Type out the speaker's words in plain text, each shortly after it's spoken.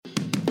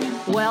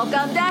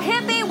Welcome to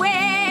Hippie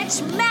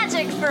Witch,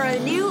 Magic for a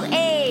New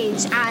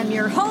Age. I'm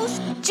your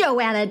host,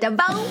 Joanna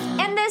DeVoe,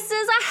 and this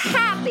is a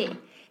happy,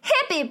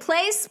 hippie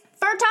place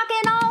for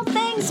talking all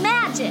things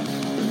magic,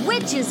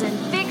 witches in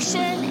fiction,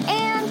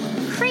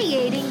 and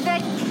creating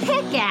the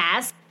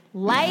kick-ass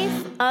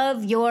life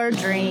of your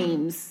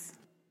dreams.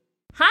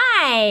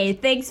 Hi,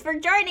 thanks for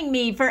joining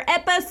me for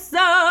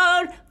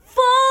episode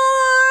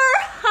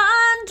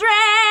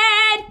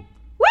 400!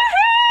 Woohoo!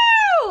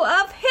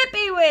 Of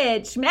Hippie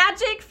Witch,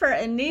 Magic for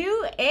a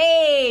New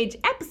Age,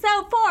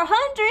 episode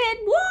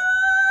 400.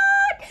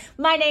 What?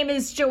 My name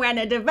is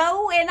Joanna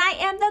DeVoe, and I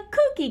am the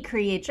kooky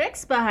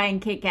creatrix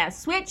behind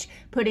Kick-Ass Switch,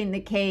 putting the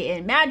K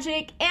in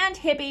Magic, and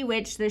Hippie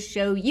Witch, the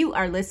show you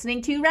are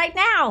listening to right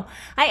now.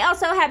 I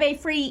also have a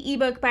free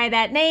ebook by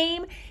that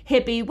name,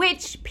 Hippie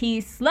Witch,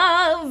 Peace,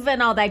 Love,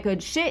 and all that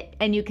good shit,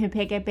 and you can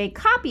pick up a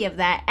copy of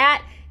that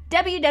at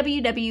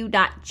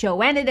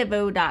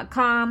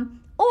www.joannadevoe.com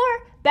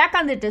or back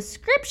on the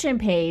description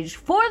page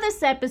for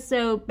this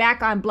episode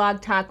back on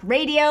Blog Talk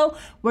Radio,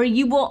 where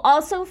you will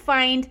also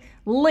find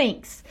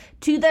links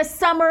to the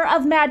Summer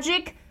of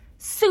Magic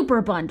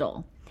Super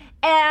Bundle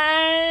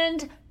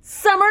and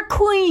Summer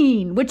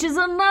Queen, which is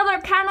another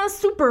kind of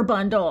super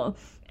bundle,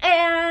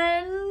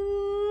 and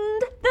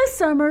the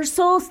Summer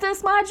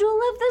Solstice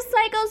module of the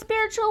Psycho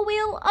Spiritual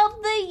Wheel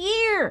of the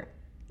Year.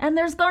 And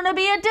there's going to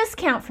be a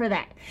discount for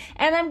that.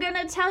 And I'm going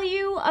to tell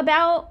you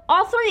about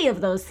all three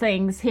of those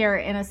things here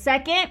in a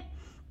second.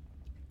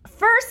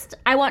 First,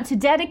 I want to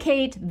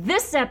dedicate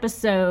this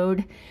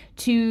episode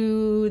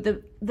to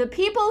the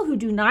people who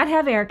do not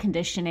have air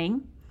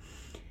conditioning,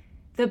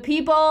 the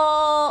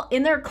people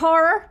in their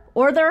car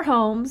or their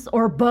homes,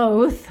 or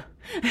both,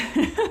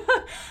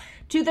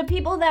 to the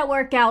people that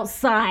work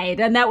outside,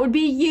 and that would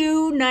be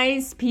you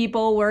nice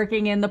people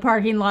working in the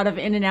parking lot of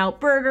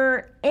In-N-Out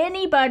Burger,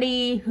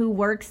 anybody who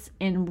works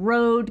in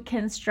road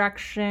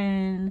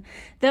construction,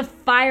 the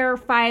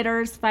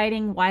firefighters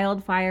fighting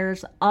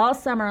wildfires all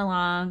summer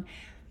long.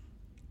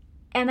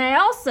 And I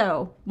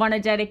also want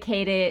to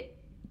dedicate it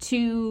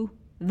to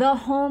the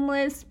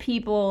homeless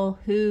people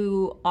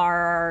who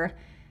are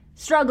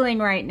struggling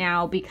right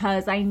now,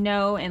 because I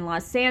know in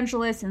Los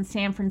Angeles and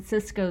San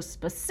Francisco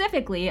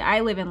specifically,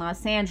 I live in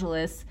Los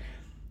Angeles,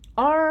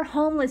 our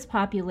homeless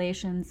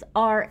populations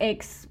are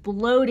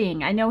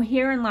exploding. I know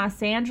here in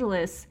Los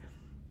Angeles,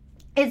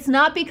 it's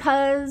not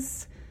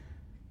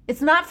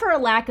for a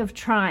lack of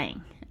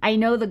trying. I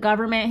know the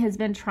government has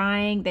been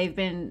trying. They've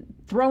been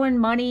throwing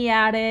money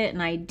at it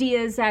and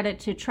ideas at it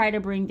to try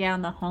to bring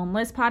down the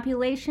homeless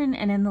population.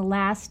 And in the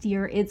last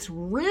year, it's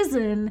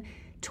risen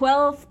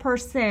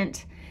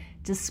 12%.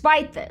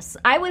 Despite this,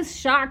 I was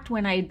shocked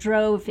when I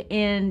drove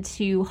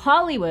into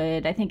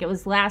Hollywood, I think it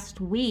was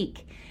last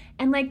week,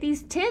 and like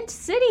these tent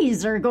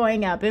cities are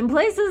going up in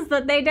places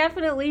that they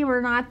definitely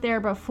were not there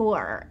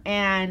before.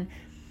 And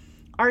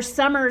our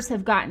summers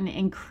have gotten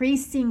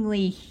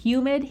increasingly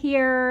humid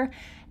here,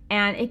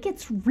 and it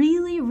gets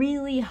really,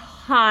 really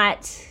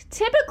hot.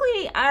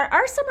 Typically,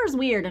 our summer's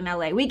weird in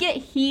LA. We get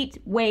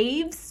heat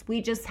waves.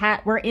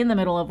 We're in the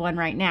middle of one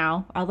right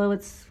now, although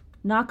it's,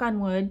 knock on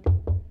wood,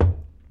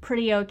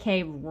 pretty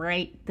okay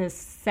right this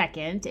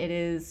second. It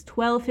is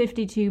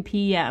 12:52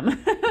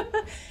 p.m.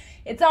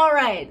 It's all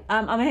right.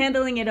 I'm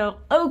handling it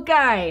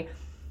okay.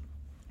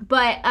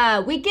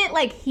 But we get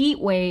like heat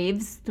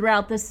waves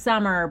throughout the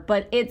summer,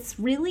 but it's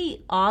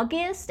really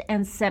August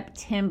and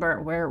September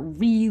where it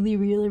really,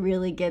 really,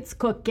 really gets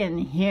cooking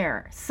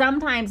here.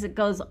 Sometimes it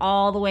goes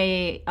all the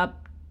way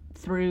up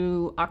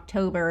through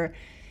October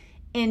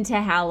into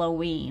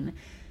Halloween.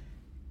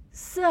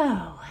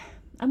 So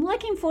I'm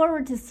looking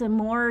forward to some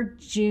more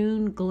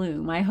June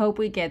gloom. I hope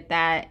we get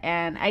that.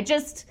 And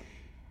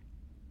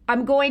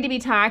I'm going to be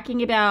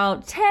talking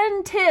about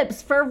 10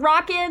 tips for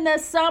rocking the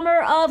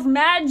Summer of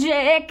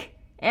Magic.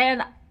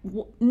 And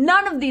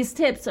none of these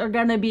tips are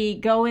going to be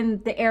going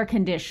the air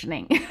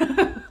conditioning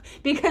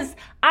because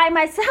I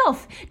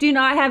myself do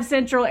not have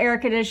central air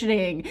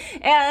conditioning.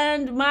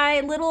 And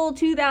my little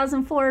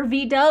 2004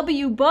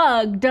 VW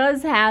Bug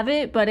does have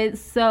it, but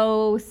it's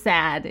so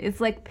sad. It's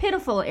like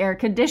pitiful air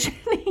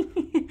conditioning.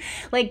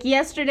 Like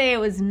yesterday it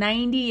was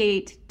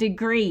 98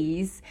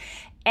 degrees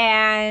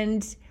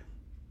and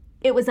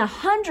it was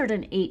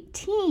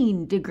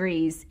 118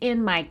 degrees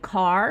in my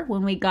car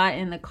when we got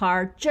in the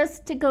car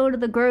just to go to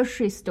the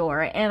grocery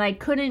store, and I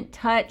couldn't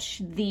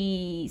touch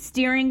the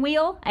steering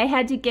wheel. I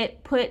had to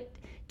put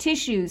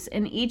tissues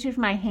in each of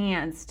my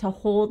hands to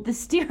hold the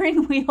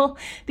steering wheel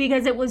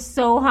because it was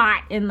so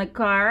hot in the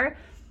car,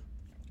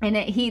 and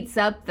it heats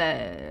up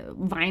the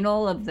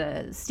vinyl of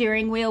the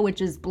steering wheel, which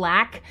is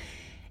black.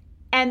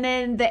 And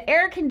then the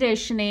air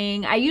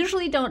conditioning, I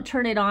usually don't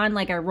turn it on.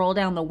 Like I roll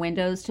down the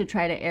windows to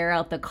try to air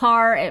out the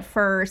car at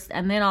first,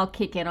 and then I'll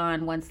kick it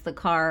on once the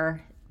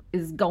car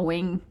is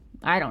going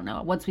I don't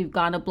know, once we've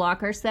gone a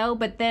block or so.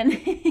 But then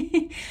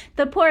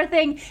the poor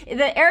thing,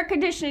 the air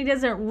conditioning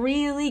doesn't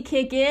really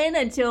kick in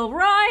until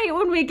right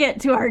when we get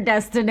to our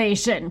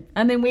destination.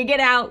 And then we get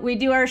out, we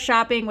do our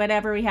shopping,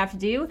 whatever we have to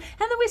do, and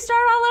then we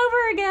start all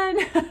over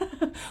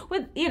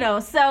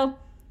again. So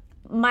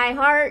my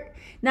heart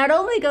not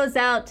only goes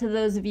out to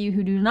those of you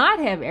who do not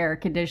have air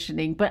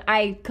conditioning, but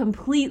I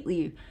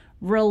completely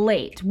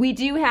relate.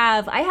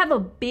 I have a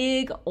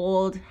big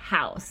old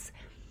house,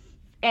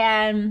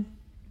 and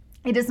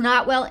it is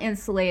not well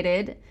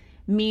insulated,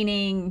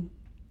 meaning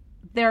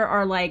there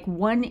are like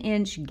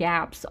 1-inch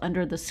gaps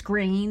under the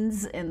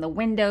screens in the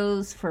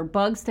windows for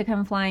bugs to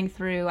come flying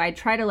through. I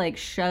try to like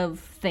shove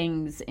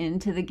things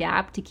into the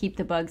gap to keep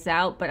the bugs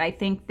out, but I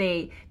think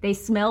they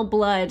smell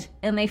blood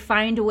and they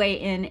find a way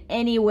in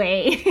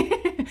anyway,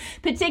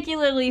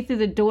 particularly through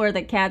the door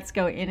that cats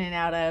go in and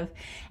out of.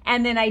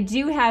 And then I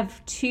do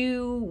have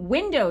 2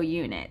 window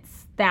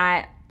units,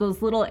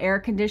 those little air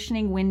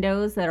conditioning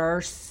windows that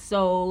are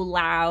so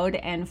loud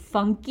and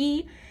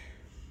funky.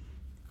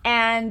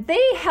 And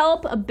they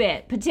help a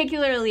bit,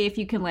 particularly if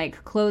you can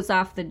like close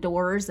off the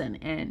doors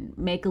and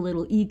make a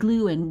little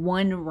igloo in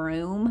one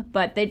room,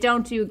 but they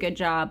don't do a good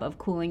job of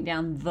cooling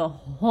down the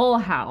whole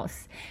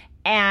house.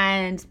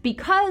 And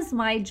because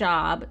my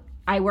job,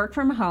 I work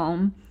from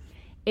home,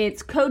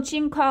 it's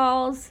coaching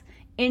calls,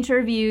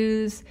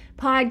 interviews,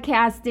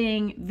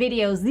 podcasting,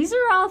 videos. These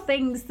are all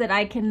things that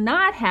I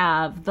cannot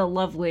have the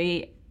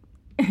lovely,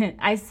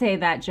 I say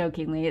that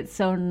jokingly, it's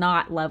so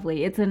not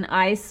lovely. It's an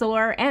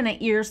eyesore and an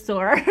ear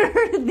sore.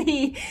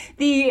 the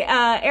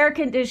air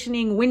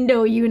conditioning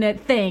window unit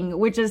thing,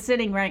 which is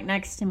sitting right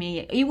next to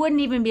me. You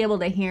wouldn't even be able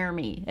to hear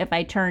me if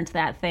I turned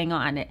that thing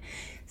on it.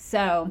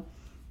 So,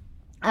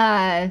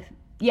 so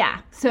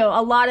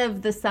a lot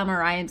of the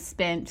summer I am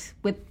spent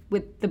with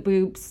the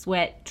boob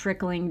sweat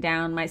trickling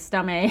down my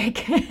stomach,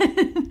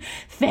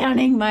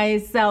 fanning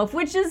myself,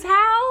 which is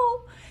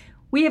how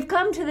we have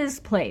come to this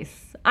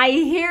place.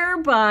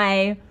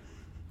 I've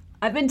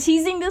been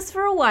teasing this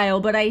for a while,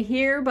 but I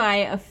hereby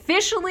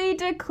officially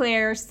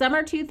declare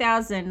summer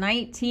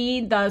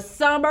 2019 the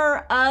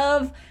summer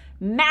of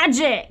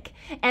Magick.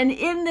 And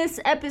in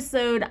this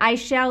episode, I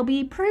shall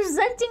be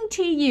presenting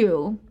to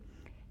you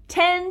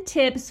 10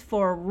 tips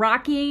for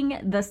rocking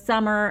the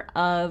summer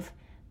of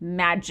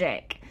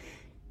Magick.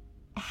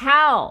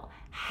 How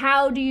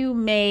do you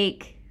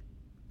make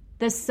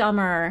the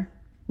summer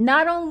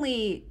not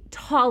only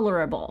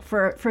tolerable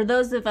for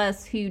those of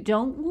us who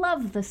don't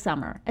love the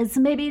summer? It's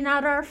maybe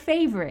not our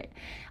favorite.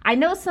 I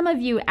know some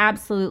of you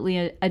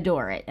absolutely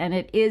adore it, and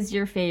it is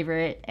your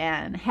favorite,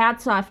 and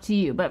hats off to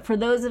you. But for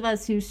those of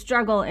us who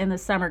struggle in the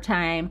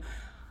summertime,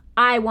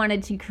 I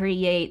wanted to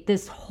create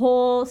this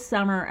whole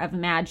summer of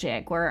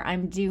Magick where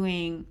I'm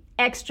doing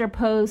extra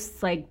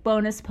posts, like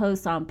bonus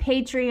posts on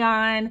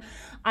Patreon.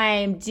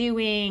 I'm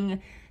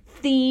doing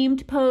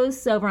themed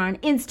posts over on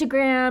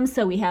Instagram.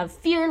 So we have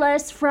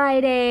Fearless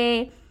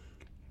Friday,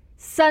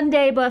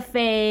 Sunday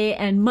Buffet,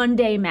 and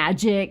Monday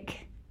Magick,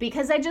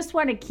 because I just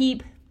want to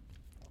keep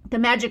the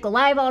magic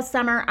alive all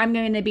summer. I'm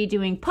going to be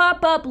doing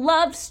pop-up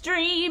love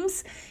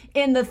streams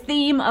in the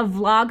theme of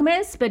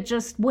Vlogmas, but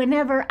just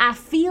whenever I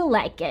feel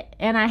like it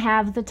and I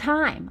have the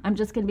time. I'm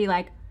just going to be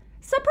like,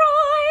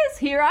 surprise,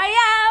 here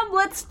I am,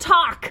 let's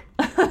talk.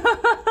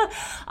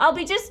 I'll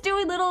be just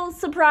doing little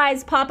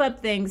surprise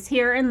pop-up things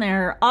here and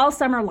there all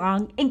summer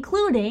long,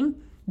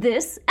 including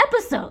this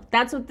episode.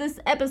 That's what this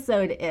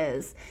episode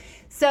is.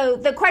 So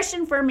the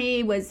question for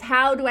me was,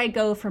 how do I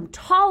go from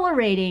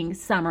tolerating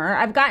summer?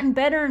 I've gotten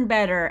better and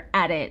better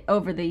at it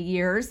over the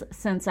years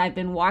since I've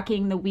been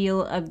walking the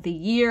wheel of the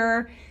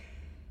year.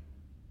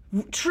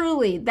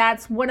 Truly,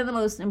 that's one of the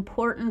most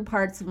important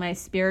parts of my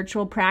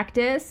spiritual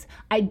practice.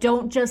 I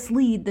don't just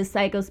lead the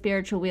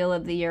Psycho-Spiritual Wheel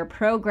of the Year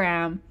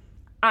program.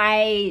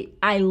 I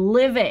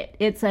live it.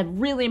 It's a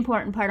really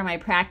important part of my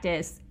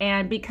practice.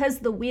 And because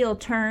the wheel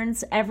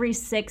turns every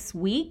 6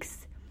 weeks,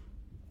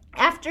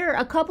 after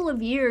a couple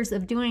of years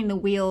of doing the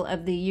Wheel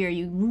of the Year,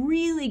 you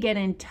really get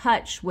in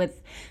touch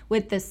with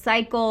the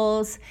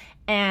cycles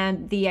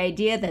and the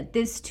idea that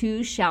this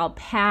too shall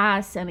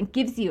pass, and it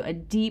gives you a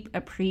deep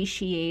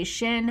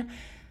appreciation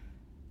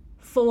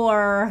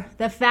for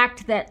the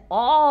fact that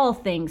all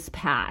things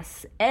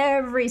pass.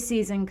 Every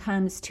season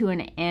comes to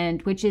an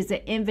end, which is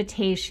an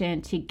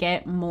invitation to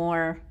get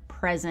more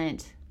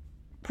present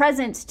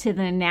to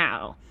the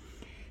now.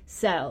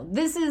 So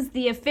this is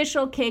the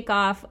official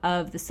kickoff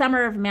of the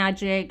Summer of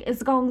Magick.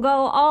 It's going to go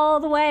all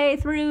the way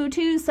through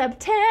to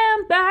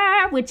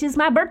September, which is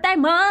my birthday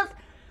month.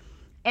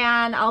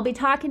 And I'll be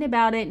talking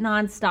about it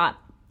nonstop.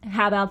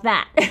 How about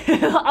that?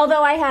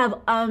 Although I have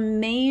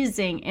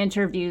amazing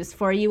interviews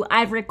for you.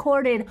 I've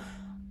recorded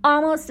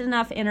almost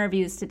enough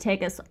interviews to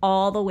take us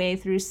all the way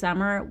through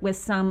summer with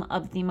some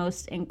of the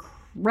most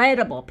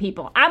incredible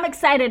people. I'm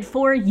excited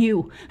for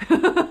you.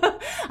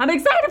 I'm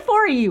excited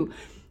for you.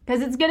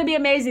 Because it's going to be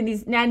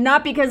amazing.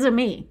 Not because of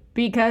me,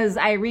 because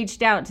I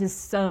reached out to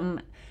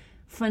some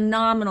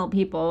phenomenal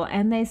people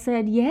and they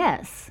said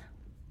yes.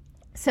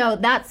 So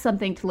that's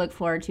something to look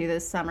forward to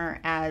this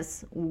summer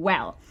as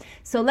well.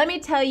 So let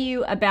me tell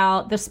you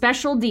about the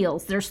special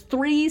deals. There's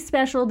 3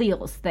 special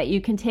deals that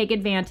you can take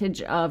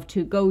advantage of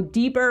to go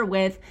deeper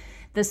with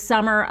the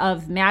summer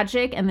of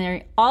Magick,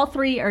 and all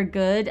 3 are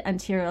good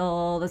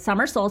until the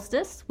summer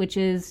solstice, which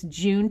is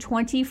June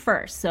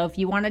 21st. So if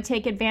you want to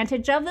take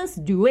advantage of this,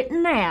 do it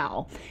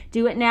now.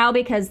 Do it now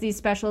because these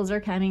specials are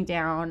coming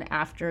down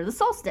after the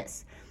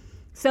solstice.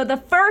 So the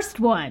first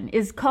one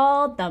is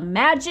called the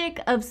Magick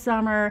of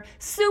Summer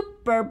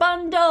Super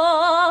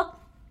Bundle.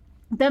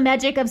 The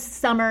Magick of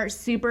Summer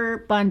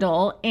Super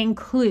Bundle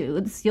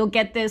includes, you'll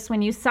get this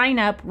when you sign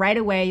up right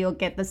away, you'll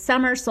get the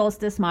Summer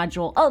Solstice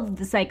module of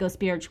the Psycho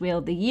Spiritual Wheel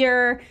of the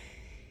Year.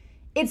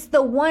 It's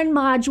the one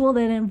module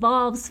that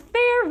involves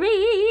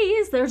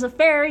fairies. There's a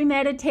fairy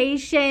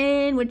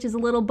meditation, which is a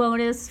little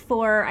bonus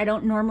for, I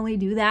don't normally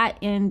do that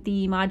in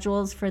the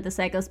modules for the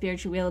Psycho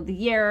Spiritual Wheel of the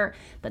Year,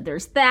 but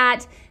there's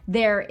that.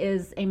 There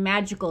is a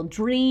magical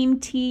dream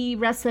tea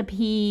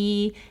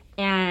recipe,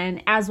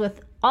 and as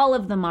with all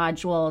of the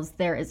modules,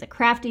 there is a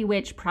Crafty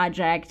Witch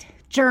project,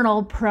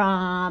 journal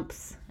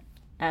prompts,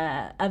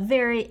 a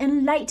very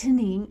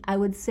enlightening, I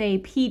would say,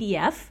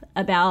 PDF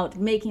about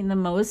making the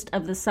most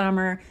of the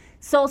summer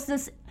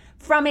solstice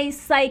from a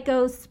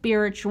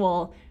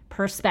psycho-spiritual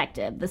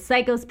perspective. The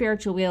Psycho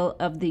Spiritual Wheel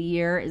of the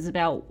Year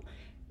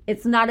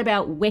it's not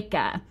about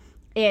Wicca.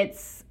 It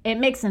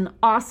makes an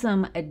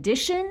awesome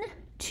addition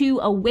to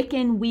a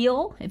Wiccan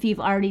wheel, if you've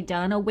already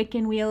done a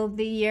Wiccan Wheel of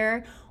the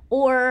Year,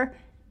 or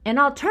an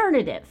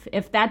alternative,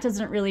 if that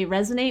doesn't really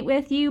resonate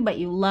with you, but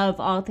you love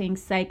all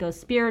things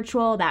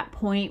psycho-spiritual, that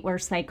point where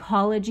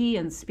psychology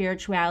and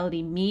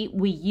spirituality meet,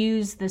 we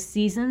use the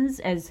seasons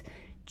as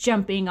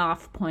jumping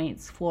off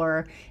points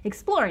for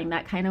exploring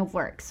that kind of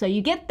work. So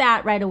you get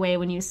that right away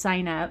when you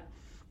sign up.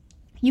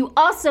 You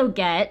also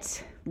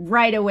get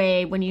right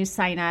away when you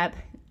sign up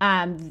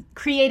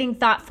creating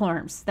thought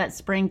forms that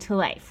spring to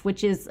life,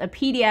 which is a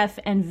PDF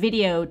and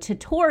video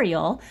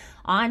tutorial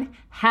on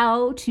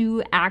how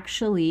to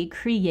actually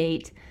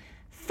create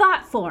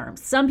thought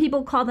forms. Some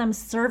people call them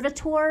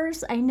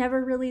servitors. I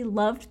never really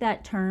loved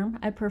that term.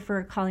 I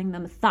prefer calling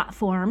them thought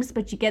forms,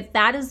 but you get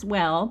that as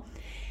well.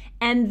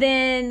 And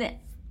then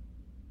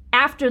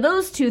after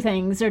those 2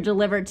 things are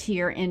delivered to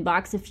your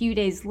inbox, a few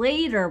days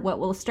later, what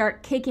will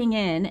start kicking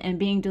in and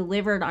being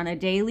delivered on a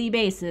daily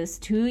basis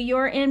to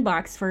your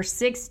inbox for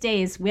 6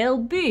 days will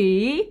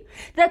be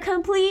the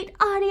complete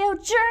audio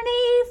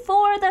journey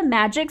for the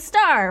Magick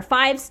Star,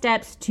 5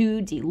 steps to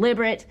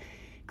deliberate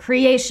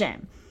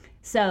creation.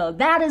 So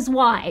that is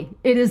why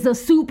it is a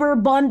super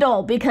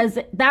bundle, because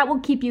that will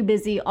keep you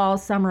busy all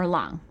summer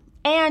long.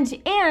 And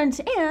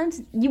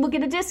you will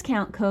get a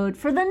discount code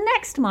for the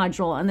next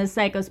module on the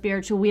Psycho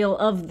Spiritual Wheel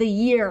of the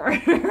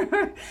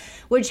Year,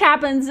 which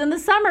happens in the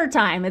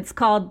summertime. It's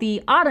called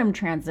the Autumn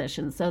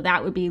Transition. So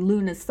that would be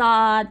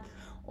Lughnasadh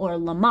or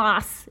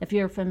Lammas, if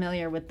you're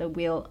familiar with the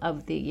Wheel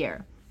of the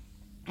Year.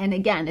 And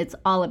again, it's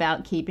all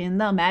about keeping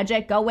the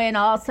magic going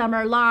all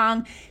summer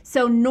long.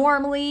 So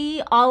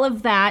normally all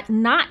of that,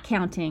 not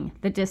counting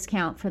the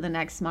discount for the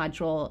next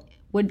module,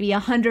 would be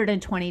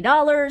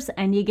 $120,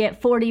 and you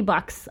get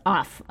 $40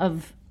 off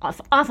of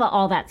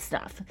all that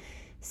stuff.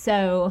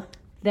 So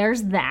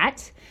there's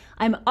that.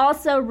 I'm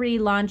also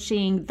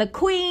relaunching the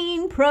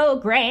Queen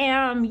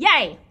program.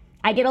 Yay!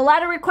 I get a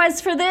lot of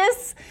requests for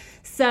this,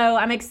 so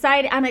I'm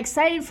excited. I'm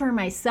excited for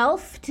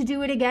myself to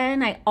do it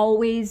again. I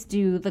always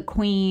do the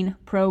Queen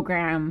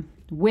program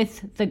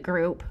with the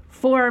group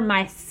for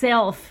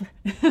myself.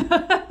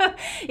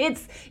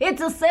 It's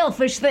a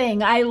selfish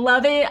thing. I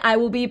love it. I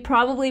will be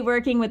probably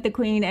working with the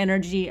Queen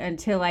energy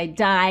until I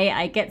die.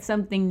 I get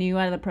something new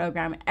out of the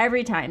program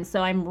every time.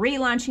 So I'm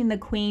relaunching the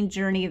Queen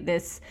journey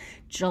this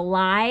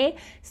July.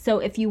 So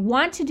if you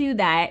want to do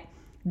that,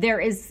 there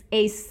is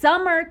a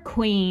Summer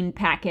Queen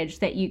package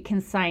that you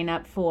can sign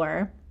up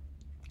for.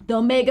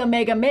 The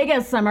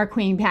mega Summer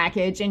Queen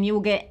package, and you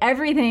will get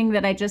everything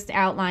that I just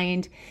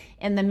outlined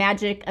in the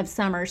Magick of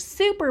Summer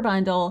Super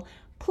Bundle,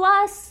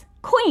 plus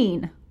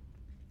Queen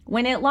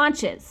when it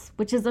launches,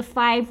 which is a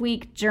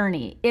 5-week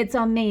journey. It's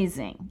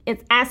amazing.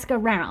 It's ask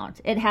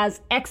around. It has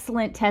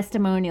excellent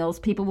testimonials.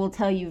 People will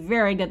tell you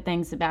very good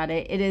things about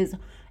it. It is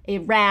a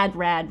rad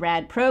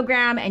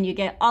program, and you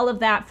get all of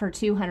that for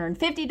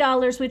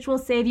 $250, which will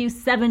save you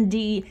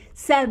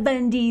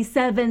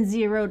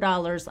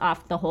 $70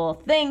 off the whole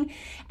thing.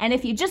 And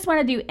if you just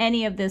want to do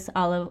any of this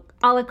a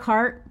la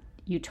carte,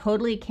 you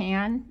totally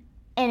can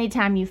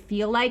anytime you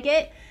feel like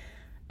it.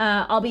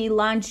 I'll be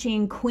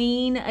launching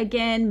Queen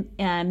again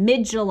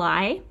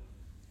mid-July.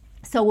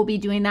 So we'll be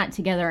doing that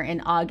together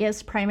in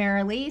August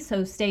primarily.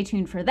 So stay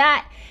tuned for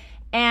that.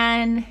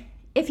 And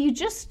if you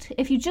just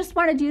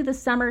want to do the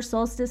summer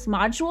solstice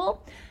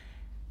module,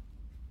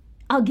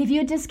 I'll give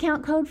you a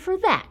discount code for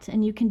that.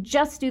 And you can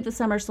just do the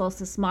summer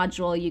solstice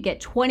module. You get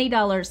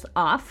 $20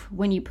 off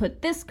when you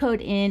put this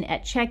code in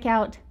at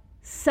checkout,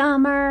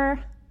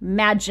 Summer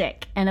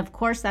Magick. And of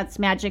course, that's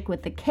Magick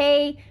with the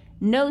K,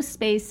 no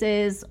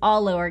spaces,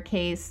 all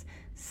lowercase,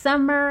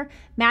 Summer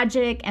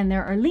Magick. And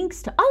there are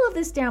links to all of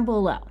this down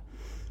below.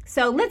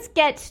 So let's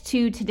get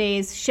to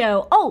today's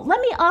show. Oh, let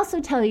me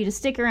also tell you to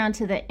stick around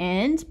to the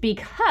end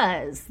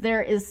because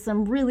there is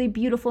some really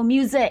beautiful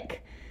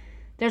music.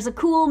 There's a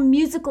cool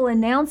musical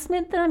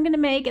announcement that I'm going to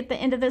make at the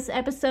end of this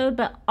episode,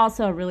 but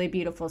also a really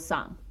beautiful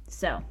song.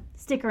 So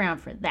stick around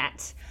for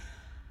that.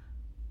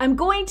 I'm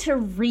going to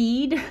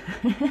read,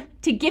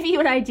 to give you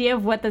an idea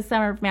of what the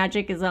Summer of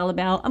Magic is all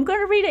about, I'm going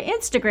to read an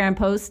Instagram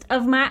post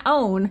of my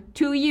own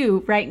to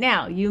you right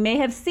now. You may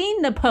have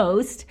seen the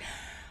post.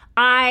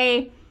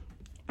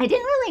 I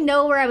didn't really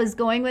know where I was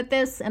going with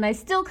this, and I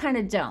still kind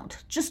of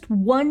don't. Just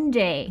one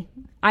day,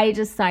 I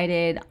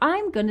decided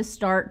I'm going to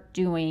start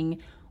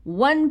doing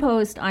one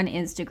post on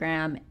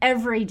Instagram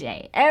every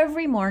day.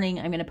 Every morning,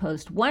 I'm going to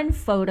post one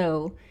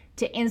photo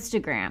to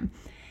Instagram.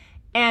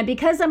 And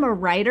because I'm a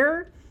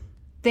writer,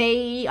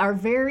 they are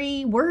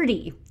very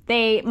wordy.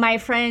 My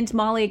friend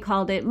Molly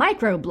called it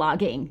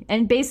microblogging.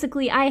 And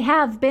basically, I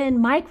have been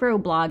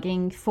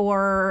microblogging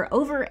for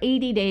over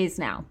 80 days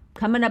now.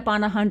 Coming up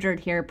on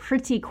 100 here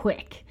pretty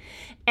quick.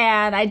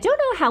 And I don't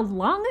know how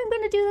long I'm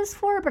going to do this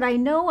for, but I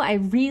know I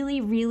really,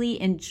 really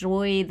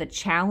enjoy the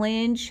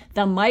challenge,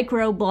 the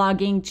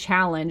microblogging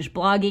challenge,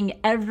 blogging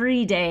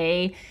every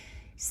day,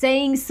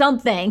 saying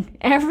something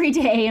every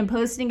day and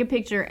posting a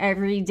picture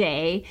every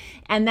day.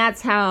 And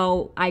that's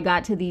how I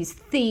got to these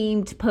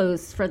themed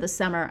posts for the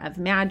Summer of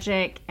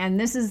Magic. And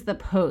this is the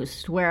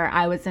post where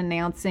I was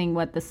announcing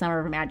what the Summer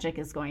of Magic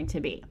is going to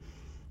be.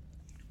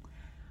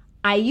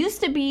 I used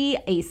to be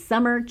a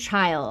summer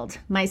child.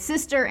 My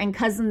sister and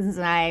cousins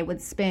and I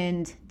would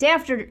spend day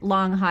after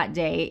long hot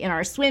day in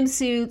our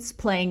swimsuits,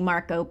 playing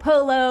Marco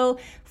Polo,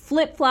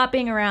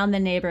 flip-flopping around the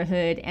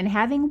neighborhood, and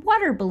having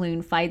water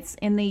balloon fights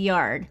in the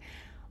yard.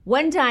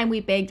 One time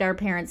we begged our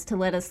parents to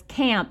let us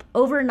camp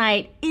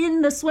overnight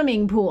in the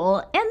swimming pool,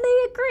 and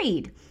they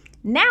agreed.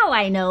 Now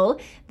I know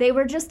they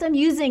were just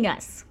amusing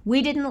us.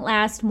 We didn't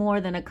last more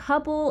than a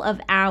couple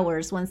of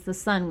hours once the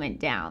sun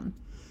went down.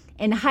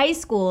 In high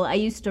school, I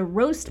used to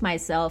roast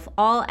myself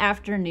all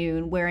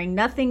afternoon wearing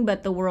nothing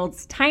but the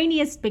world's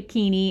tiniest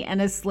bikini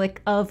and a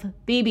slick of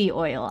BB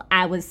oil.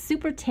 I was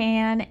super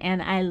tan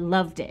and I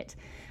loved it.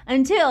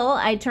 Until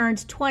I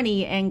turned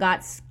 20 and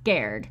got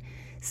scared.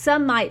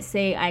 Some might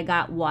say I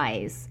got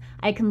wise.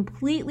 I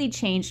completely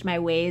changed my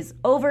ways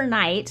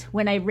overnight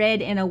when I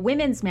read in a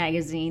women's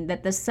magazine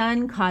that the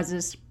sun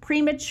causes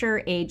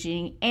premature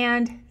aging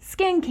and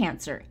skin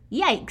cancer.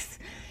 Yikes!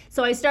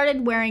 So I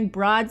started wearing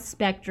broad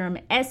spectrum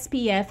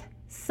SPF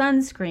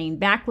sunscreen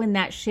back when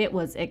that shit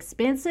was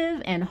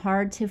expensive and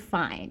hard to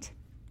find.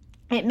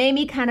 It made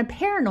me kind of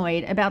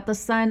paranoid about the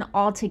sun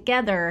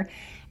altogether,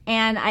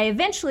 and I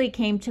eventually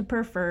came to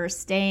prefer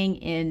staying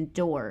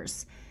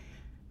indoors.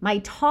 My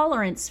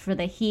tolerance for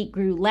the heat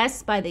grew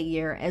less by the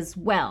year as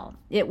well.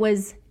 It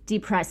was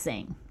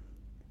depressing.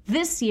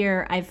 This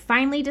year, I've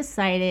finally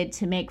decided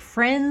to make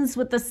friends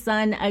with the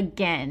sun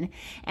again,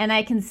 and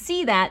I can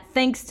see that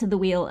thanks to the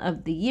Wheel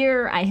of the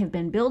Year. I have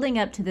been building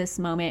up to this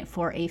moment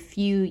for a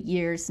few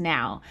years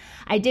now.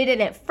 I did it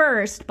at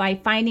first by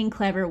finding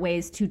clever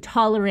ways to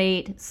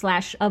tolerate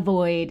 /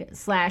 avoid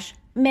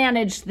 /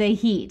 manage the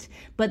heat,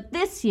 but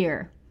this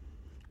year,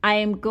 I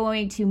am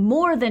going to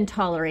more than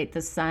tolerate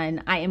the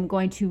sun. I am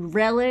going to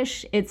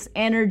relish its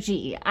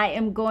energy. I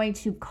am going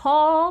to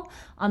call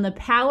on the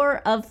power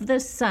of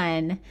the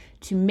sun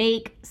to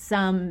make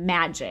some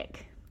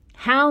magic.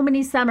 How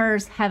many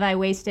summers have I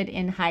wasted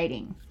in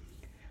hiding?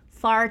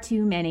 Far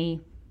too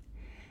many.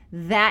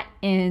 That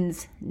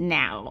ends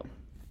now.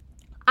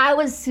 I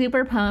was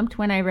super pumped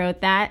when I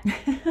wrote that.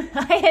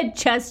 I had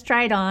just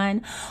tried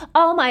on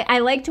I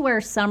like to wear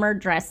summer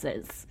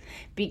dresses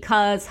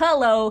because,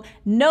 hello,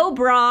 no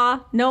bra,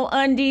 no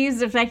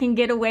undies if I can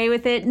get away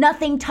with it,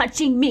 nothing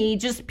touching me,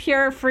 just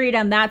pure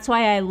freedom. That's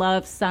why I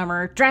love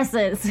summer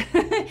dresses.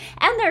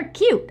 And they're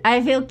cute.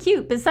 I feel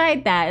cute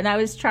beside that. And I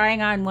was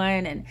trying on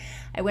one and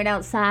I went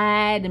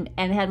outside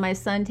and had my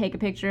son take a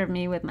picture of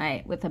me with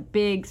a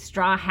big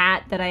straw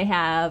hat that I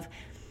have.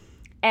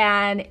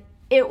 And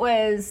it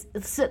was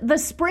the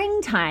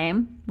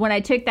springtime when I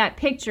took that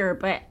picture,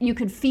 but you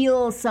could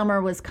feel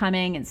summer was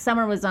coming and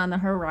summer was on the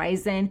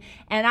horizon.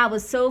 And I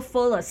was so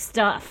full of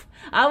stuff.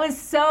 I was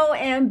so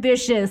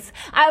ambitious.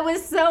 I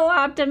was so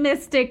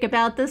optimistic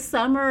about the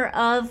Summer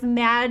of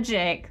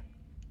Magic.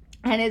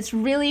 And it's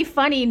really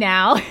funny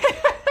now,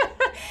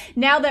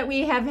 now that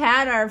we have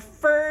had our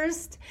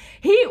first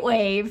heat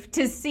wave,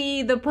 to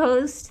see the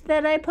post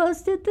that I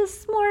posted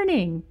this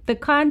morning. The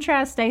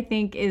contrast, I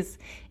think, is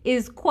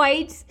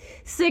quite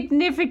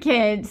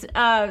significant.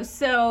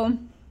 So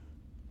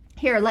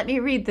here, let me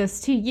read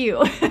this to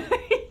you.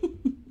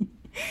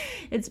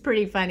 It's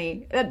pretty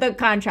funny, the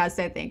contrast,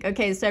 I think.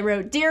 Okay, so I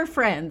wrote, "Dear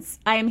friends,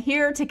 I am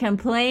here to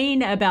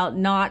complain about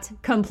not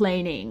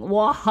complaining.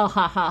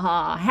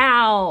 Wahahaha.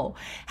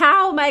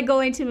 How am I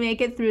going to make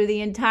it through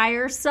the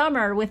entire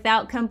summer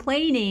without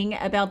complaining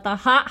about the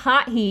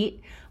hot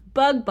heat,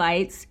 bug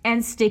bites,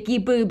 and sticky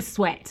boob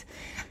sweat?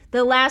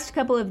 The last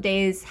couple of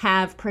days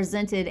have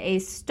presented a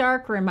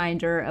stark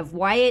reminder of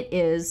why it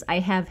is I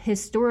have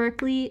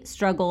historically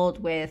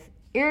struggled with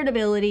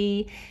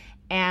irritability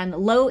and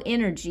low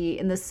energy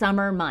in the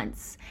summer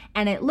months.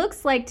 And it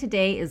looks like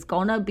today is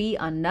gonna be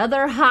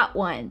another hot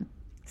one.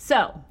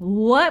 So,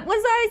 what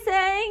was I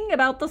saying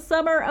about the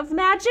summer of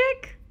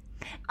Magick?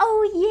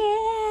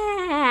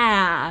 Oh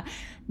yeah!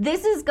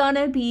 This is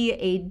gonna be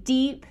a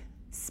deep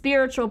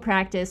spiritual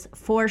practice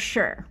for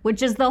sure,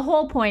 which is the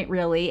whole point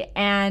really,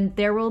 and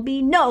there will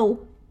be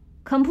no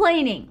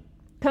complaining.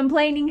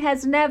 Complaining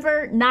has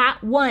never,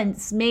 not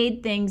once,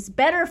 made things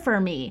better for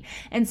me.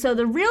 And so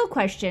the real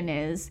question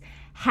is,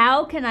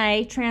 how can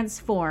I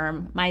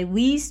transform my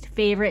least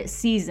favorite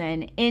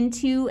season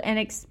into an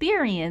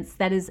experience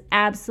that is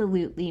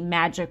absolutely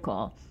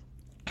magical?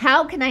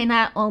 How can I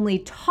not only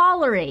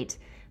tolerate,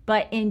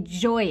 but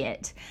enjoy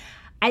it?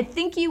 I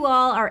think you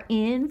all are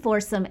in for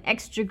some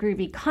extra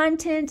groovy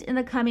content in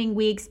the coming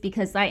weeks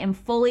because I am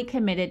fully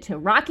committed to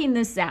rocking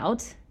this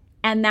out,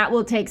 and that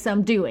will take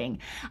some doing.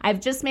 I've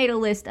just made a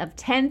list of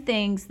 10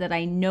 things that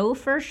I know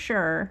for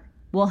sure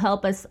will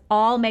help us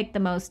all make the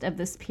most of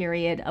this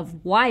period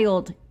of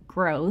wild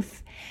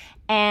growth.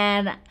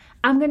 And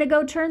I'm going to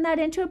go turn that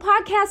into a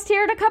podcast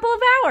here in a couple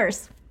of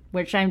hours,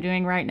 which I'm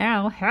doing right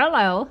now.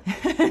 Hello.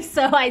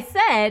 So I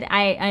said,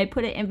 I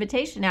put an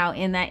invitation out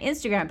in that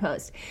Instagram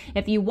post.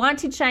 If you want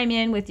to chime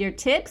in with your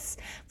tips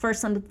for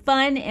some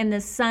fun in the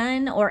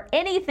sun or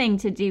anything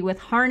to do with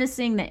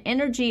harnessing the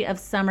energy of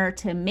summer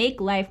to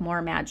make life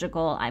more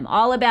magical, I'm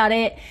all about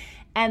it.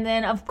 And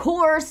then, of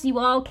course, you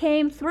all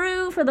came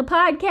through for the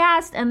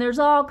podcast, and there's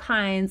all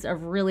kinds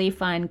of really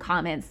fun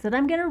comments that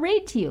I'm going to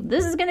read to you.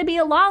 This is going to be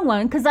a long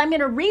one because I'm going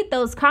to read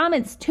those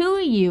comments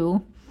to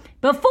you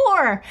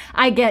before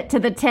I get to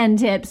the 10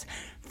 tips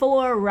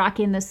for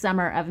rocking the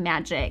summer of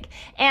Magick.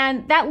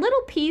 And that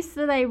little piece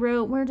that I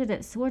wrote, what did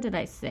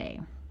I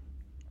say?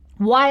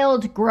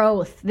 Wild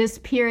growth, this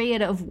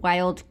period of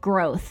wild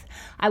growth.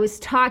 I was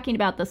talking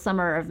about the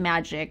summer of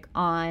Magick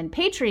on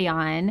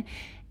Patreon,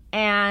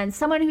 and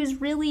someone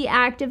who's really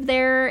active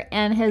there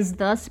and has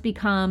thus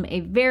become a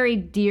very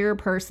dear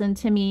person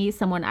to me,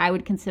 someone I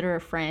would consider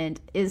a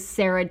friend, is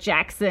Sarah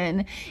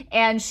Jackson.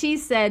 And she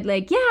said,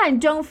 like, yeah,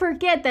 and don't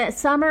forget that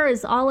summer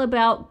is all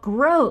about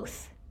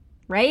growth,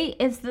 right?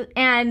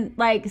 And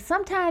like,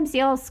 sometimes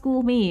y'all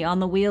school me on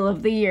the wheel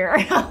of the year.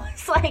 I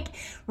was like,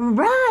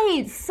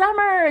 right,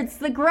 summer, it's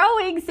the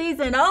growing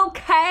season.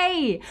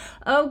 Okay.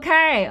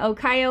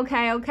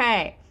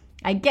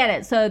 I get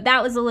it. So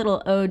that was a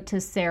little ode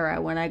to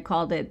Sarah when I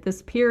called it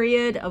this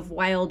period of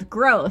wild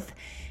growth.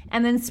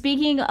 And then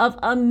speaking of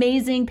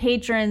amazing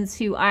patrons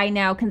who I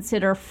now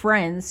consider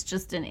friends,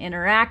 just in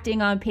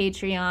interacting on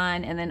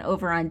Patreon and then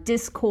over on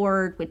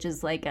Discord, which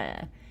is like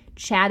a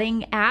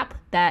chatting app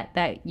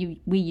that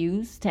we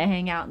use to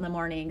hang out in the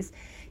mornings.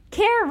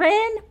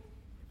 Karen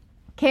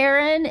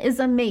is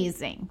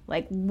amazing.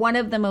 Like one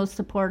of the most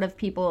supportive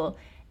people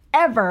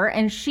ever,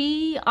 and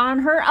she on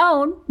her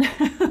own,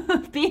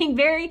 being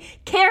very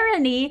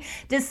Karen-y,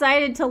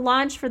 decided to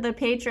launch for the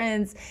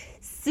patrons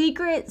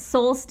Secret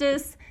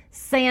Solstice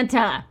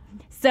Santa.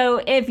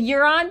 So if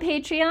you're on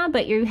Patreon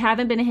but you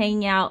haven't been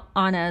hanging out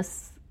on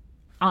us,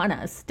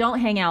 don't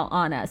hang out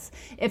on us.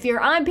 If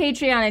you're on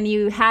Patreon and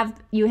you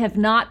have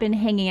not been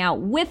hanging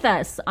out with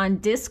us on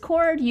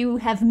Discord, you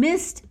have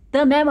missed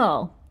the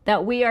memo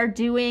that we are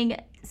doing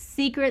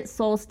Secret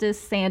Solstice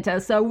Santa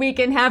so we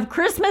can have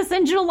Christmas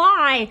in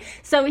July.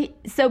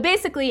 So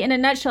basically, in a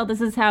nutshell,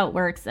 this is how it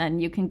works,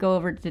 and you can go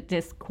over to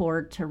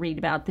Discord to read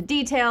about the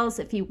details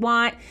if you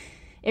want.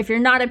 If you're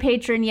not a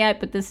patron yet,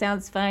 but this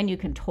sounds fun, you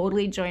can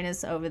totally join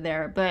us over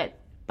there.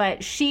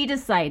 But she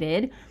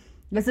decided,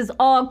 this is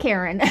all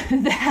Karen,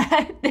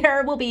 that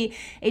there will be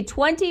a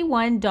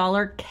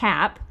 $21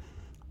 cap,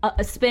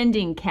 a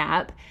spending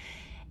cap,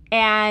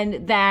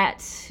 and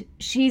that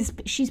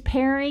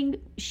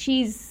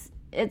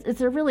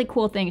it's a really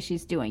cool thing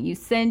she's doing. You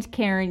send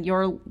Karen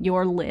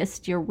your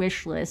list, your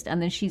wish list,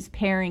 and then she's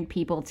pairing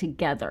people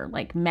together,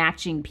 like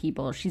matching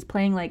people. She's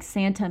playing like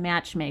Santa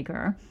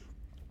matchmaker.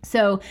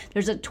 So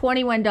there's a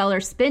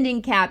 $21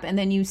 spending cap, and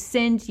then you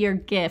send your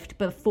gift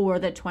before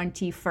the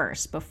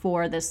 21st,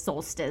 before the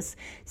solstice,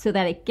 so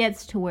that it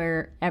gets to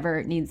wherever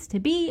it needs to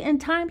be in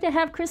time to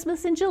have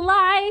Christmas in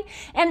July.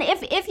 And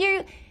if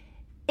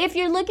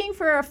you're looking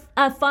for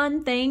a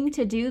fun thing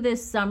to do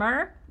this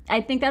summer, I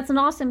think that's an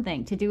awesome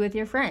thing to do with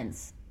your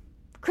friends.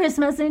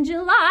 Christmas in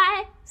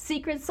July,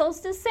 Secret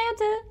Solstice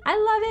Santa. I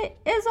love it.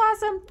 It's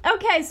awesome.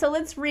 Okay, so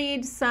let's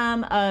read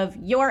some of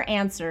your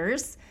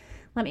answers.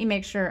 Let me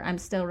make sure I'm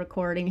still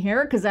recording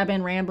here because I've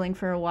been rambling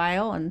for a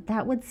while and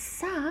that would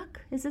suck.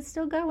 Is it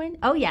still going?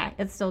 Oh yeah,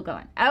 it's still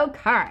going.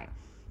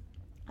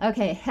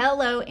 Okay,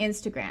 hello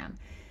Instagram.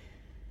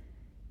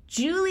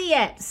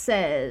 Juliet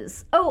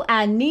says, oh,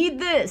 I need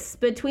this.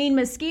 Between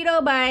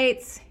mosquito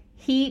bites,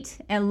 heat,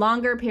 and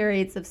longer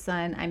periods of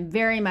sun, I'm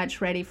very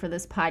much ready for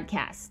this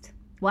podcast.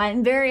 Well,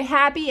 I'm very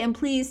happy and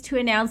pleased to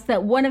announce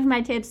that one of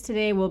my tips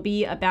today will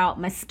be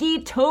about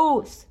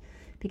mosquitoes,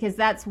 because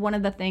that's one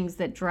of the things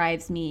that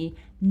drives me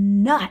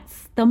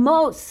nuts the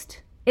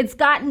most. It's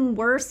gotten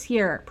worse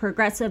here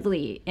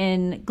progressively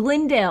in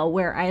Glendale,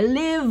 where I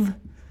live.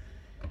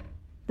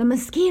 The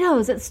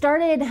mosquitoes, it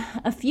started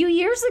a few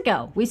years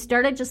ago. We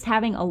started just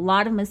having a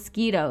lot of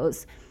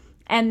mosquitoes.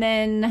 And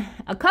then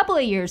a couple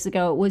of years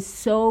ago, it was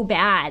so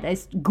bad. I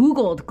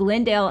Googled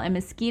Glendale and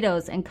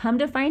mosquitoes and come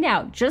to find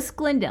out just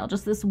Glendale,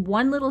 just this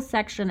one little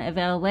section of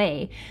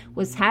LA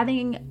was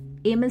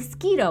having a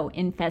mosquito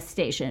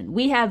infestation.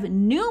 We have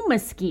new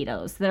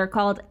mosquitoes that are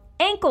called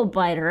ankle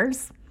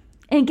biters.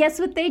 And guess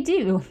what they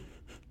do?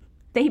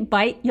 They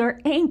bite your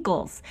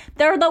ankles.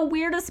 They're the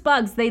weirdest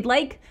bugs. They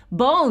like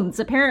bones,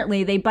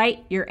 apparently. They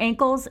bite your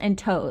ankles and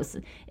toes.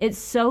 It's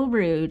so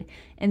rude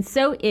and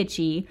so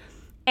itchy.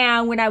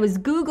 And when I was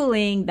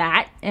Googling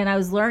that and I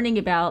was learning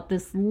about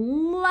this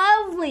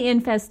lovely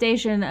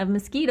infestation of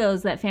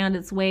mosquitoes that found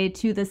its way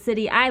to the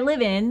city I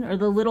live in, or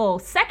the little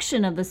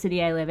section of the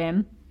city I live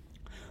in,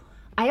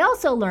 I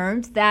also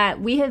learned that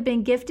we have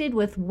been gifted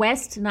with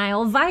West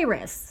Nile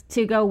virus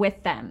to go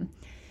with them.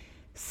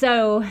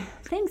 So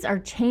things are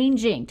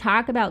changing.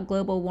 Talk about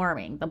global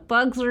warming. The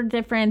bugs are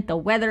different. The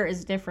weather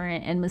is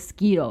different. And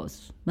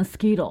mosquitoes.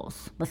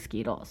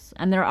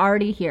 And they're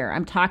already here.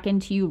 I'm talking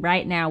to you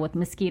right now with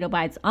mosquito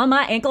bites on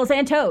my ankles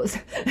and toes.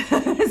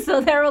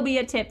 So there will be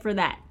a tip for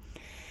that.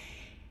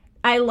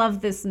 I love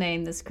this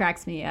name. This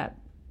cracks me up.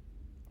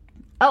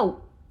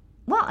 Oh,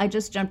 well, I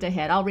just jumped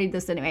ahead. I'll read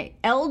this anyway.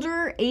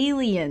 Elder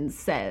Alien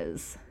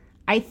says,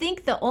 I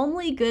think the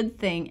only good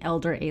thing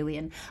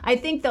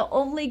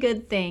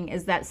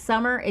is that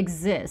summer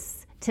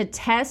exists to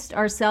test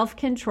our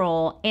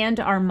self-control and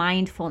our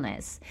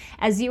mindfulness.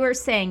 As you were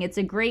saying, it's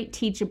a great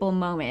teachable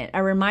moment,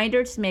 a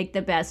reminder to make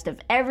the best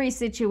of every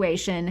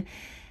situation,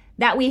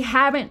 that we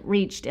haven't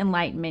reached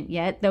enlightenment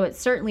yet, though it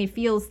certainly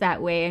feels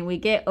that way, and we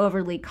get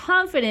overly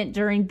confident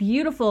during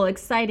beautiful,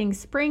 exciting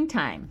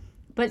springtime.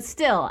 But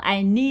still,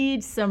 I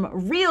need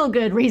some real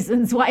good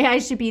reasons why I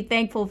should be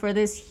thankful for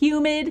this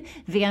humid,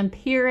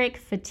 vampiric,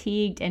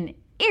 fatigued, and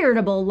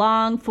irritable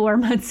long 4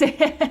 months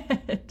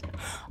ahead.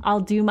 I'll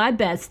do my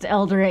best,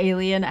 Elder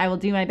Alien. I will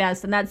do my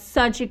best. And that's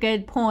such a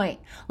good point.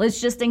 Let's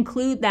just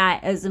include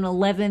that as an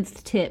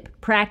 11th tip.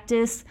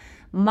 Practice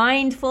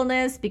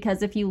mindfulness,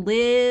 because if you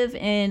live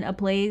in a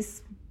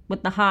place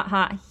with the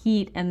hot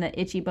heat and the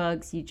itchy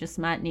bugs, you just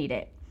might need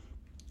it.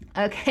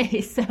 Okay,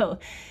 so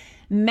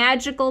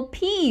magical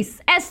peace.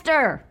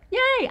 Esther.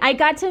 Yay. I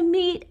got to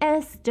meet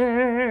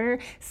Esther.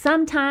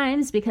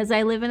 Sometimes, because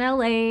I live in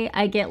LA,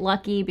 I get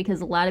lucky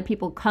because a lot of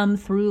people come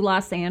through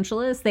Los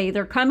Angeles. They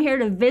either come here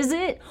to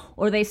visit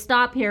or they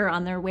stop here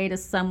on their way to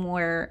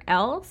somewhere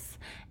else.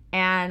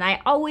 And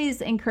I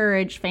always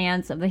encourage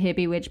fans of the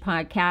Hippie Witch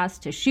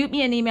podcast to shoot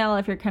me an email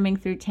if you're coming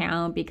through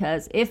town,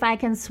 because if I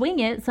can swing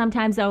it,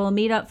 sometimes I will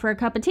meet up for a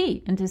cup of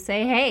tea and to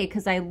say, hey,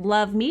 because I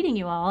love meeting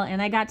you all, and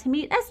I got to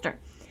meet Esther.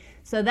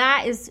 So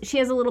she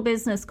has a little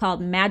business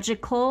called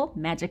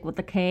Magick with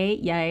a K,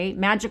 yay,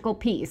 Magical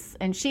Peace.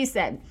 And she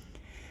said,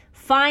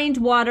 find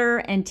water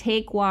and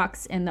take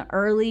walks in the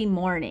early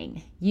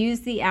morning.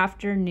 Use the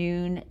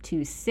afternoon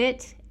to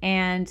sit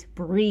and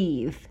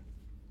breathe.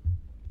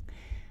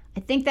 I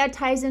think that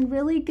ties in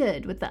really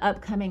good with the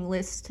upcoming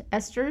list,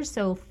 Esther,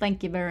 so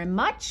thank you very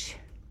much.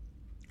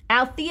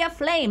 Althea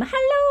Flame,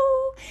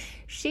 hello!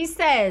 She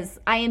says,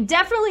 I am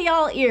definitely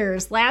all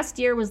ears. Last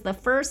year was the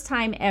first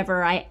time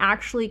ever I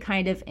actually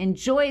kind of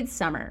enjoyed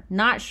summer.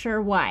 Not sure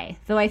why,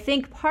 though I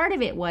think part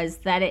of it was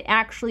that it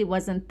actually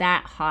wasn't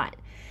that hot.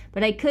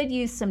 But I could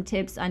use some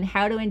tips on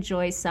how to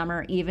enjoy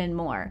summer even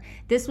more.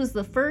 This was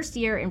the first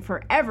year in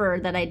forever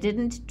that I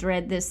didn't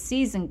dread this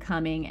season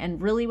coming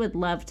and really would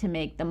love to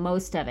make the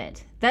most of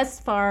it. Thus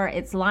far,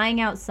 it's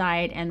lying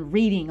outside and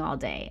reading all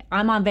day.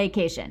 I'm on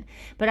vacation,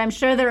 but I'm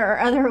sure there are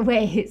other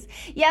ways.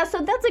 Yeah, so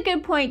that's a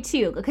good point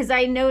too, because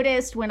I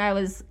noticed when I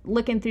was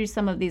looking through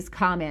some of these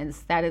comments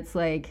that it's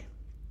like,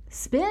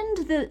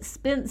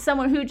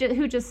 someone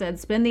who just said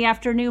spend the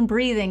afternoon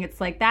breathing. It's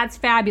like, that's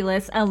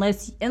fabulous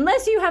unless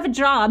you have a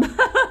job.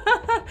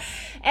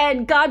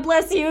 And God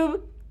bless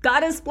you,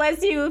 goddess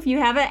bless you if you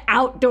have an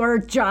outdoor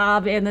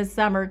job in the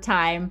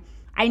summertime.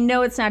 I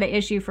know it's not an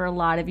issue for a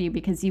lot of you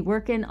because you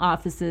work in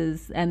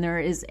offices and there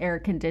is air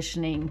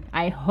conditioning.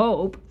 I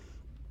hope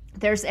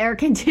there's air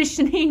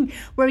conditioning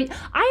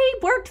I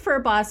worked for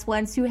a boss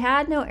once who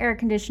had no air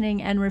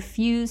conditioning and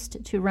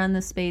refused to run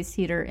the space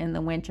heater in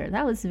the winter.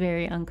 That was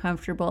very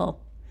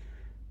uncomfortable.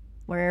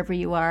 Wherever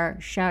you are,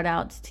 shout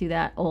out to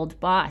that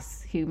old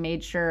boss who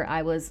made sure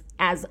I was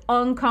as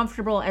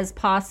uncomfortable as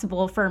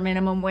possible for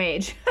minimum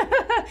wage.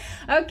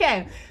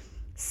 Okay.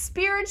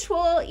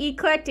 Spiritual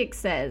Eclectic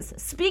says,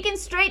 speaking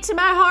straight to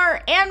my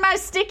heart and my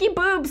sticky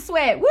boob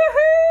sweat.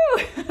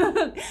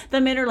 Woohoo!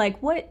 The men are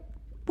like, what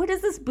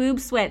is this boob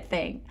sweat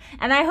thing?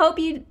 And I hope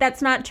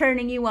that's not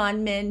turning you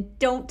on, men.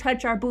 Don't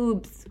touch our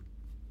boobs.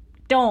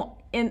 Don't.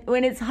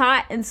 When it's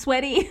hot and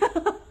sweaty,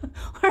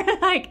 we're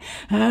like,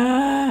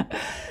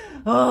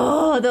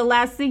 the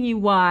last thing you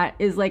want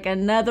is like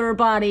another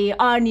body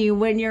on you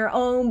when your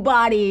own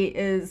body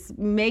is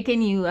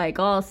making you like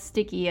all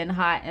sticky and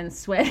hot and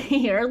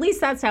sweaty. Or at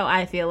least that's how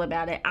I feel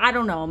about it. I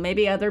don't know.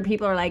 Maybe other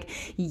people are like,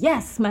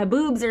 yes, my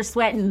boobs are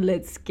sweating.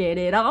 Let's get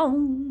it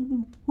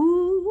on.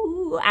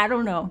 Woo. Ooh, I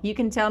don't know. You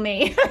can tell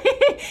me.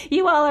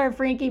 You all are a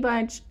freaky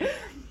bunch.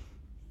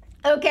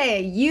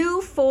 Okay,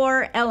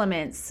 U4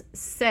 Elements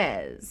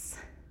says,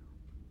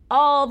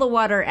 all the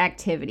water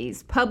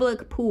activities,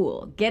 public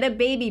pool, get a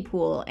baby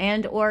pool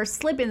and or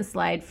slip and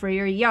slide for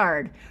your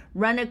yard,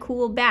 run a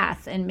cool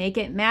bath and make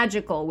it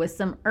magical with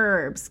some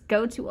herbs,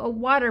 go to a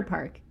water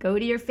park, go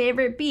to your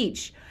favorite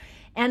beach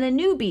and a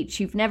new beach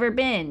you've never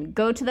been,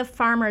 go to the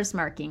farmer's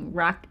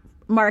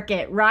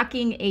market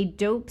rocking a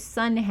dope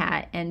sun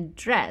hat and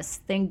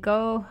dress, then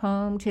go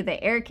home to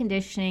the air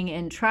conditioning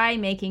and try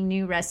making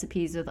new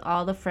recipes with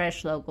all the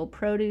fresh local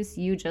produce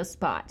you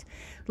just bought.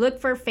 Look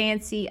for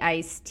fancy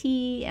iced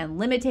tea and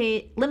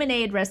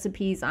lemonade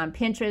recipes on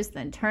Pinterest,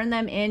 then turn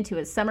them into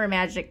a summer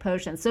magic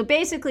potion. So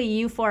basically,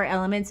 U4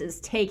 Elements is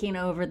taking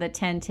over the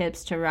 10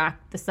 tips to rock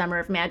the summer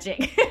of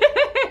magic.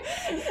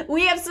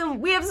 we have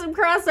some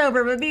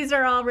crossover, but these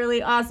are all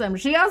really awesome.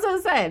 She also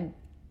said,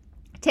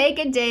 take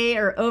a day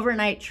or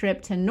overnight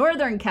trip to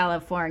Northern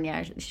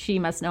California. She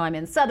must know I'm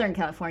in Southern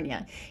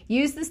California.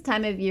 Use this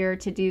time of year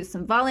to do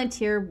some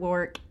volunteer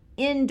work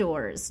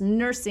indoors,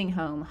 nursing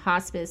home,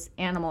 hospice,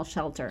 animal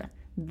shelter.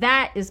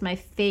 That is my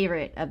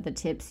favorite of the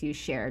tips you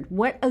shared.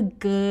 What a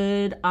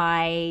good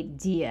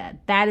idea.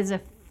 That is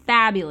a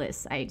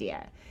fabulous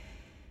idea.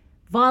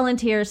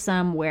 Volunteer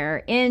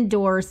somewhere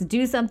indoors,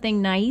 do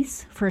something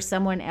nice for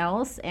someone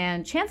else,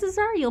 and chances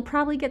are you'll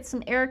probably get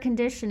some air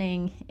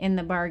conditioning in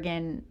the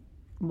bargain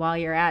while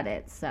you're at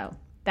it. So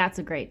that's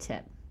a great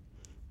tip.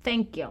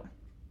 Thank you.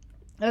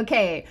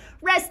 Okay,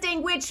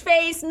 Resting Witch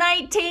Face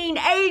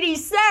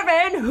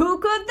 1987. Who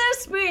could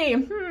this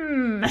be?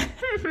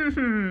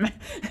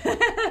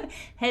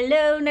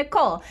 Hello,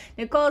 Nicole.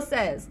 Nicole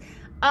says,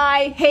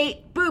 I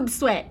hate boob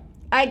sweat.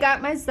 I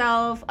got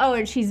myself,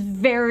 and she's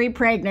very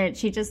pregnant.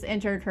 She just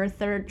entered her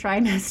 3rd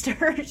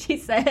trimester. She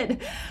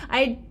said,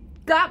 I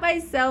got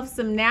myself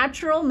some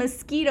natural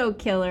mosquito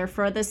killer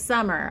for the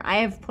summer. I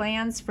have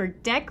plans for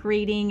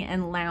decorating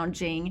and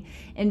lounging,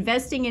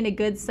 investing in a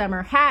good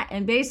summer hat,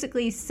 and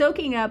basically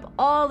soaking up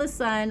all the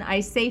sun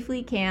I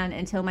safely can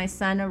until my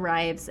son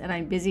arrives and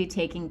I'm busy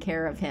taking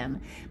care of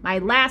him. My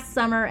last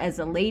summer as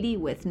a lady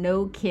with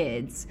no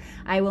kids.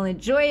 I will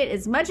enjoy it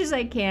as much as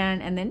I can,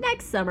 and the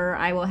next summer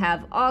I will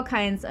have all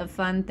kinds of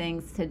fun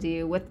things to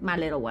do with my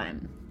little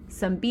one.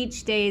 Some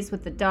beach days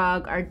with the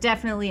dog are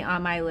definitely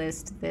on my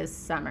list this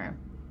summer.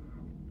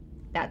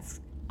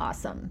 That's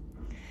awesome.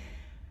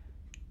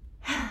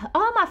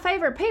 All my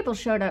favorite people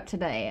showed up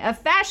today. I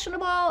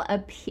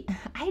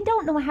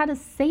don't know how to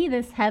say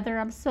this, Heather.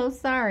 I'm so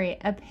sorry.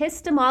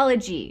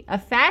 Epistemology. A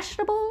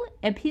fashionable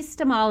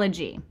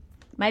epistemology.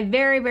 My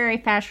very, very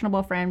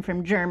fashionable friend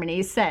from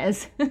Germany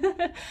says,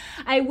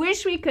 I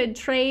wish we could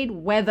trade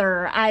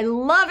weather. I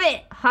love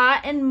it.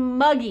 Hot and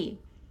muggy.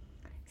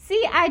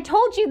 See, I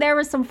told you there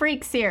were some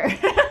freaks here.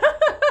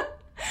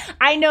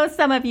 I know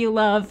some of you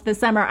love the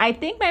summer. I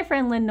think my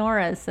friend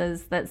Lenora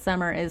says that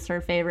summer is her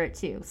favorite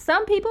too.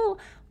 Some people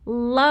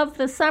love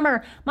the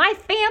summer. My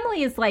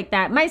family is like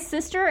that. My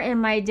sister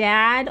and my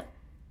dad,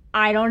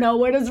 I don't know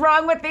what is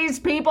wrong with these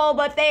people,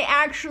 but they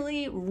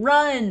actually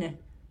run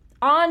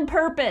on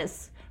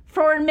purpose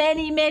for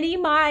many, many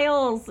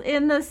miles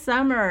in the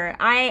summer.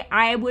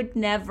 I would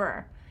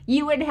never.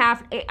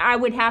 I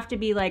would have to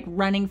be like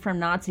running from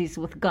Nazis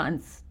with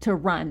guns to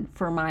run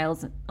for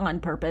miles on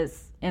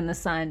purpose in the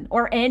sun,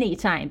 or any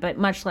time, but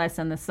much less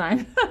in the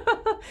sun.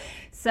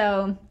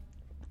 So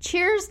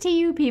cheers to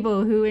you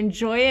people who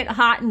enjoy it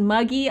hot and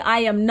muggy. I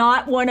am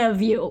not one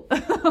of you.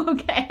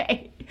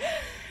 Okay.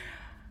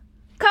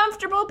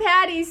 Comfortable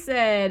Patty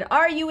said,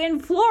 are you in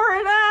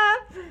Florida?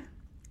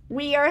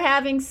 We are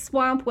having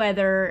swamp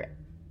weather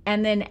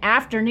and then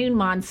afternoon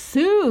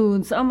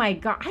monsoons. Oh my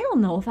God. I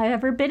don't know if I've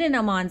ever been in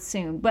a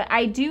monsoon, but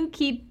I do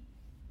keep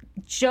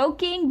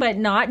joking, but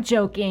not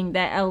joking,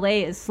 that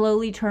LA is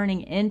slowly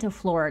turning into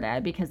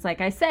Florida because, like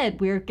I said,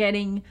 we're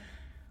getting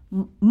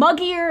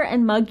muggier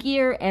and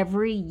muggier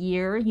every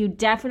year. You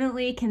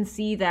definitely can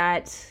see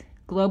that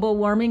global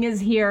warming is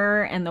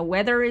here and the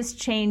weather is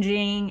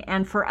changing.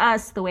 And for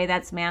us, the way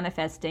that's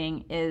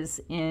manifesting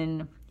is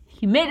in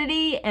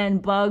humidity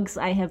and bugs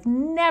I have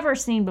never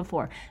seen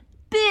before.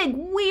 Big,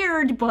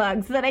 weird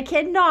bugs that I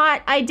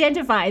cannot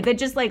identify that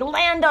just like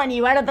land on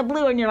you out of the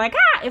blue and you're like,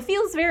 it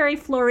feels very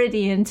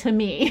Floridian to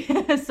me.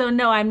 So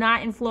no, I'm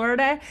not in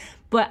Florida,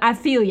 but I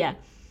feel ya.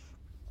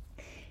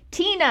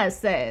 Tina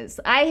says,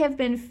 I have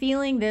been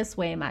feeling this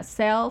way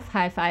myself.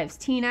 High fives,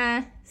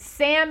 Tina.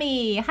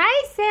 Sammy.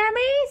 Hi,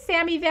 Sammy.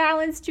 Sammy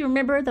Valens. Do you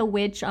remember the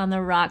witch on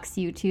the Rocks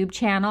YouTube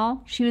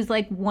channel? She was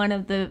like one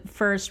of the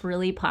first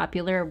really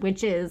popular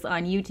witches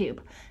on YouTube.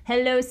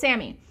 Hello,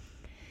 Sammy.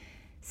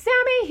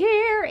 Sammy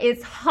here.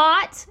 It's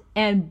hot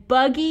and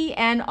buggy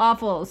and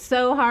awful.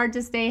 So hard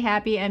to stay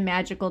happy and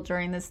magical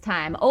during this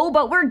time. Oh,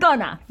 but we're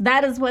gonna.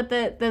 That is what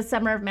the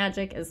Summer of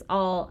Magic is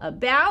all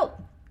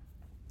about.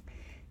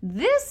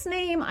 This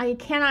name I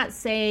cannot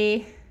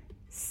say.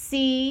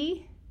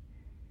 CS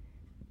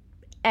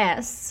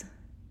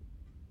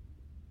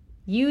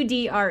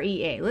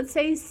Udrea. Let's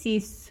say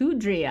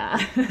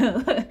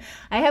Sisudria.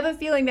 I have a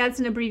feeling that's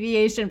an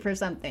abbreviation for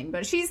something.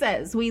 But she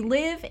says, we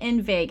live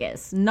in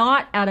Vegas,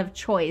 not out of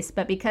choice,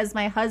 but because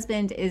my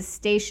husband is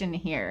stationed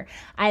here.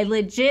 I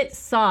legit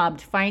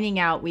sobbed finding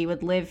out we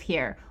would live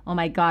here. Oh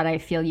my God, I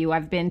feel you.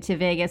 I've been to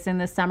Vegas in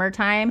the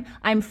summertime.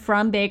 I'm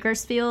from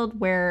Bakersfield,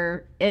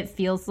 where it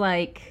feels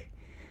like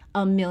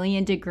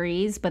 1,000,000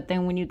 degrees. But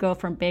then when you go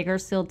from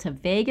Bakersfield to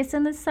Vegas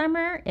in the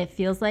summer, it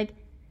feels like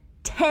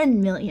 10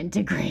 million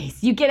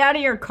degrees. You get out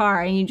of your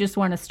car and you just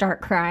want to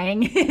start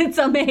crying. It's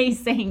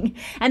amazing.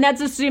 And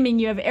that's assuming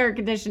you have air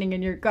conditioning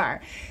in your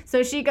car.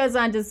 So she goes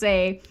on to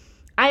say,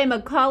 I am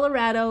a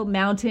Colorado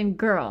mountain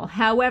girl.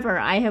 However,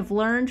 I have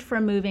learned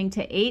from moving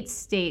to 8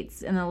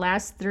 states in the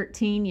last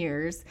 13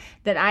 years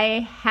that I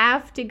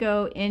have to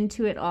go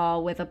into it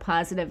all with a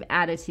positive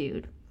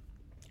attitude.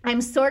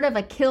 I'm sort of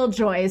a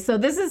killjoy, so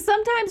this is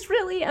sometimes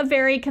really a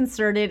very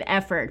concerted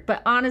effort,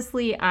 but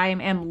honestly, I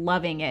am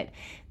loving it.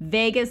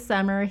 Vegas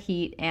summer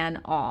heat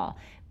and all.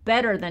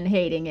 Better than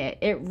hating it.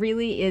 It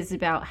really is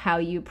about how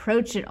you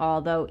approach it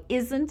all, though,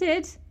 isn't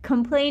it?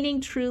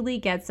 Complaining truly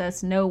gets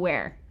us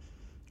nowhere.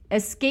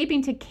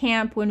 Escaping to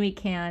camp when we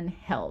can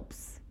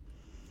helps.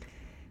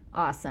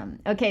 Awesome.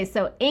 Okay,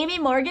 so Amy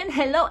Morgan,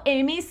 hello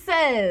Amy,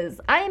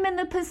 says, I am in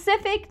the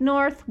Pacific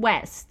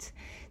Northwest.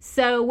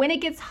 So when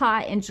it gets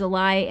hot in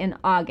July and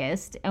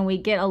August and we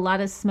get a lot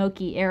of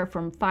smoky air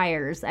from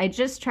fires, I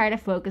just try to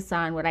focus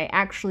on what I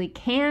actually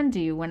can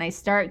do when I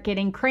start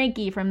getting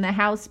cranky from the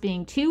house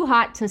being too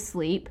hot to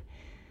sleep.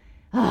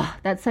 Oh,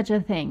 that's such a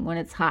thing when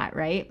it's hot,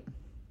 right?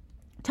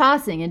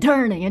 Tossing and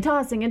turning and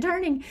tossing and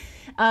turning.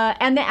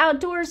 And the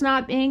outdoors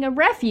not being a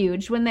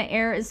refuge when the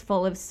air is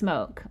full of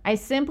smoke. I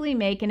simply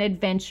make an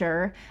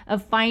adventure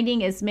of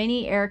finding as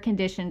many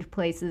air-conditioned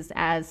places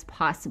as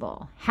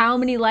possible. How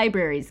many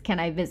libraries can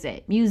I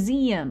visit?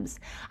 Museums.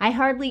 I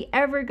hardly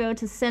ever go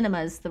to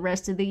cinemas the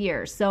rest of the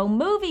year. So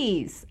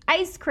movies,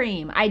 ice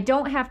cream. I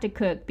don't have to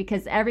cook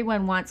because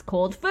everyone wants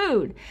cold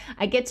food.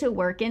 I get to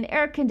work in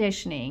air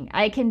conditioning.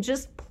 I can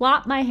just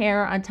plop my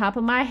hair on top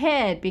of my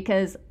head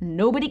because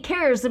nobody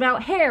cares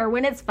about hair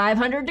when it's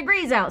 500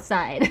 degrees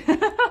outside.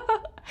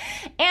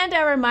 And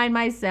I remind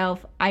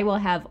myself I will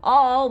have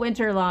all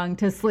winter long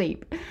to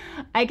sleep.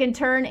 I can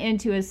turn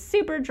into a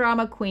super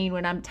drama queen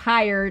when I'm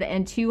tired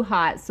and too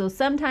hot, so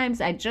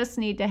sometimes I just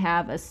need to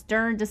have a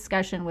stern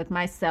discussion with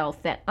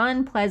myself that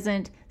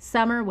unpleasant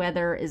summer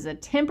weather is a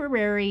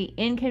temporary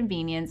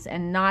inconvenience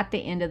and not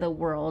the end of the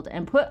world,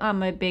 and put on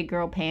my big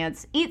girl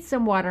pants, eat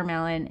some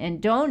watermelon,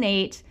 and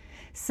donate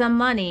some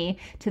money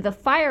to the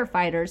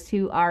firefighters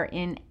who are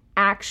in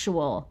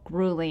actual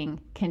grueling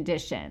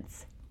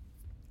conditions.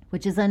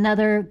 Which is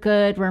another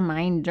good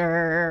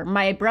reminder.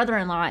 My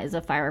brother-in-law is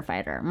a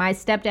firefighter. My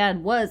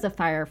stepdad was a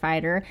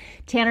firefighter.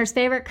 Tanner's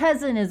favorite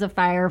cousin is a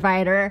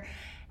firefighter.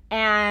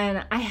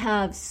 And I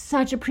have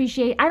such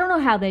appreciation. I don't know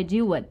how they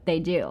do what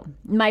they do.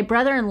 My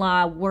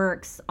brother-in-law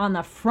works on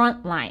the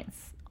front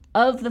lines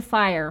of the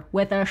fire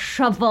with a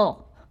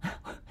shovel.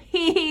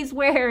 He's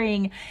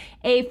wearing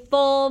a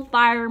full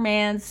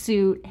fireman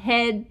suit,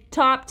 head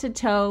top to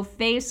toe,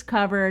 face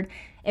covered.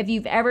 If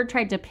you've ever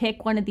tried to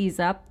pick one of these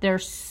up, they're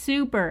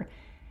super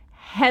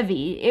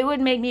heavy. It would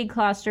make me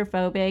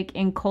claustrophobic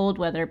in cold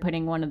weather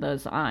putting one of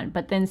those on.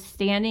 But then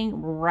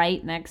standing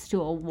right next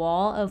to a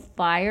wall of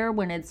fire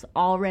when it's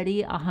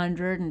already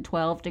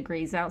 112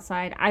 degrees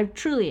outside, I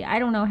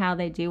don't know how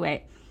they do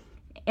it.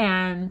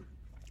 And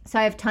so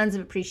I have tons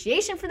of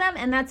appreciation for them.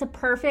 And that's a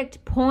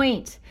perfect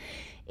point.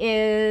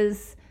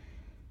 Is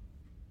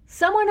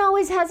someone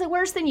always has it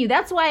worse than you.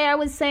 That's why I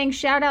was saying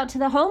shout out to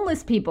the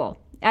homeless people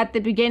at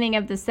the beginning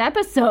of this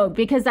episode,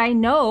 because I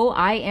know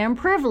I am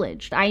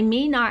privileged. I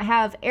may not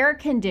have air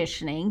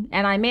conditioning,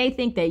 and I may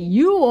think that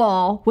you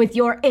all with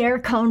your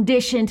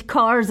air-conditioned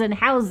cars and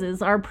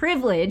houses are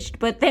privileged,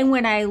 but then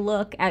when I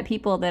look at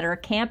people that are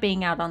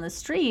camping out on the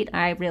street,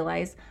 I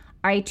realize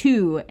I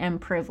too am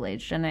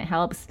privileged, and it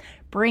helps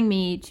bring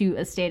me to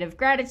a state of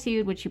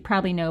gratitude, which you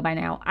probably know by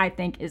now, I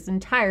think is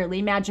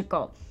entirely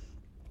magical.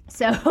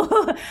 So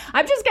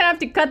I'm just going to have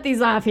to cut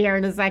these off here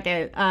in a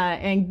second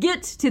and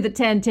get to the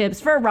 10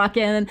 tips for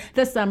rocking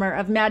the summer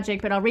of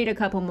magic, but I'll read a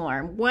couple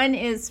more. One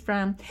is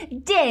from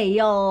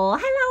Dale.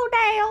 Hello,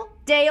 Dale.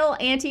 Dale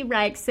Auntie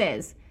Reich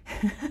says,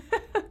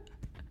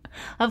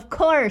 of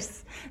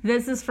course,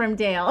 this is from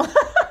Dale.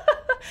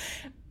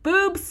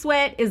 Boob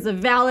sweat is a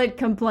valid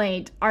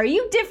complaint. Are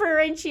you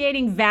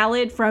differentiating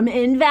valid from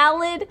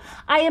invalid?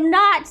 I am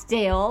not,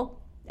 Dale.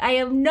 I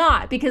am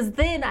not, because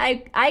then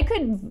I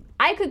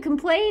could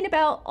complain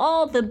about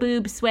all the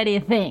boob sweaty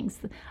things.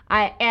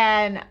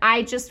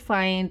 I just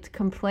find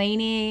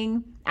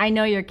complaining, I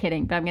know you're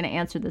kidding, but I'm going to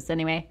answer this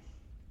anyway.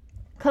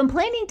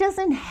 Complaining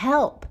doesn't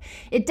help.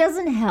 It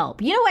doesn't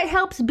help. You know what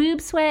helps boob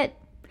sweat?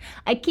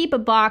 I keep a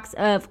box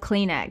of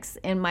Kleenex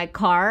in my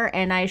car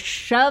and I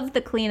shove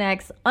the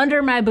Kleenex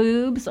under my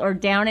boobs or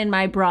down in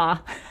my bra.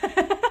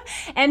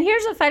 And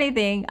here's a funny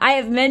thing. I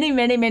have many,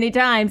 many, many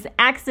times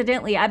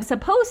accidentally, I'm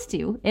supposed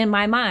to, in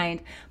my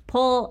mind,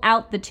 pull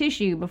out the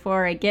tissue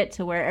before I get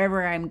to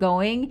wherever I'm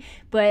going,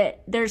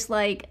 but there's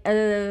like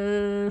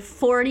a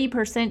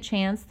 40%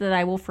 chance that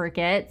I will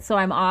forget. So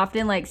I'm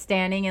often like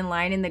standing in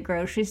line in the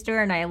grocery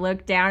store and I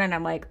look down and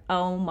I'm like,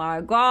 oh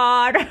my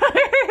God,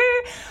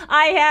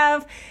 I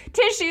have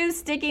tissues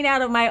sticking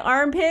out of my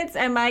armpits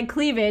and my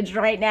cleavage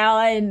right now,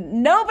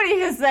 and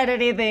nobody has said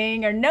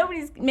anything, or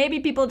maybe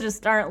people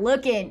just aren't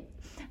looking.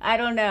 I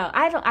don't know.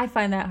 I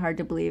find that hard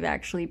to believe,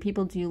 actually.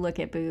 People do look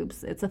at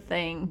boobs. It's a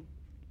thing.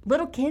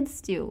 Little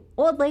kids do.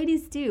 Old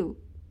ladies do.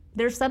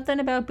 There's something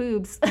about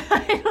boobs.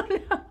 I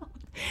don't know.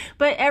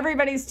 But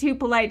everybody's too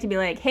polite to be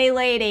like, hey,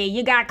 lady,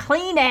 you got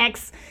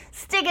Kleenex.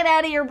 Stick it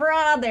out of your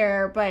bra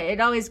there. But it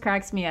always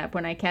cracks me up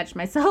when I catch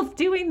myself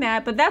doing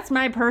that. But that's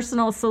my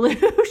personal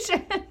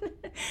solution.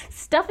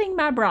 Stuffing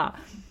my bra.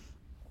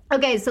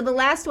 Okay, so the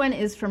last one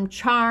is from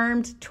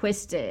Charmed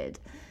Twisted.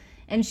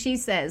 And she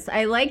says,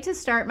 I like to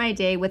start my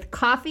day with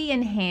coffee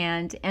in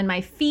hand and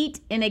my feet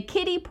in a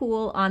kiddie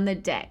pool on the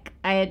deck.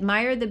 I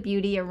admire the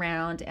beauty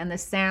around and the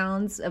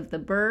sounds of the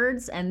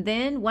birds. And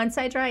then once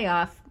I dry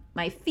off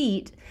my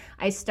feet,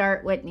 I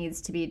start what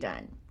needs to be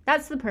done.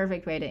 That's the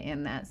perfect way to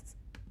end this.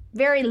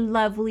 Very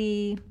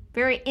lovely,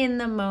 very in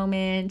the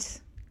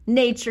moment,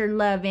 nature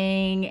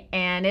loving.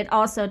 And it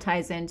also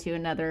ties into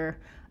another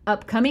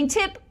upcoming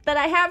tip that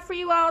I have for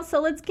you all.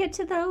 So let's get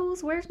to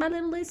those. Where's my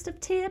little list of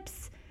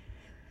tips?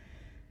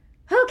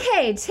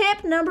 Okay,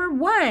 tip number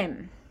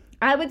 1.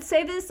 I would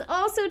say this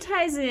also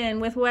ties in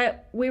with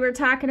what we were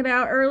talking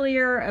about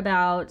earlier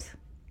about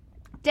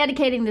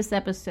dedicating this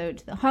episode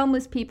to the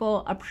homeless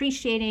people,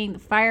 appreciating the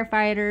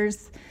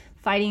firefighters,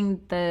 fighting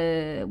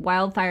the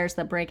wildfires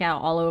that break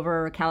out all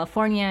over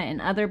California and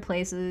other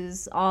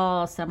places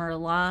all summer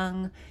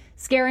long,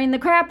 scaring the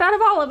crap out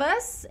of all of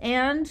us.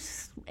 And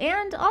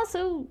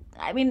also,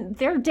 I mean,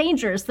 they're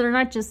dangerous. They're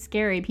not just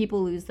scary.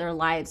 People lose their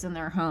lives in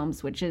their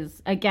homes, which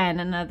is, again,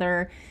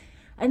 another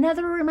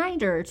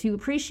reminder to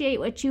appreciate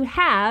what you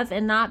have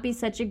and not be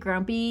such a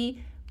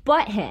grumpy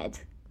butthead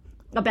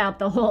about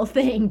the whole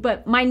thing.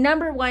 But my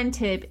number 1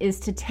 tip is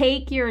to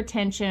take your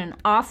attention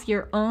off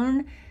your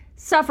own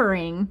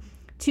suffering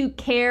to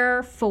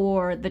care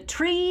for the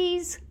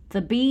trees,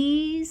 the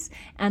bees,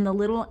 and the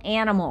little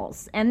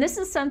animals. And this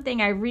is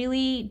something I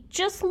really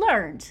just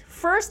learned.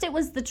 First, it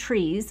was the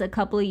trees a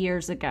couple of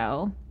years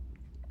ago.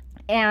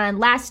 And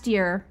last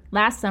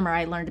summer,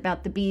 I learned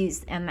about the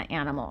bees and the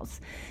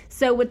animals.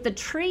 So with the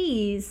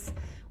trees,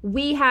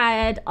 we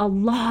had a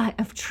lot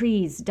of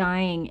trees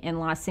dying in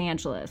Los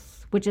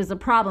Angeles, which is a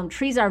problem.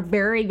 Trees are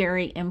very,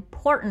 very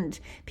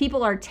important.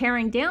 People are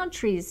tearing down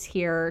trees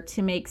here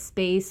to make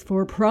space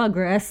for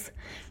progress,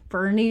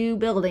 for new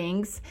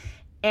buildings,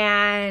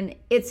 and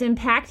it's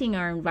impacting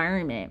our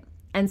environment.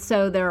 And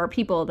so there are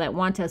people that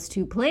want us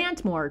to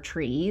plant more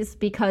trees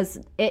because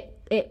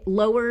it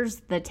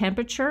lowers the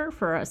temperature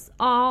for us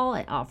all.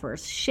 It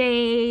offers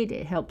shade.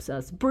 It helps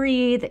us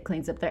breathe. It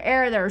cleans up the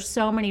air. There are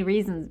so many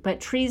reasons,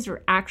 but trees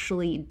are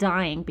actually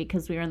dying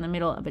because we are in the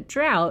middle of a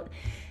drought.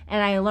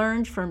 And I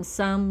learned from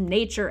some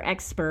nature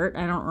expert,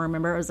 I don't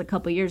remember, it was a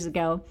couple years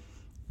ago,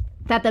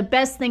 that the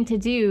best thing to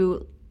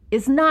do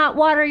is not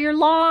water your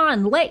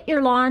lawn. Let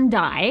your lawn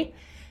die,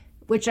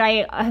 which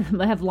I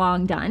have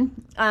long done.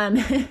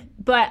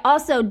 But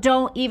also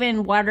don't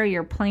even water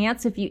your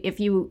plants. If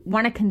you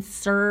want to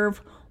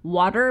conserve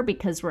water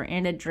because we're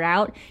in a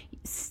drought,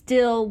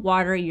 still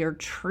water your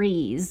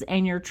trees,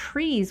 and your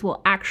trees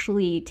will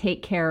actually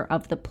take care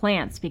of the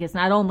plants, because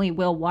not only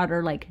will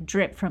water like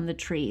drip from the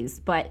trees,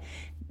 but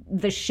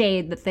the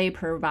shade that they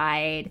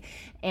provide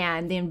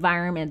and the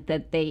environment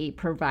that they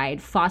provide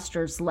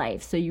fosters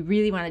life. So you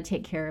really want to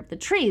take care of the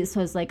trees. So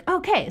I was like,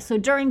 okay, so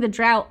during the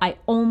drought, I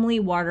only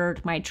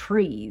watered my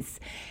trees.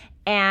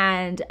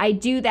 And I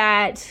do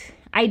that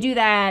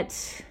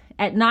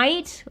at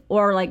night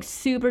or like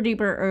super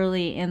duper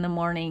early in the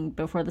morning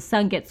before the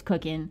sun gets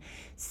cooking.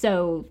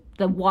 So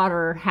the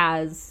water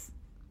has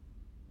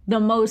the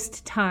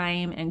most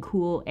time and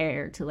cool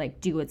air to like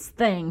do its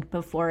thing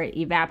before it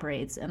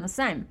evaporates in the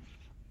sun.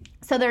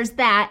 So there's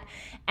that.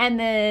 And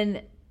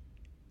then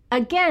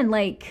again,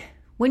 like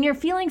when you're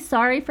feeling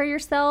sorry for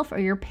yourself or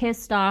you're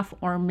pissed off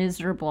or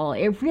miserable,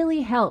 it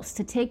really helps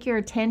to take your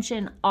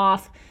attention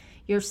off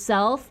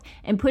yourself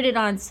and put it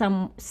on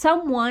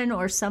someone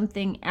or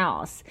something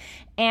else.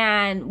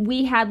 And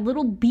we had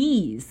little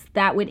bees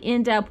that would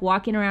end up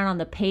walking around on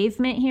the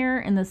pavement here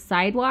in the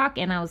sidewalk,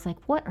 and I was like,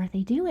 what are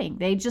they doing?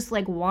 They just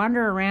like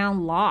wander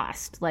around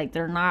lost, like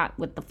they're not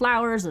with the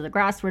flowers or the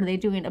grass. What are they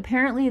doing?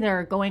 Apparently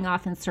they're going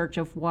off in search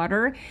of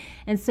water,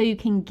 and so you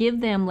can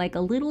give them like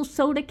a little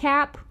soda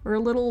cap or a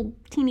little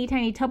teeny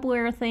tiny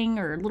Tupperware thing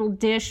or a little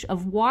dish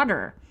of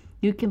water.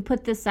 You can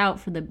put this out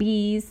for the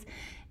bees.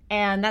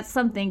 And that's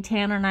something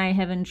Tanner and I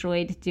have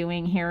enjoyed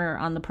doing here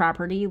on the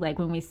property. Like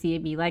when we see a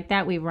bee like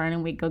that, we run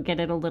and we go get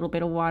it a little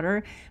bit of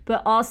water.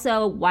 But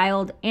also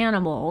wild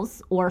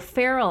animals or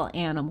feral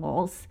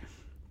animals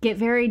get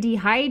very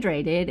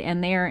dehydrated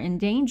and they are in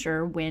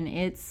danger when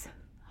it's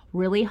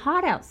really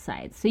hot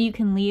outside. So you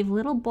can leave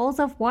little bowls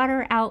of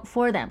water out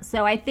for them.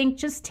 So I think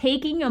just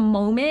taking a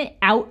moment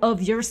out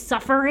of your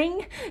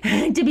suffering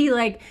to be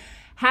like,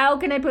 how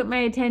can I put my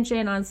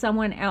attention on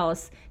someone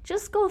else?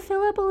 Just go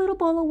fill up a little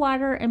bowl of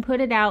water and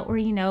put it out where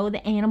you know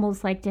the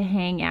animals like to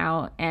hang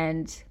out.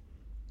 And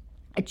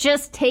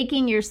just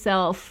taking your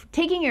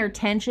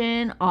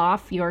attention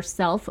off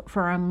yourself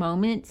for a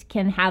moment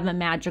can have a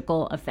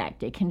magical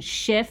effect. It can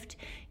shift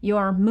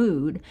your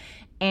mood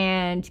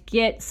and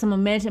get some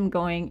momentum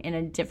going in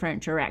a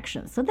different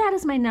direction. So that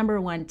is my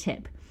number 1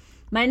 tip.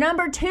 My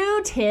number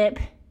 2 tip,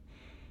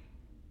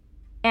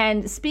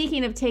 and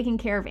speaking of taking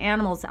care of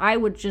animals, I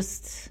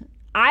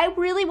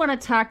really want to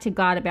talk to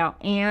God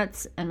about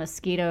ants and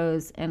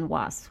mosquitoes and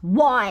wasps.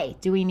 Why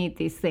do we need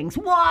these things?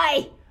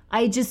 Why?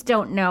 I just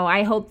don't know.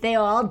 I hope they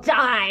all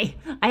die.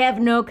 I have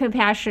no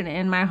compassion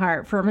in my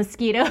heart for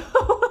mosquitoes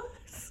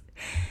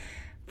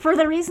for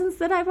the reasons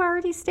that I've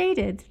already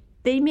stated.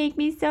 They make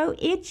me so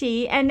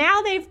itchy. And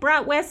now they've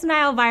brought West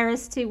Nile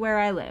virus to where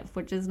I live,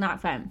 which is not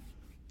fun.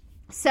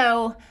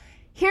 So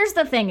here's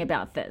the thing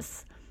about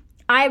this.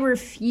 I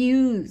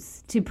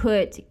refuse to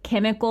put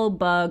chemical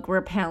bug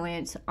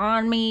repellent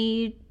on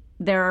me.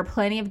 There are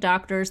plenty of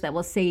doctors that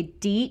will say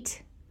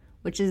DEET,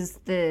 which is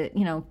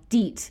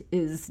DEET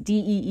is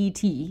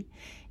DEET,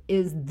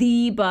 is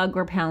the bug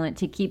repellent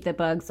to keep the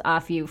bugs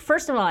off you.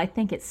 First of all, I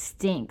think it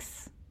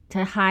stinks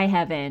to high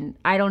heaven.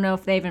 I don't know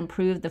if they've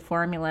improved the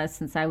formula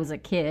since I was a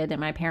kid and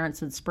my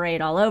parents would spray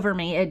it all over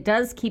me. It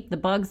does keep the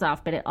bugs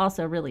off, but it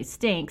also really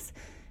stinks.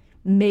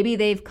 Maybe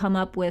they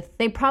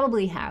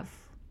probably have.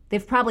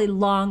 They've probably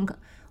long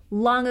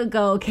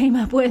ago came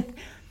up with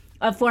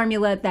a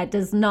formula that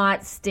does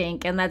not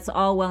stink, and that's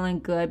all well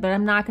and good, but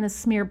I'm not going to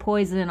smear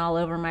poison all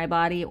over my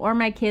body or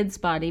my kid's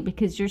body,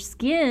 because your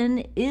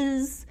skin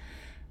is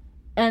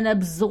an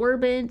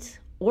absorbent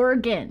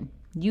organ.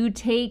 You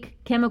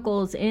take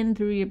chemicals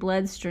into your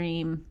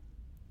bloodstream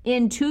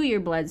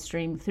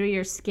through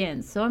your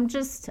skin. So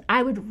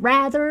I would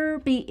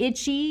rather be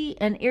itchy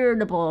and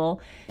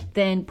irritable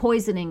than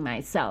poisoning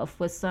myself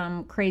with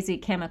some crazy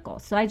chemical.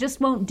 So I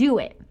just won't do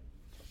it.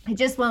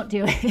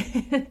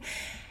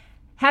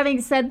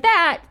 Having said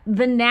that,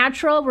 the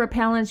natural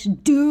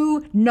repellents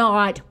do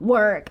not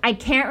work. I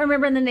can't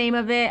remember the name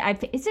of it.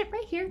 Is it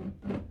right here?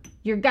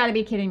 You've got to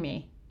be kidding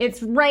me.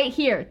 It's right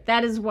here.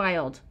 That is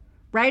wild.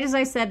 Right as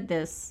I said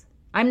this.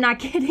 I'm not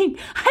kidding.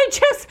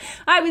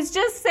 I was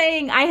just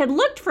saying I had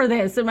looked for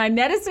this in my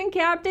medicine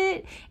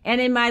cabinet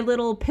and in my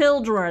little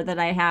pill drawer that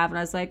I have. And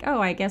I was like,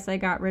 oh, I guess I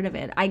got rid of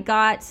it. I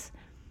got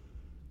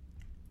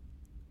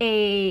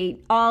a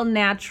all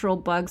natural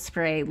bug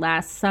spray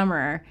last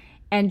summer.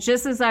 And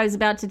just as I was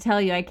about to tell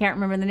you, I can't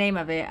remember the name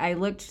of it, I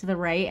looked to the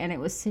right and it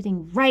was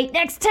sitting right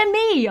next to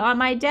me on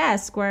my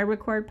desk where I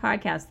record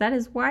podcasts. That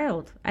is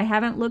wild. I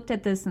haven't looked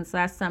at this since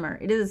last summer.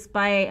 It is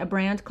by a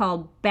brand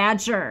called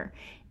Badger.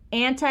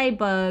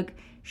 Anti-bug,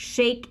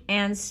 shake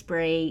and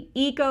spray,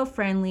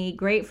 eco-friendly,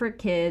 great for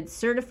kids,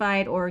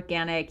 certified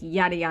organic,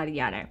 yada, yada,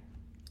 yada.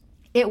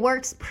 It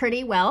works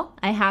pretty well.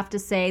 I have to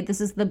say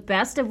this is the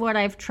best of what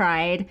I've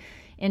tried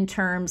in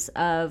terms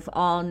of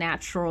all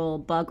natural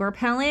bug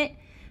repellent.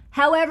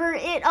 However,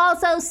 it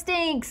also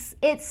stinks.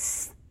 It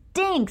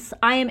stinks.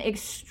 I am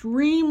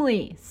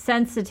extremely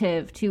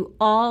sensitive to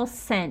all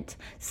scent.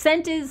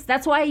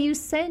 That's why I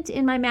use scent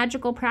in my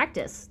magical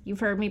practice.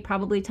 You've heard me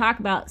probably talk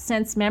about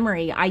sense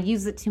memory. I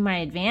use it to my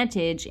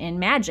advantage in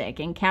magic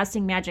and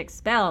casting magic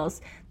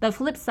spells. The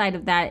flip side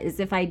of that is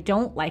if I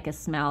don't like a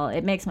smell,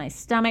 it makes my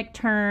stomach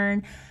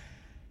turn.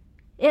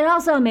 It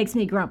also makes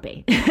me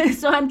grumpy.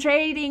 So I'm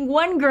trading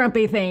one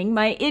grumpy thing,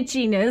 my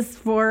itchiness,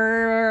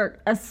 for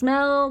a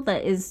smell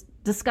that is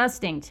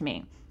disgusting to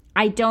me.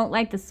 I don't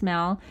like the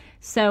smell.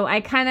 So I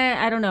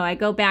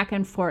go back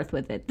and forth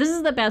with it. This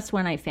is the best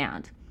one I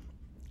found.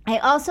 I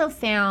also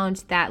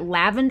found that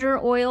lavender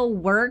oil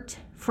worked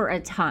for a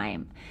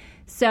time.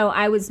 So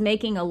I was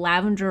making a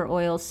lavender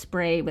oil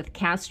spray with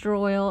castor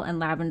oil and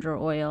lavender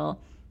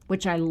oil,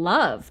 which I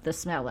love the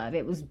smell of.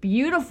 It was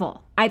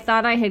beautiful. I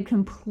thought I had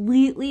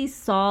completely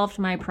solved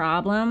my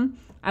problem.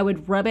 I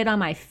would rub it on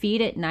my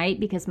feet at night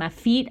because my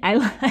feet, I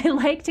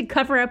like to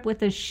cover up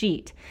with a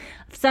sheet.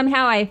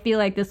 Somehow I feel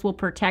like this will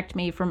protect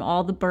me from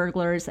all the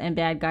burglars and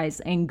bad guys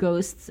and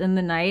ghosts in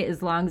the night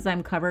as long as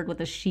I'm covered with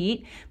a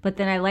sheet. But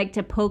then I like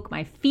to poke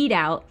my feet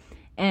out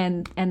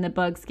and the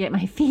bugs get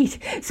my feet.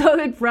 So I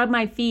would rub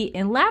my feet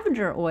in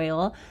lavender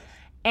oil,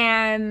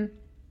 and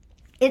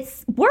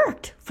it's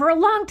worked for a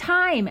long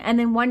time. And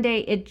then one day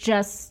it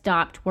just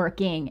stopped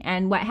working.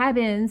 And what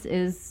happens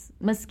is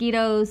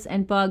mosquitoes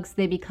and bugs,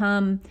 they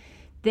become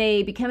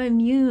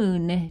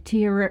immune to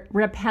your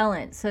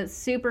repellent. So it's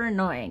super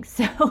annoying.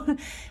 So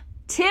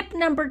tip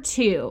number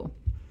 2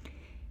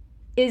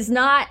 is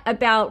not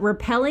about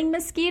repelling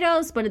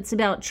mosquitoes, but it's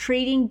about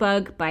treating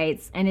bug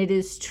bites, and it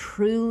is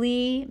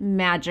truly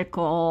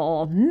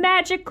magical.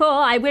 Magical.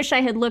 I wish I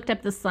had looked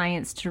up the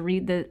science to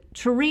read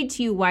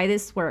to you why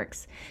this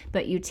works.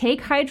 But you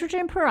take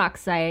hydrogen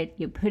peroxide,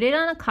 you put it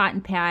on a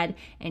cotton pad,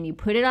 and you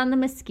put it on the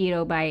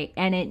mosquito bite,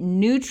 and it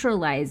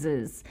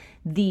neutralizes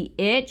the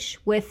itch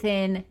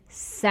within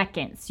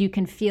seconds. You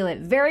can feel it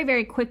very,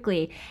 very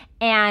quickly.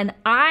 And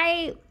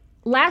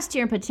last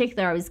year in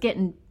particular,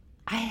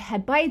 I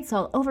had bites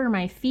all over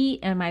my feet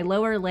and my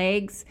lower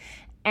legs,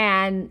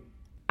 and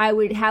I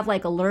would have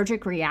like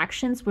allergic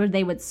reactions where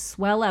they would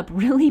swell up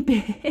really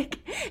big.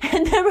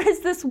 And there was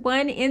this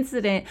one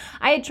incident.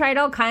 I had tried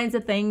all kinds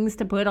of things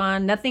to put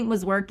on. Nothing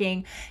was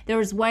working. There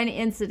was one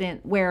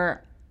incident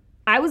where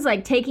I was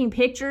like taking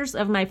pictures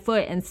of my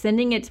foot and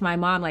sending it to my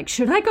mom. Like,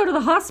 should I go to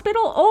the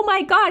hospital? Oh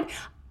my God.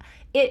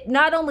 It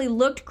not only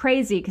looked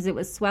crazy because it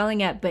was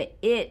swelling up, but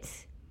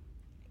it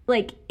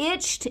like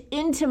itched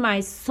into my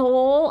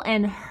soul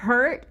and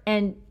hurt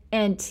and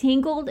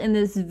tingled in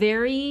this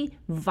very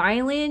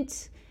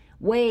violent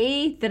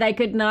way that I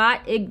could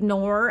not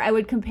ignore. I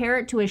would compare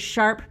it to a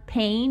sharp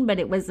pain, but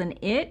it was an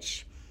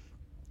itch.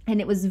 And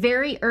it was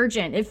very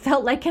urgent. It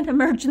felt like an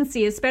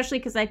emergency, especially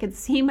because I could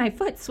see my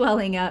foot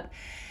swelling up.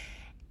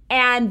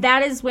 And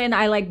that is when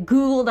I like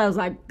Googled, I was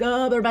like,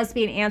 oh, there must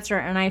be an answer.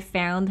 And I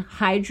found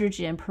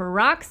hydrogen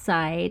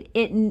peroxide.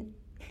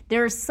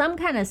 There's some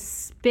kind of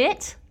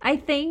spit, I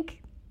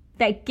think,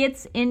 that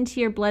gets into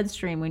your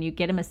bloodstream when you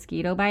get a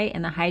mosquito bite,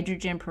 and the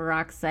hydrogen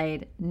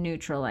peroxide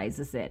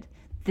neutralizes it.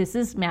 This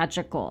is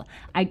magical.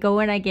 I go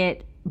and I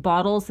get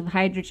bottles of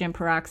hydrogen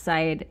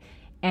peroxide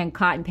and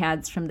cotton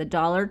pads from the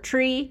Dollar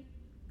Tree.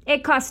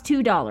 It costs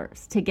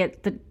 $2 to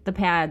get the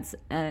pads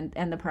and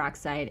the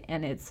peroxide,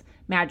 and it's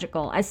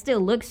magical. I still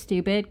look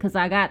stupid because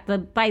I got the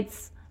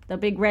bites, the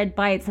big red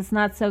bites. It's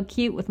not so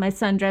cute with my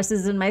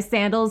sundresses and my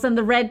sandals and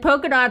the red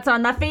polka dots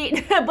on my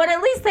feet, but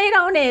at least they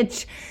don't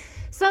itch.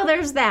 So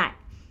there's that.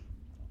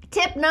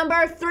 Tip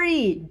number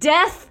 3,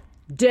 death,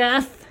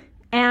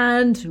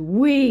 and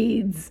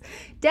weeds.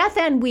 Death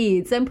and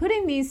weeds. I'm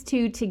putting these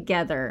two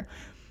together.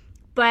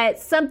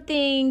 But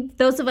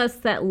those of us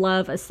that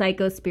love a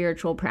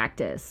psycho-spiritual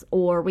practice,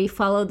 or we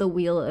follow the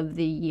wheel of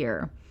the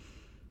year,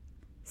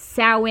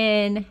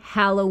 Samhain,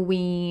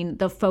 Halloween,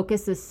 the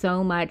focus is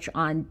so much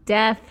on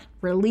death,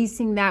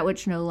 releasing that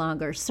which no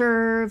longer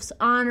serves,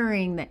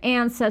 honoring the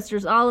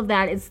ancestors, all of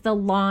that. It's the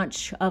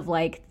launch of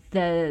like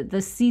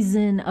the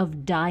season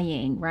of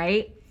dying,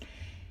 right?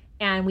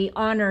 And we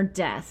honor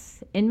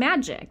death in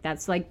Magick.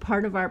 That's like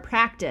part of our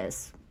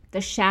practice. The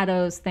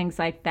shadows, things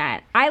like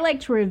that. I like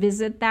to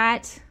revisit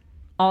that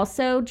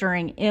also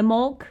during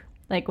Imbolc,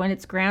 like when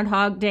it's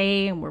Groundhog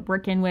Day and we're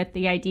working with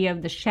the idea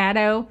of the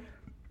shadow.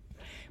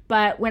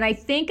 But when I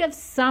think of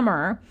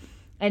summer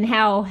and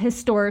how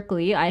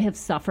historically I have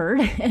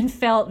suffered and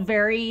felt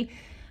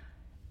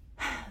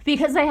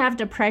because I have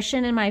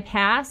depression in my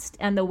past,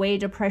 and the way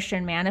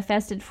depression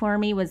manifested for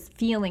me was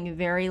feeling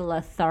very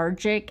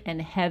lethargic and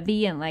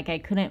heavy and like I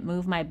couldn't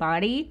move my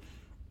body.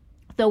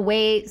 The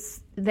way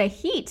the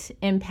heat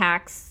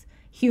impacts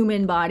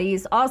human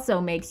bodies also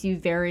makes you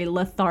very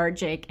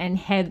lethargic and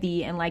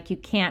heavy and like you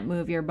can't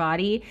move your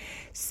body.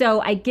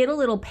 So I get a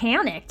little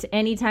panicked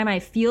anytime I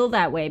feel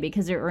that way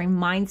because it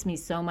reminds me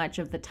so much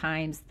of the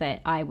times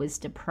that I was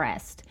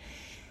depressed.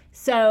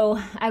 So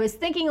I was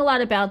thinking a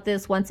lot about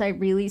this once I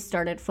really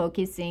started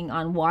focusing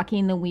on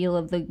walking the wheel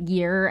of the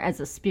year as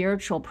a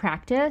spiritual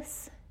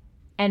practice.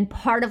 And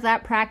part of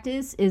that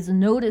practice is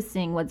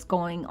noticing what's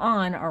going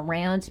on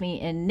around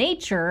me in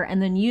nature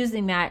and then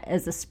using that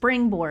as a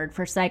springboard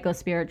for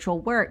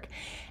psycho-spiritual work.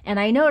 And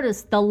I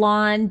noticed the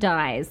lawn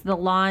dies. The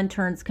lawn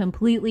turns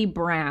completely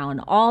brown.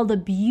 All the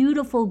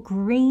beautiful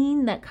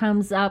green that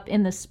comes up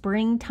in the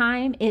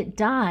springtime, it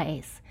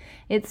dies.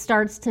 It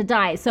starts to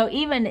die. So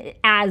even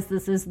as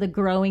this is the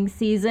growing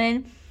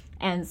season,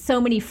 and so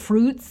many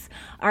fruits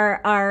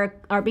are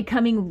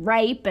becoming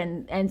ripe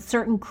and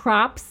certain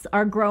crops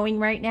are growing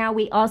right now,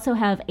 we also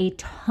have a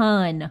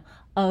ton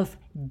of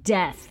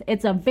death.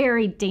 It's a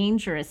very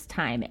dangerous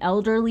time.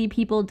 Elderly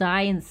people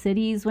die in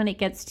cities when it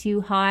gets too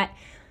hot.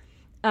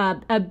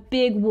 A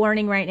big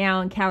warning right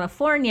now in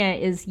California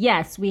is,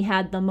 yes, we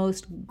had the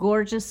most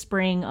gorgeous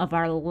spring of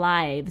our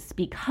lives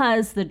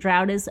because the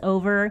drought is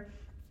over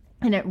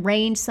and it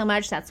rained so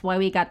much. That's why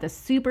we got the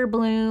super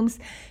blooms.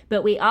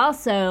 But we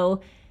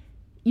also...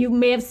 You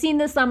may have seen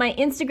this on my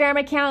Instagram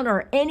account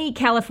or any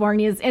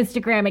California's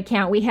Instagram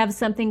account. We have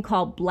something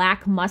called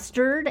black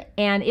mustard,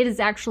 and it is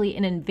actually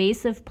an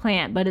invasive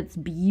plant, but it's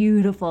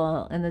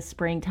beautiful in the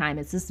springtime.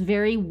 It's this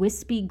very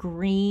wispy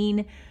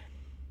green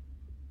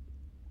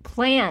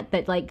plant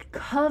that like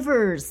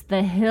covers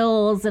the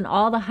hills and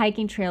all the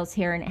hiking trails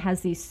here, and it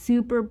has these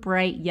super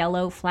bright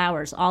yellow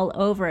flowers all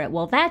over it.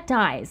 Well, that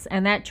dies,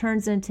 and that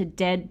turns into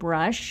dead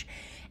brush,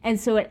 and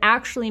so it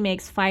actually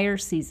makes fire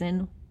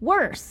season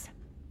worse.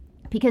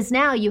 Because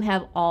now you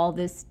have all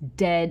this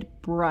dead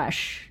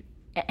brush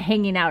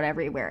hanging out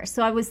everywhere.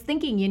 So I was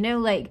thinking,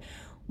 like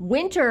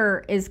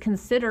winter is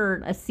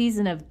considered a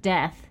season of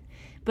death,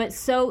 but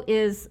so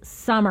is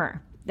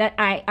summer. That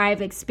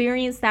I've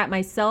experienced that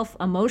myself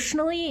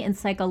emotionally and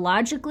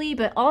psychologically,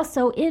 but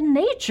also in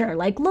nature.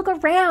 Like, look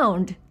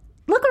around.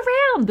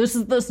 This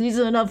is the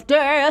season of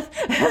death.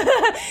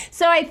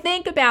 So I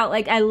think about,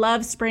 like, I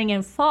love spring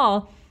and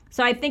fall,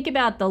 So I think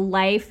about the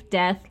life,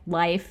 death,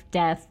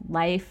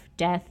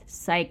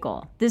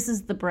 cycle. This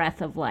is the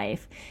breath of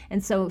life.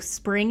 And so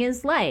spring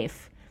is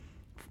life.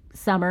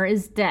 Summer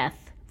is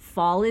death.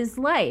 Fall is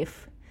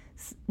life.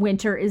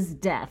 Winter is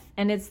death.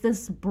 And it's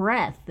this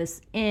breath,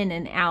 this in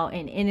and out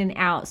and in and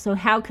out. So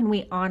how can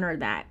we honor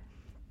that?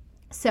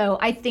 So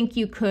I think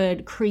you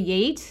could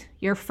create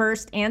your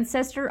first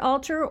ancestor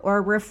altar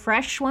or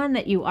refresh one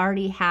that you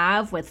already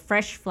have with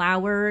fresh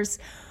flowers,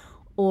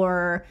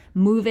 or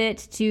move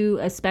it to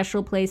a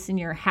special place in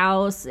your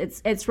house.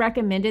 It's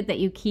recommended that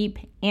you keep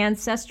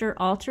ancestor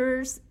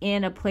altars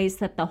in a place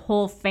that the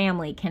whole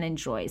family can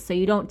enjoy. So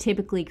you don't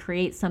typically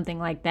create something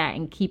like that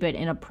and keep it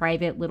in a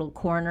private little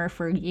corner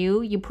for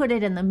you. You put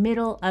it in the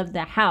middle of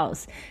the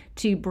house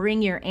to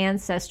bring your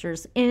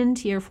ancestors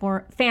into your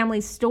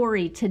family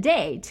story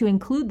today, to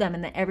include them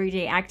in the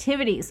everyday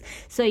activities.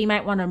 So you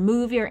might want to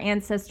move your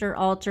ancestor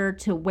altar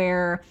to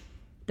where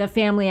the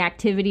family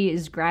activity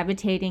is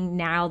gravitating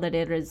now that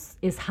it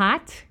is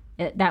hot.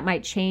 That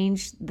might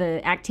change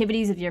the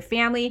activities of your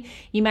family.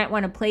 You might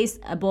want to place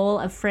a bowl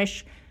of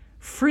fresh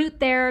fruit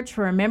there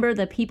to remember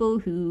the people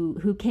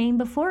who came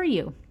before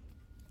you.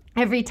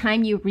 Every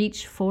time you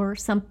reach for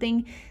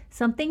something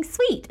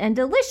sweet and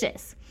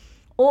delicious.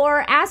 Or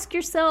ask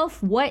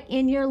yourself what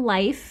in your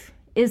life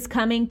is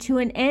coming to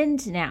an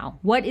end now?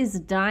 What is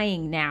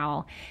dying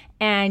now?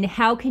 And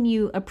how can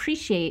you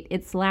appreciate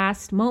its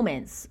last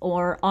moments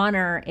or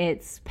honor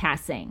its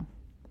passing?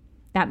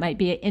 That might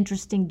be an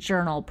interesting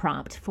journal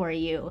prompt for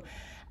you.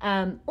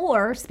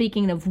 Or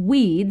speaking of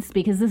weeds,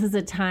 because this is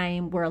a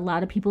time where a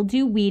lot of people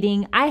do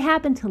weeding, I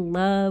happen to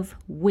love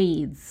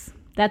weeds.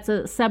 That's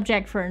a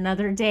subject for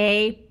another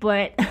day,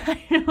 but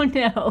I don't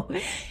know.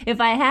 If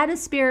I had a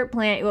spirit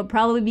plant, it would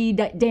probably be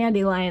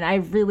dandelion. I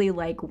really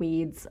like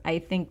weeds. I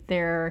think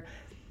they're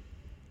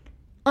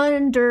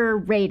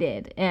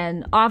underrated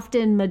and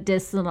often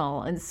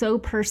medicinal and so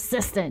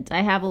persistent.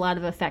 I have a lot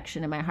of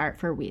affection in my heart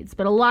for weeds,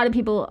 but a lot of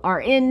people are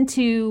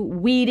into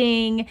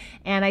weeding,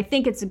 and I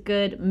think it's a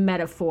good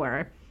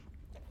metaphor.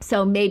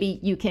 So maybe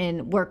you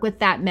can work with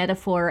that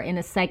metaphor in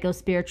a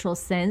psycho-spiritual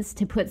sense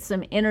to put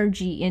some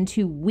energy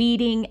into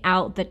weeding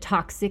out the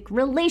toxic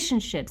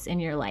relationships in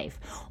your life,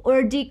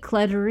 or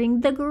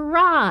decluttering the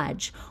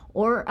garage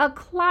or a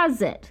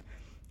closet,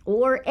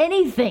 or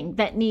anything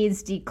that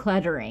needs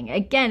decluttering.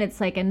 Again,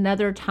 it's like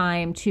another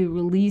time to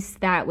release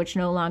that which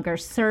no longer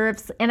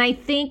serves. And I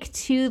think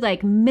too,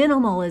 like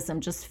minimalism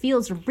just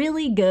feels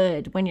really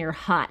good when you're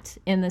hot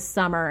in the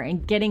summer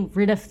and getting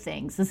rid of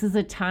things. This is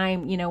a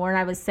time, where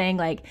I was saying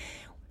like,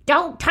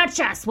 don't touch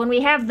us when we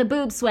have the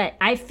boob sweat.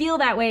 I feel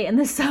that way in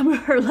the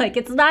summer. Like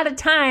it's not a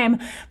time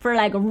for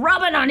like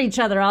rubbing on each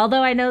other.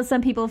 Although I know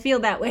some people feel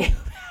that way.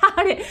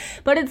 It.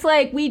 But it's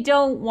like we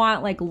don't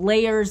want like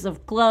layers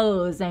of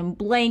clothes and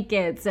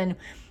blankets and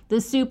the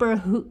super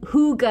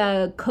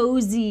hygge,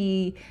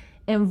 cozy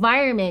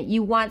environment.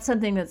 You want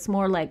something that's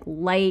more like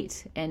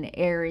light and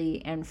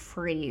airy and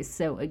free.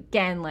 So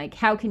again, like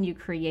how can you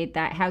create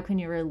that? How can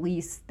you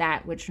release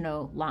that which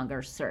no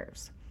longer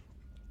serves?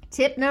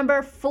 Tip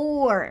number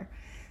 4.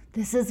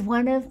 This is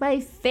one of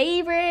my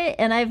favorite,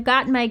 and I've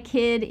gotten my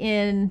kid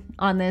in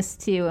on this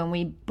too, and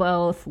we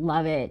both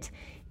love it.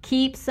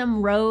 Keep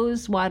some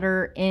rose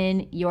water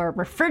in your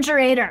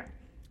refrigerator.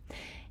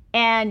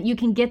 And you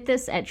can get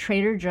this at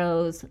Trader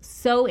Joe's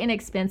so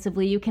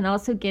inexpensively. You can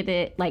also get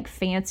it like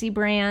fancy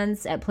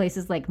brands at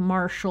places like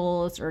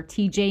Marshall's or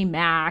TJ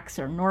Maxx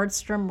or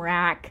Nordstrom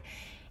Rack.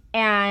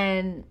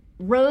 And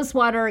rose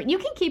water, you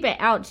can keep it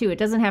out too. It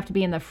doesn't have to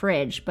be in the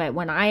fridge, but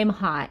when I'm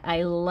hot,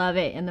 I love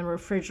it in the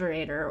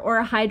refrigerator. Or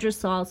a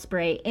hydrosol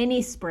spray,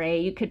 any spray.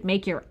 You could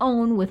make your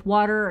own with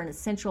water and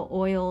essential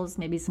oils,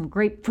 maybe some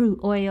grapefruit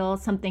oil,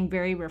 something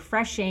very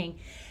refreshing.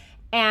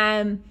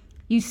 And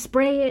you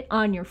spray it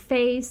on your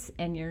face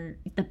and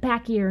the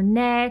back of your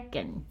neck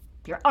and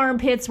your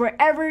armpits,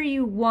 wherever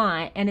you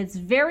want, and it's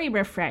very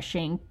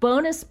refreshing.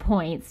 Bonus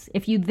points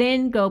if you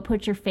then go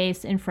put your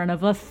face in front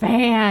of a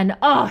fan.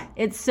 Oh,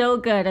 it's so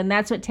good, and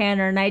that's what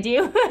Tanner and I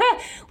do.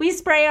 We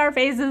spray our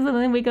faces and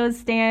then we go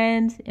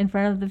stand in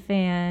front of the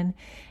fan,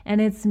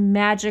 and it's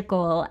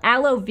magical.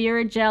 Aloe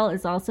vera gel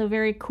is also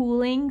very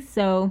cooling,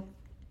 so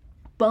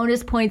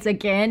bonus points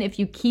again if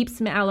you keep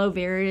some aloe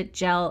vera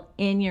gel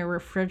in your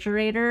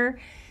refrigerator.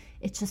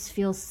 It just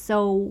feels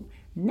so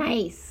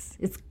nice.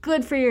 It's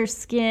good for your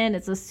skin.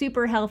 It's a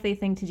super healthy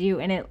thing to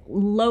do, and it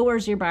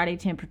lowers your body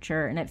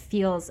temperature, and it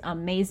feels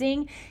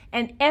amazing.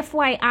 And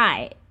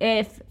FYI,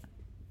 if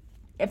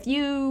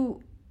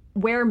you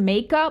wear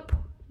makeup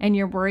and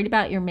you're worried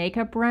about your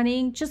makeup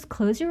running, just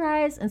close your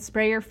eyes and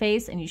spray your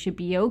face, and you should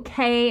be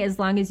okay as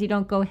long as you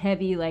don't go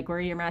heavy like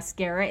where your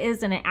mascara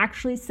is, and it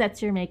actually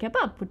sets your makeup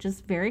up, which is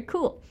very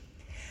cool.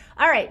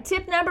 All right,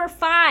 tip number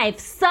 5,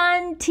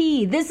 sun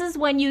tea. This is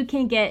when you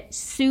can get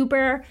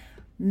super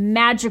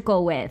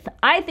magical with.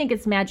 I think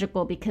it's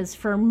magical because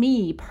for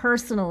me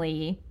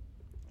personally,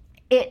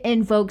 it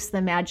invokes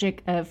the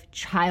magic of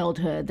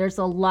childhood. There's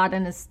a lot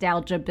of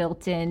nostalgia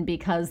built in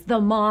because the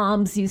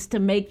moms used to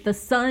make the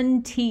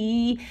sun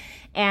tea.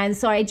 And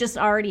so I just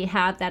already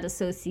have that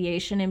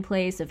association in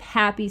place of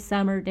happy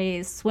summer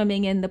days,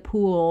 swimming in the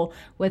pool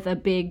with a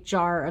big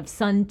jar of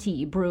sun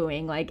tea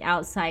brewing like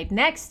outside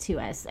next to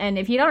us. And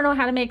if you don't know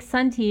how to make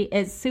sun tea,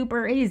 it's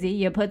super easy.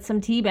 You put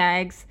some tea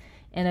bags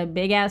in a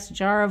big ass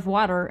jar of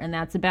water, and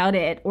that's about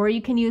it. Or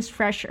you can use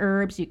fresh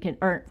herbs. You can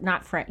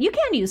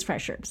use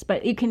fresh herbs,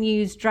 but you can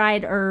use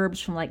dried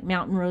herbs from like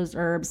mountain rose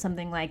herbs,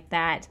 something like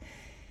that.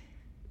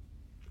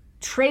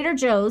 Trader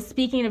Joe's,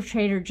 speaking of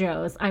Trader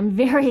Joe's, I'm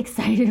very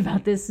excited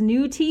about this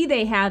new tea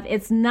they have.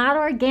 It's not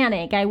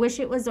organic. I wish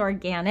it was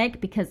organic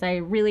because I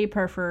really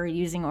prefer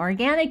using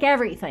organic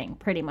everything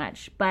pretty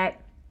much. But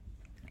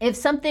if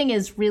something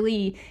is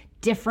really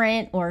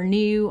different or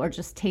new or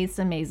just tastes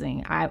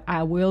amazing,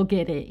 I will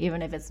get it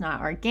even if it's not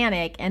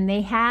organic. And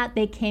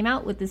they came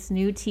out with this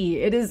new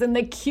tea. It is in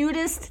the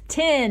cutest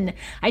tin.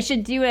 I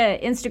should do an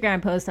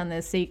Instagram post on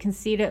this so you can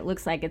see what it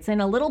looks like. It's in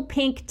a little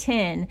pink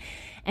tin,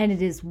 and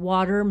it is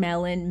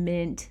watermelon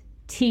mint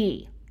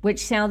tea,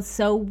 which sounds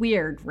so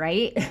weird,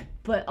 right?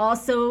 But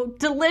also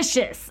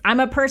delicious. I'm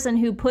a person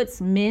who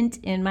puts mint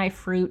in my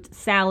fruit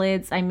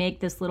salads. I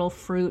make this little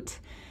fruit.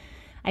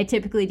 I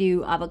typically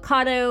do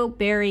avocado,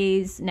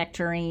 berries,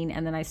 nectarine,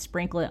 and then I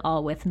sprinkle it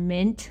all with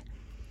mint.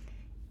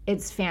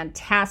 It's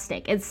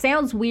fantastic. It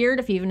sounds weird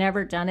if you've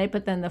never done it,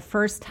 but then the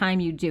first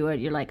time you do it,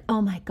 you're like, oh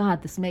my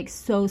God, this makes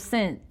so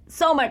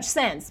much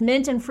sense.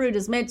 Mint and fruit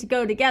is meant to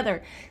go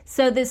together.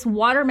 So this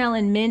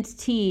watermelon mint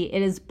tea,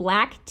 it is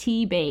black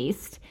tea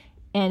based,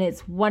 and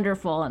it's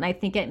wonderful. And I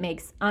think it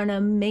makes an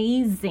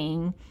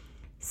amazing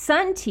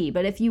sun tea.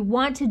 But if you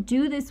want to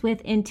do this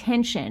with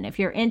intention, if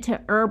you're into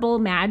herbal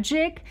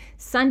magic,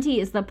 sun tea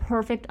is the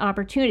perfect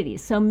opportunity.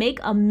 So make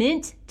a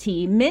mint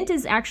tea. Mint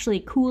is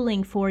actually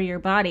cooling for your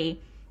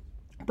body,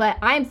 but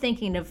I'm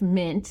thinking of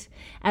mint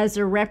as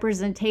a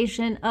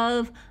representation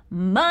of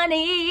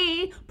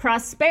money,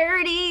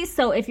 prosperity.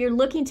 So if you're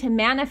looking to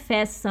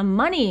manifest some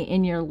money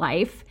in your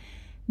life,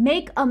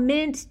 make a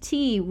mint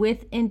tea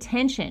with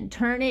intention.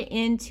 Turn it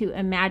into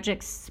a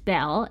magic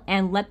spell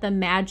and let the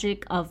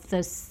magic of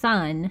the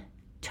sun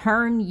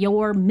turn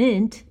your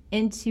mint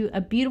into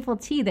a beautiful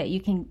tea that you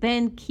can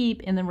then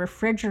keep in the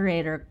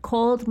refrigerator.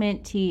 Cold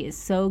mint tea is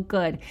so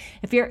good.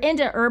 If you're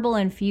into herbal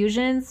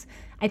infusions,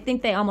 I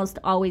think they almost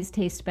always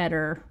taste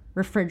better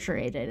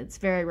refrigerated. It's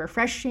very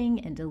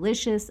refreshing and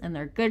delicious, and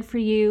they're good for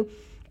you.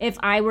 If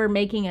I were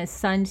making a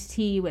sun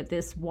tea with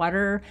this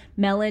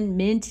watermelon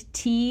mint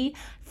tea,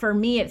 for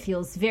me, it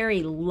feels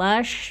very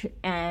lush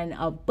and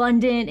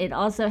abundant. It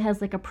also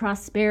has like a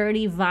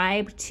prosperity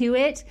vibe to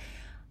it.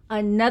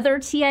 Another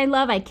tea I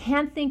love, I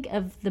can't think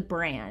of the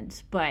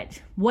brand,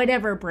 but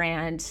whatever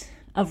brand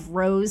of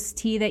rose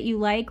tea that you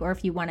like, or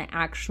if you want to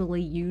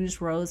actually use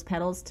rose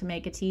petals to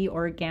make a tea,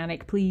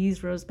 organic,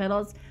 please, rose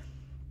petals.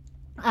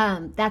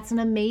 That's an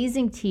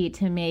amazing tea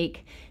to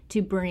make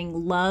to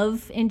bring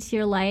love into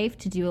your life,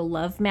 to do a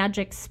love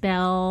magic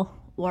spell,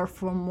 or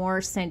for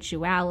more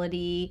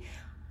sensuality.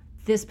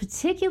 This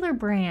particular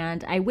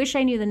brand, I wish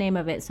I knew the name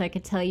of it so I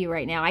could tell you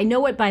right now. I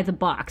know it by the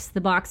box. The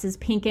box is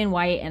pink and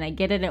white, and I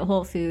get it at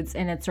Whole Foods,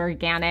 and it's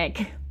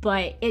organic.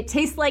 But it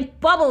tastes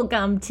like bubble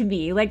gum to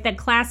me, like the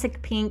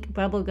classic pink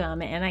bubble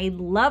gum, and I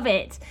love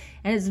it.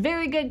 And it's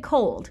very good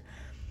cold.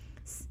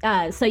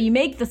 So you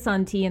make the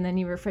sun tea and then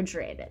you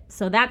refrigerate it.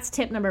 So that's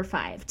tip number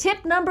 5.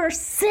 Tip number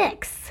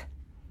 6.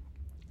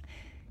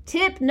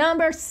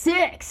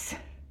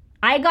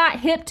 I got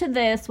hip to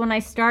this when I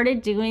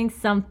started doing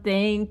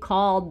something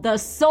called the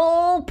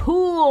soul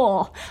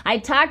pool. I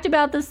talked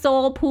about the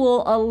soul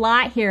pool a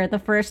lot here the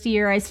first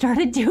year I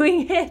started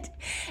doing it.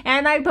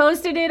 And I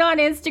posted it on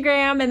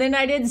Instagram, and then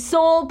I did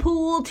Soul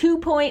Pool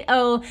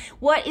 2.0.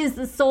 What is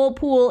the soul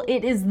pool?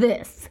 It is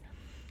this.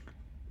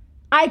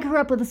 I grew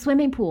up with a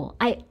swimming pool.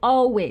 I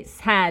always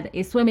had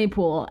a swimming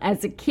pool.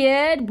 As a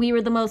kid, we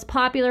were the most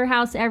popular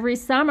house every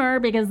summer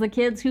because the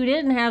kids who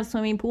didn't have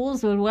swimming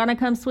pools would want to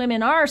come swim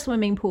in our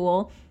swimming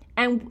pool.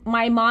 And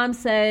my mom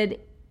said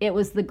it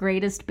was the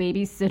greatest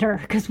babysitter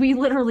because we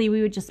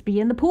would just be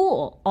in the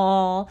pool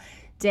all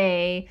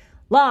day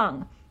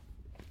long.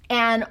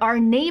 And our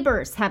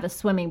neighbors have a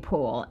swimming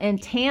pool, and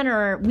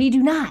Tanner, we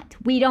do not.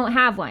 We don't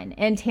have one.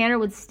 And Tanner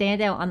would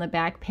stand out on the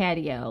back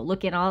patio,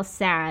 looking all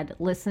sad,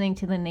 listening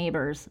to the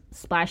neighbors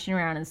splashing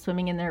around and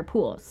swimming in their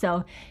pool.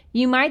 So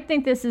you might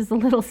think this is a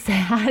little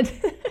sad,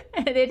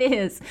 and it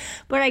is.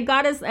 But I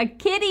got us a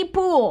kiddie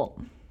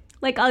pool,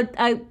 like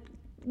a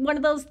one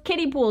of those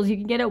kiddie pools you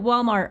can get at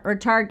Walmart or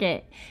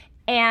Target.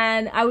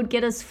 And I would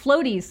get us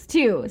floaties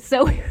too.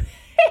 So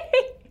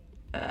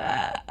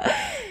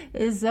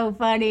it's so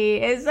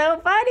funny.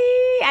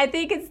 I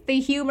think it's the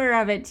humor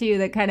of it too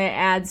that kind of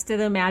adds to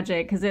the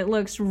magic, because it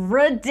looks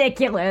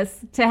ridiculous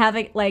to have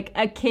like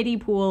a kiddie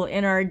pool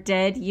in our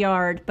dead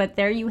yard, but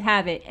there you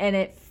have it. And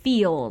it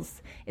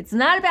feels, it's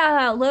not about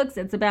how it looks,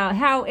 it's about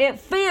how it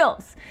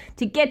feels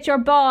to get your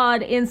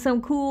bod in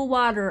some cool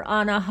water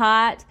on a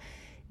hot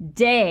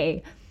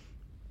day.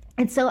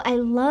 And so I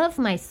love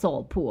my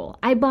soul pool.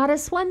 I bought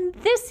us one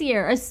this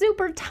year, a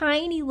super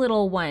tiny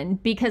little one,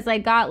 because I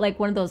got like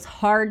one of those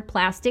hard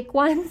plastic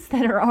ones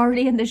that are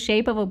already in the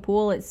shape of a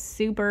pool. It's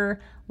super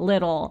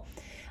little.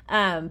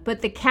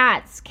 But the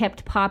cats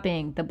kept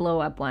popping the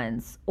blow up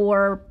ones,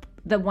 or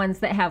the ones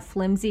that have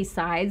flimsy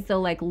sides.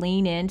 They'll like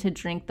lean in to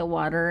drink the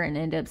water and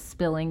end up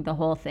spilling the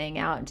whole thing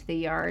out into the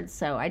yard.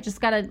 So I just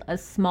got a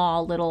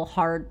small little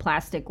hard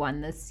plastic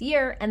one this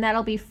year, and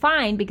that'll be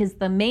fine, because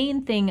the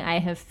main thing I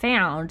have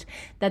found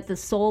that the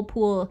soul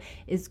pool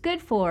is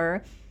good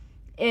for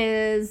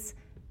is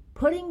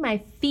putting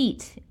my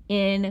feet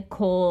in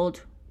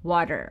cold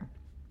water.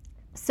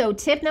 So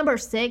tip number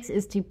 6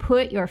 is to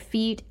put your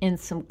feet in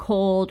some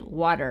cold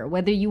water.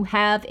 Whether you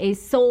have a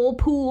soul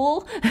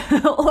pool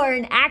or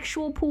an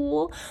actual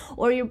pool,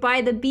 or you're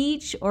by the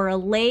beach or a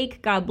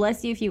lake, God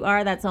bless you if you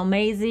are, that's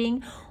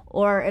amazing.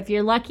 Or if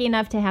you're lucky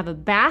enough to have a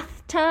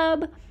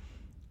bathtub,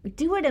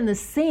 do it in the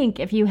sink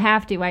if you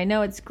have to. I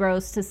know it's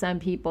gross to some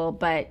people,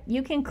 but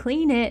you can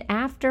clean it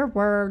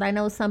afterward. I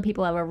know some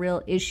people have a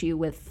real issue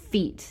with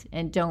feet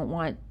and don't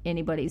want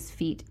anybody's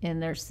feet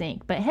in their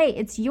sink. But hey,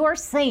 it's your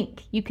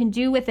sink. You can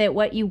do with it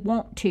what you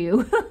want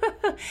to.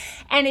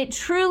 And it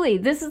truly,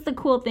 this is the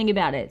cool thing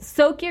about it.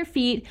 Soak your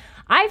feet.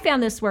 I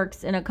found this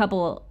works in a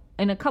couple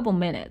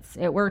minutes.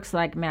 It works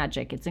like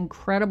magic. It's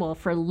incredible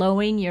for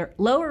lowering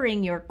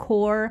your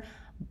core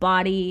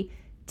body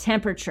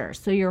temperature,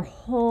 so your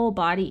whole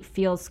body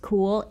feels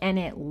cool and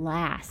it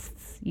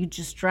lasts. You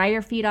just dry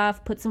your feet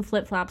off, put some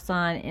flip-flops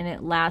on, and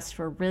it lasts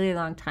for a really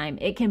long time.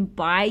 It can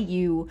buy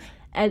you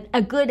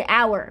a good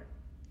hour,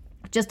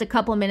 just a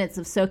couple of minutes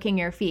of soaking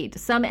your feet.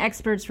 Some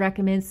experts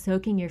recommend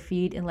soaking your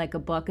feet in like a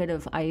bucket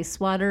of ice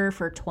water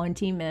for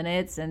 20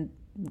 minutes, and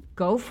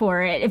go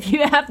for it if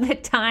you have the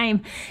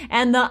time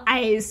and the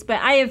ice. But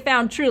I have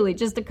found truly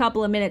just a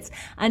couple of minutes.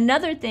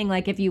 Another thing,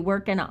 like if you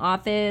work in an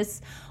office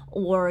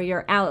or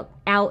you're out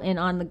and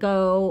on the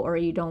go, or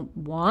you don't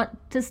want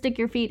to stick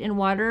your feet in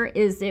water,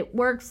 is it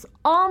works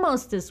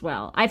almost as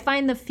well. I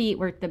find the feet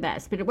work the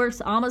best, but it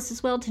works almost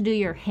as well to do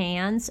your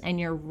hands and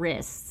your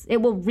wrists. It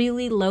will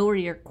really lower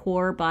your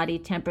core body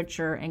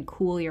temperature and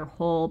cool your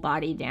whole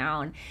body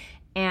down.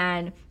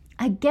 And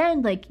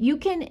again, like, you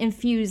can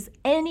infuse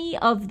any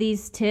of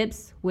these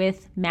tips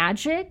with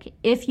magic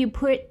if you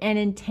put an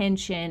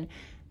intention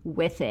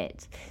with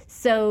it.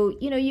 So,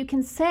 you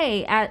can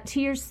say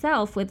to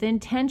yourself with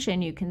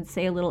intention, you can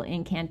say a little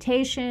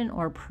incantation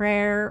or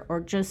prayer, or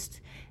just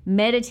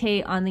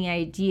meditate on the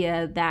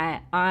idea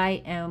that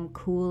I am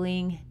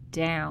cooling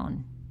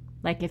down.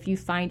 Like if you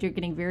find you're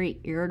getting very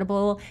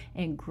irritable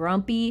and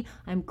grumpy,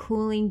 I'm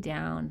cooling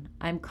down,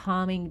 I'm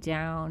calming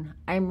down,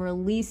 I'm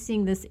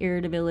releasing this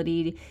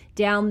irritability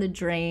down the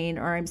drain,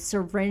 or I'm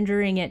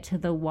surrendering it to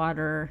the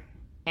water,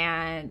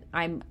 and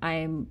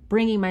I'm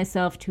bringing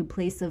myself to a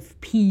place of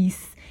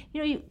peace.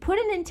 You put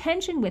an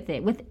intention with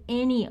it, with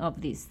any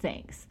of these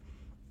things.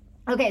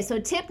 Okay, so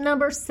tip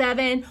number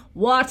 7,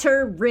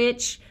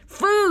 water-rich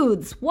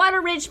foods.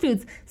 Water-rich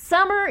foods.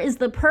 Summer is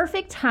the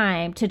perfect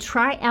time to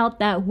try out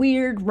that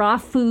weird raw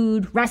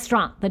food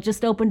restaurant that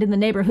just opened in the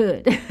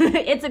neighborhood.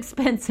 It's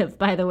expensive,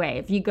 by the way,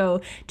 if you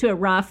go to a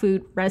raw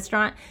food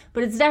restaurant,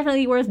 but it's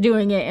definitely worth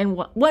doing it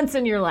once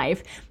in your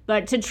life.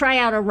 But to try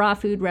out a raw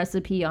food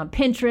recipe on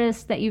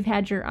Pinterest that you've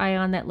had your eye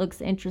on that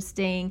looks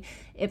interesting.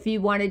 If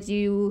you want to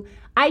do,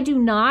 I do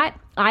not.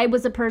 I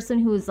was a person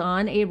who was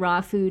on a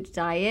raw food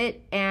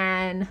diet,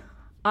 and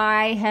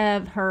I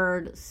have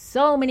heard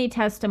so many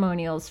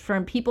testimonials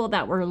from people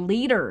that were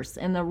leaders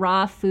in the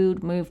raw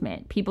food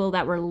movement, people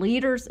that were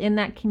leaders in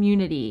that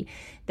community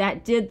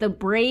that did the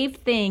brave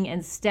thing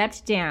and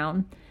stepped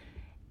down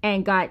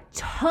and got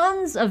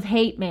tons of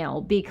hate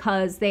mail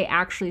because they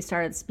actually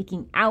started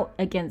speaking out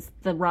against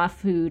the raw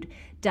food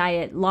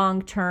diet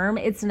long term.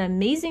 It's an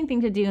amazing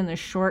thing to do in the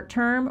short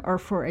term, or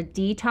for a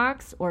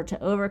detox, or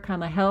to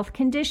overcome a health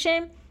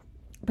condition.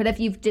 But if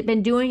you've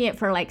been doing it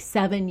for like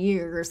 7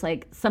 years,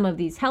 like some of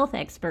these health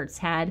experts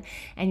had,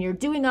 and you're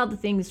doing all the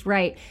things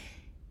right,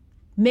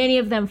 many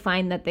of them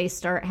find that they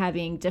start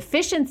having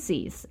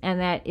deficiencies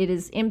and that it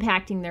is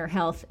impacting their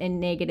health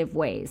in negative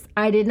ways.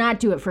 I did not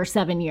do it for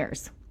 7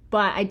 years,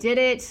 but I did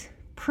it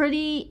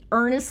pretty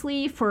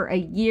earnestly for a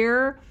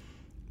year.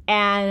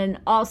 And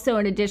also,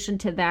 in addition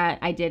to that,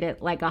 I did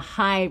it like a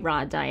high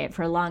raw diet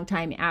for a long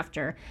time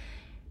after.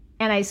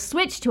 And I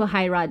switched to a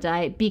high raw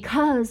diet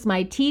because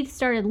my teeth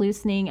started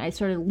loosening. I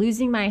started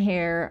losing my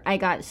hair. I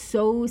got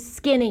so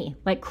skinny,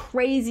 like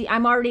crazy.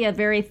 I'm already a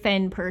very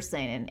thin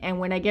person. And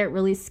when I get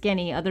really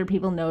skinny, other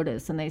people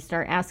notice and they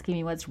start asking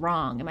me what's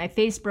wrong. And my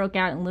face broke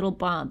out in little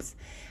bumps.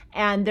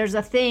 And there's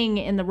a thing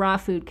in the raw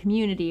food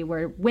community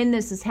where when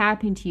this is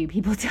happening to you,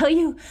 people tell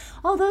you,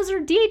 oh, those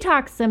are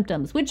detox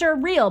symptoms, which are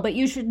real, but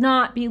you should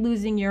not be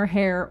losing your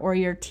hair or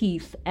your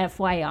teeth,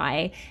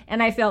 FYI.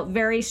 And I felt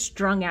very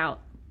strung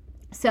out.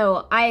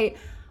 So I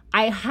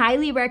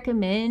highly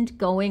recommend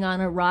going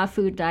on a raw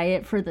food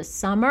diet for the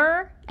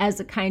summer as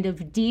a kind of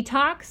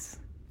detox,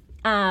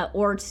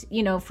 or,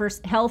 for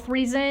health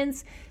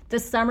reasons. the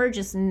summer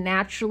just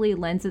naturally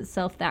lends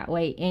itself that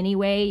way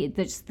anyway.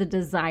 Just the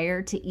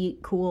desire to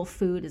eat cool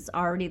food is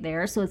already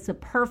there. So it's a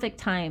perfect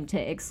time to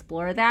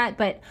explore that.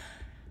 But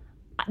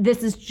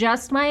this is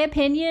just my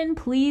opinion.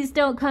 Please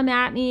don't come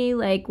at me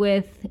like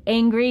with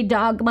angry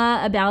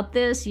dogma about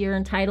this. You're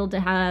entitled to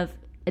have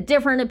a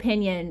different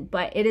opinion,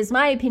 but it is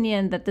my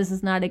opinion that this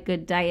is not a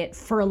good diet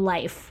for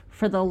life,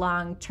 for the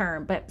long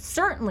term. But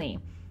certainly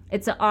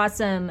it's an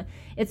awesome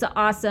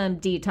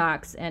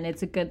detox, and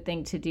it's a good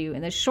thing to do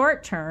in the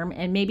short term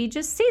and maybe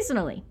just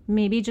seasonally,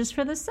 maybe just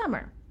for the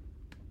summer.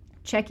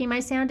 Checking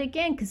my sound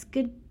again, because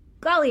good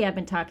golly, I've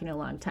been talking a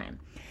long time.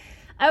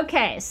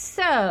 Okay,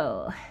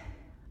 so,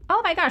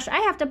 oh my gosh, I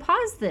have to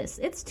pause this.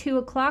 It's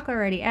 2:00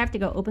 already. I have to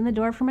go open the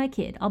door for my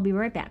kid. I'll be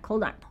right back.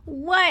 Hold on.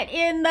 What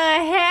in the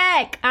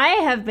heck? I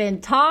have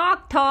been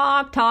talking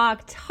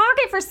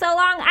for so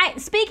long.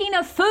 Speaking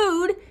of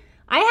food,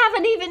 I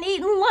haven't even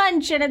eaten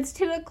lunch, and it's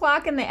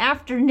 2:00 in the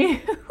afternoon.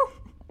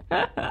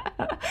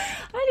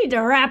 I need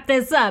to wrap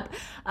this up.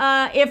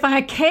 If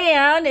I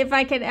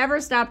can ever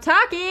stop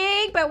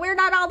talking, but we're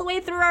not all the way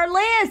through our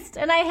list,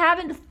 and I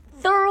haven't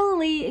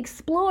thoroughly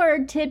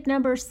explored tip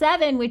number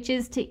 7, which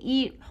is to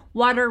eat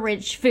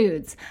water-rich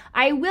foods.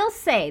 I will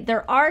say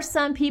there are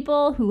some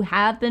people who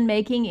have been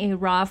making a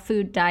raw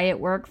food diet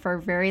work for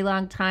a very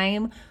long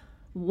time.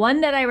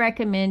 One that I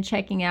recommend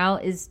checking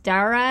out is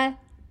Dara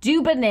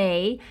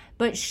Dubonnet,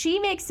 but she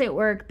makes it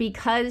work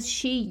because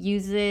she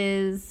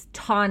uses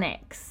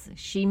tonics.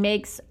 She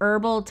makes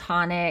herbal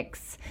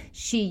tonics.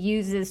 She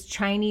uses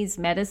Chinese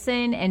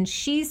medicine, and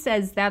she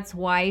says that's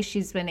why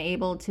she's been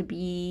able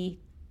to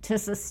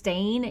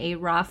sustain a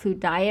raw food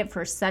diet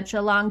for such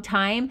a long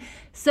time.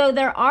 So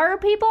there are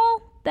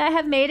people that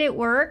have made it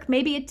work.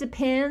 Maybe it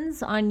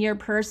depends on your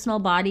personal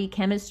body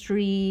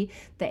chemistry,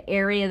 the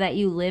area that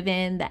you live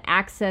in, the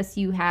access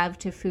you have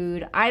to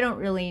food. I don't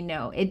really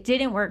know. It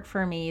didn't work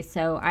for me,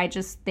 so I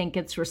just think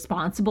it's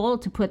responsible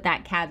to put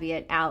that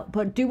caveat out.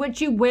 But do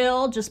what you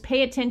will. Just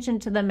pay attention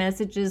to the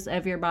messages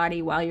of your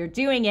body while you're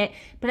doing it.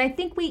 But I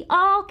think we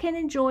all can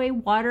enjoy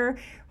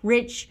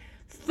water-rich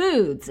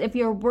foods. If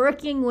you're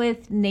working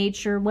with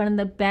nature, one of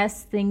the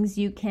best things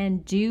you can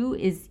do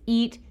is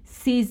eat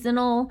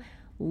seasonal,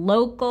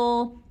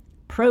 local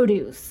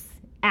produce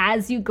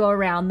as you go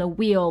around the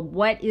wheel.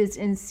 What is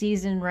in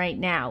season right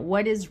now?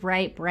 What is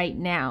ripe right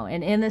now?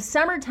 And in the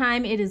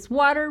summertime, it is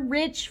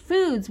water-rich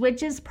foods,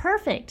 which is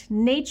perfect.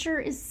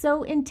 Nature is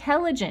so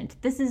intelligent.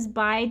 This is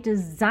by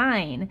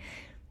design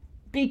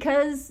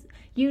because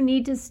you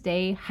need to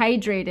stay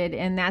hydrated,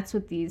 and that's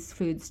what these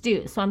foods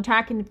do. So I'm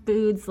talking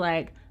foods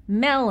like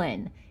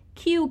melon,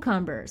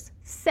 cucumbers,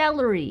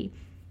 celery.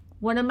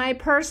 One of my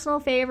personal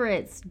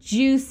favorites,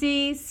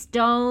 juicy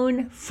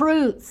stone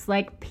fruits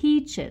like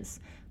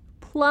peaches,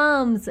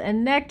 plums,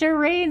 and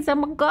nectarines. Oh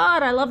my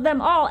God, I love them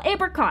all.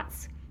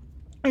 Apricots.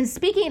 And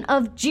speaking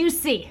of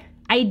juicy,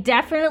 I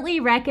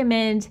definitely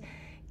recommend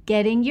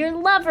getting your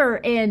lover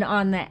in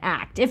on the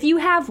act. If you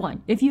have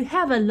one, if you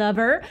have a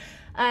lover,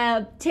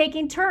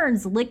 taking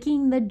turns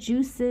licking the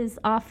juices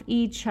off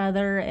each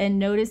other and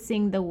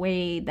noticing the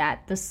way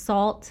that the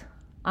salt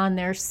on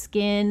their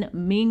skin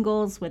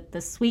mingles with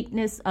the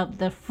sweetness of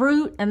the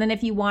fruit. And then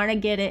if you want to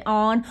get it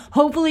on,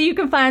 hopefully you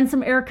can find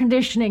some air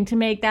conditioning to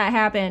make that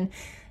happen.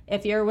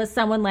 If you're with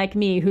someone like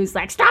me who's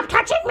like, stop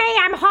touching me,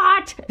 I'm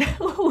hot.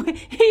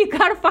 You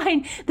got to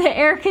find the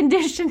air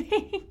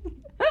conditioning,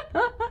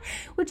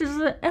 which is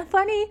a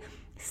funny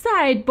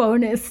side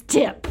bonus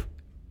tip.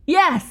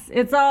 Yes,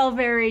 it's all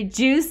very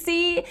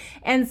juicy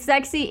and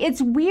sexy.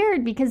 It's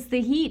weird because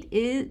the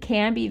heat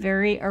can be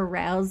very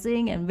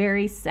arousing and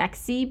very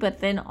sexy, but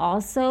then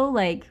also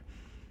like,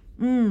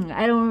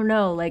 I don't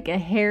know, like a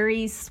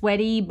hairy,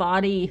 sweaty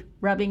body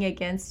rubbing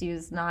against you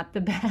is not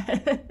the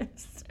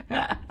best.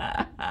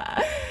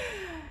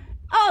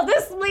 Oh,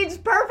 this leads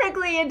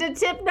perfectly into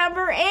tip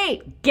number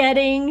 8,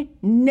 getting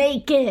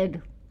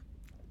naked.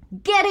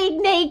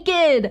 Getting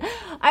naked.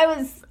 I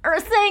was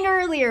saying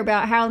earlier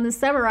about how in the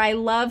summer I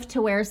love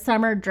to wear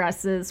summer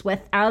dresses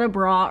without a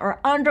bra or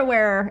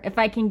underwear if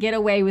I can get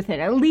away with it,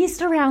 at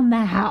least around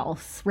the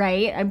house,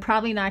 right? I'm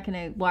probably not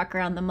going to walk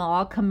around the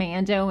mall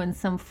commando in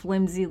some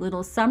flimsy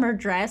little summer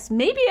dress.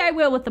 Maybe I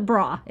will with the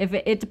bra. If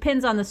it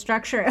depends on the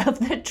structure of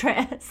the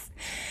dress.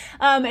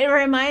 It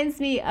reminds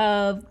me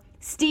of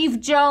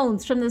Steve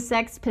Jones from the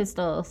Sex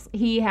Pistols.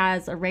 He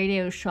has a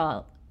radio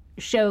show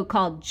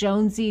called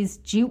Jonesy's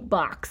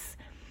Jukebox,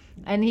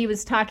 and he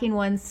was talking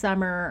one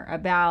summer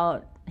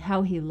about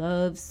how he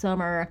loves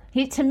summer.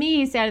 To me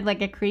he sounded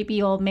like a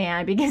creepy old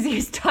man because he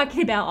was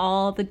talking about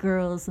all the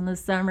girls in the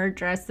summer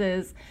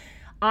dresses.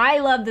 I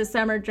love the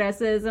summer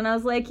dresses, and I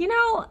was like,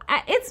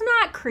 it's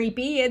not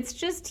creepy, it's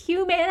just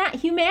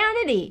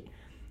humanity.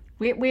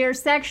 We are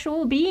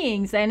sexual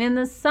beings, and in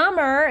the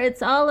summer,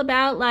 it's all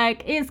about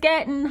like, it's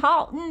getting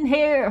hot in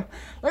here.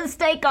 Let's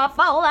take off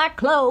all our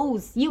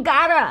clothes.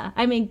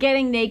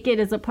 Getting naked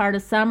is a part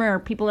of summer.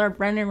 People are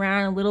running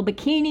around in little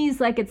bikinis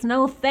like it's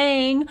no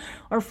thing,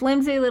 or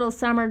flimsy little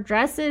summer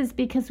dresses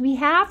because we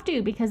have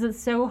to, because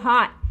it's so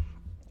hot.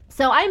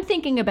 So I'm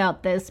thinking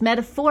about this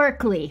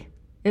metaphorically,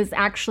 is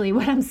actually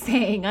what I'm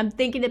saying. I'm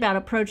thinking about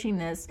approaching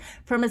this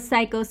from a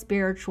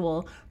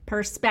psycho-spiritual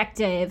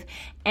perspective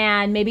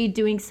and maybe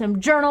doing some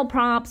journal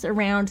prompts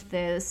around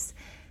this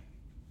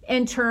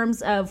in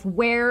terms of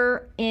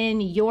where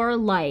in your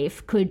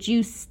life could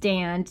you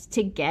stand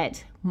to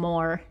get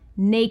more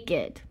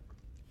naked?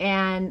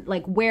 And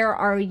like, where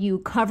are you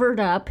covered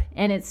up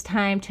and it's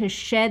time to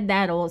shed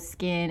that old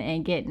skin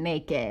and get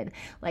naked?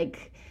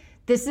 Like,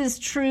 this is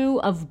true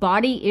of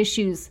body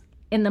issues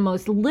in the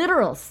most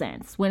literal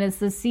sense. When it's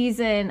the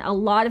season, a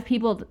lot of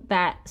people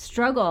that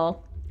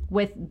struggle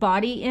with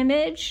body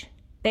image,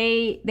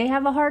 they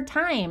have a hard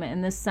time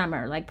in the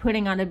summer, like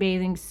putting on a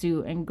bathing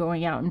suit and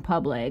going out in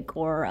public,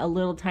 or a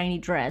little tiny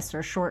dress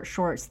or short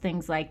shorts,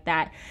 things like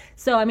that.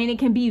 So, I mean, it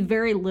can be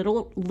very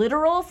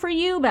literal for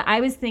you, but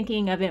I was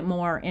thinking of it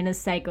more in a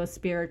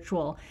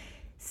psycho-spiritual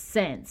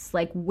sense.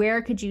 Like,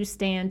 where could you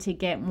stand to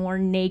get more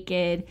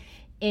naked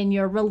in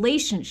your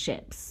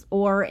relationships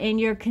or in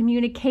your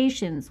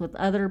communications with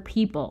other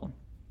people?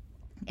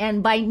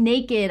 And by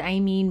naked, I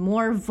mean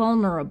more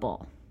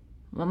vulnerable,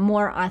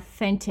 more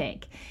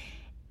authentic.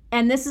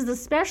 And this is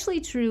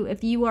especially true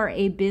if you are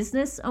a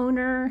business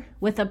owner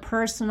with a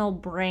personal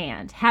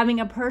brand. Having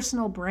a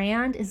personal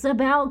brand is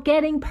about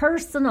getting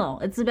personal.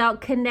 It's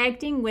about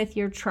connecting with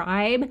your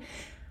tribe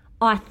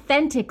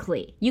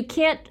authentically. You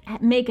can't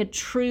make a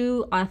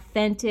true,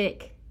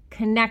 authentic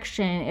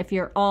connection if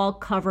you're all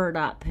covered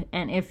up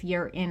and if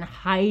you're in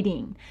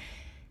hiding.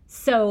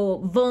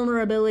 So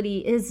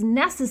vulnerability is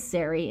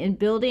necessary in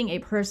building a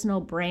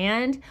personal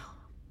brand.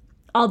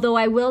 Although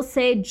I will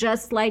say,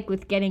 just like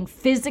with getting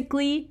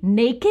physically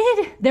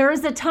naked, there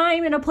is a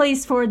time and a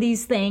place for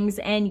these things,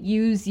 and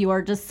use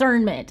your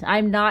discernment.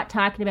 I'm not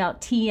talking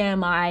about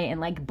TMI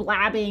and like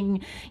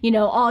blabbing,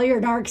 all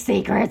your dark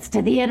secrets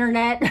to the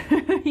internet,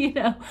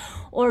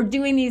 or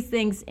doing these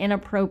things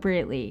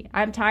inappropriately.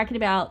 I'm talking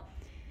about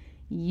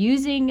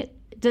using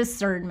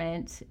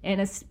discernment in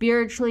a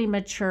spiritually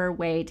mature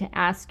way to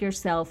ask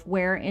yourself,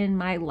 where in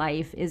my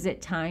life is it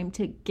time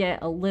to get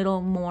a little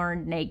more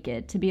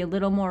naked, to be a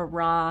little more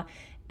raw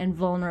and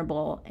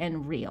vulnerable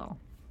and real?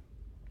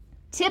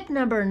 Tip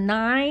number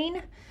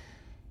 9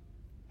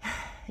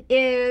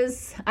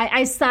 is,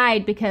 I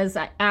sighed because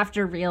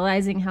after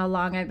realizing how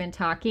long I've been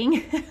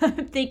talking,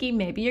 I'm thinking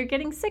maybe you're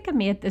getting sick of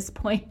me at this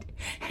point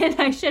and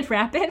I should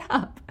wrap it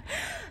up.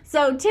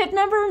 So tip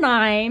number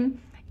 9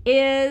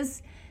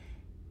 is,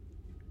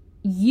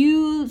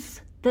 use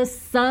the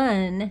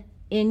sun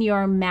in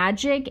your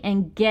magic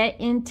and get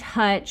in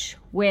touch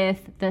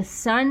with the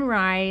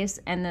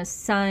sunrise and the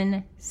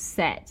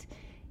sunset.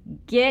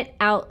 Get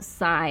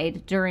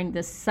outside during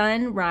the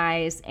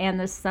sunrise and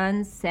the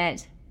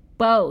sunset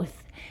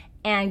both,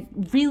 and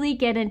really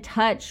get in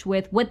touch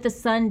with what the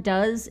sun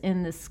does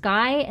in the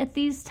sky at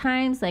these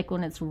times, like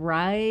when it's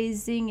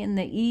rising in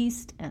the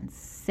east and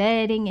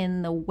setting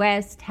in the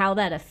west, how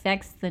that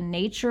affects the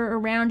nature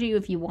around you.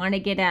 If you want to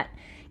get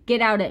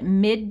out at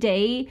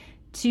midday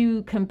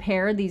to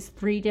compare these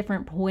 3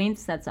 different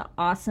points, that's an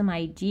awesome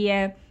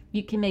idea.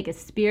 You can make a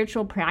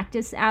spiritual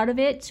practice out of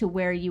it to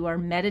where you are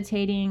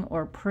meditating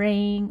or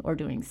praying or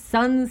doing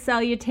sun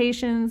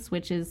salutations,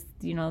 which is,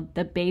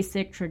 the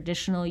basic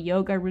traditional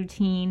yoga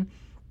routine,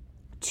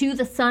 to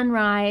the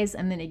sunrise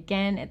and then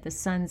again at the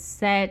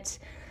sunset.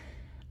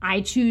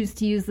 I choose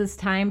to use this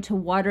time to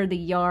water the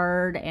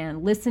yard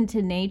and listen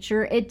to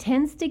nature. It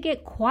tends to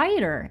get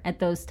quieter at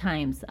those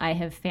times, I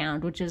have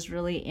found, which is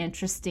really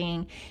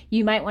interesting.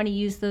 You might want to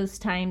use those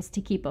times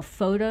to keep a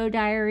photo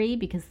diary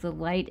because the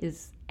light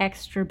is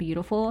extra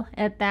beautiful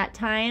at that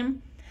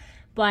time.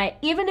 But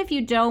even if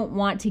you don't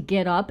want to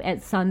get up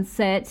at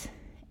sunset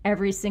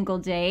every single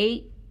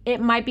day, it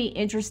might be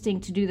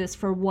interesting to do this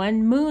for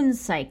one moon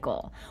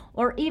cycle,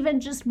 or even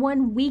just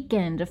one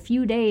weekend, a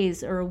few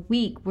days or a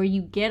week, where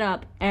you get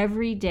up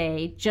every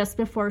day just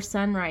before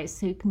sunrise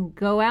so you can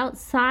go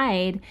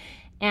outside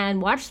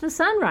and watch the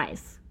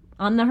sunrise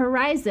on the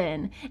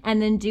horizon,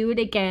 and then do it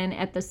again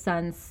at the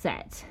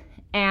sunset.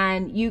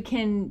 And you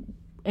can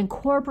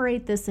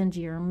incorporate this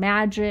into your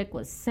magic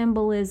with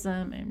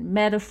symbolism and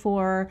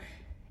metaphor,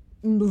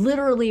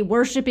 literally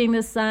worshiping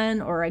the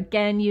sun, or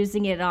again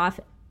using it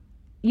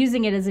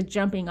as a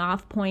jumping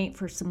off point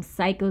for some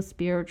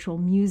psycho-spiritual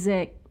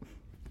music.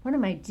 What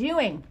am I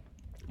doing?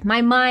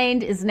 My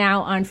mind is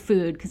now on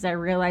food because I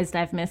realized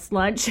I've missed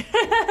lunch.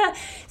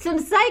 Some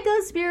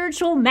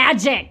psycho-spiritual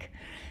magic.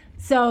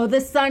 So the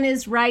sun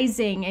is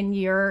rising and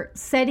you're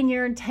setting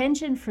your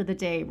intention for the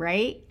day,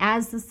 right?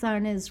 As the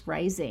sun is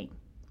rising,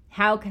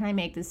 how can I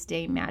make this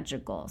day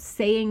magical?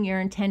 Saying your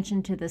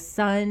intention to the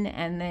sun,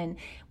 and then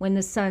when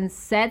the sun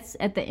sets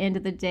at the end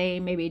of the day,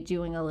 maybe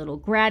doing a little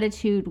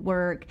gratitude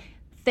work,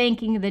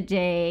 thanking the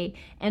day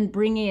and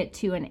bringing it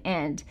to an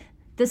end.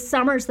 The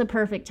summer's the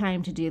perfect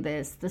time to do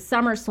this. The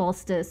summer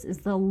solstice is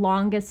the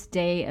longest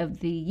day of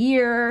the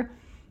year,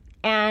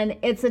 and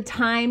it's a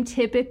time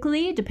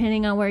typically,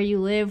 depending on where you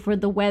live, where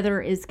the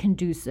weather is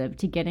conducive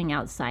to getting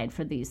outside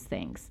for these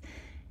things.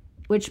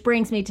 Which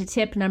brings me to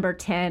tip number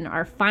 10,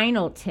 our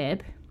final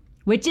tip,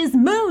 which is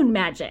moon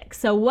magic.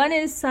 So one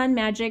is sun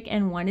magic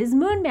and one is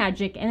moon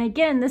magic. And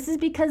again, this is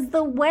because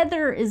the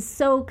weather is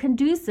so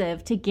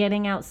conducive to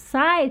getting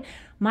outside.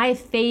 My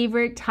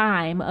favorite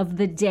time of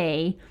the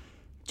day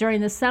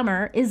during the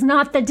summer is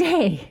not the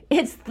day,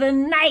 it's the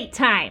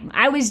nighttime.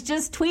 I was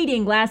just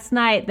tweeting last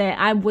night that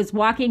I was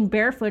walking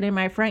barefoot in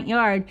my front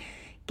yard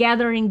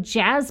gathering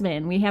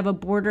jasmine. We have a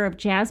border of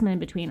jasmine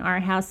between our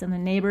house and the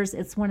neighbors.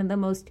 It's one of the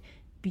most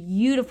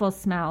beautiful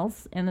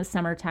smells in the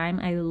summertime.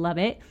 I love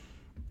it.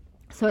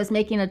 So I was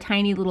making a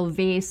tiny little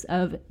vase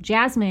of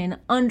jasmine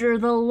under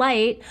the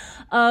light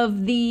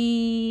of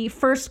the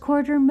first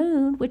quarter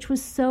moon, which was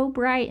so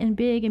bright and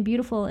big and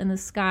beautiful in the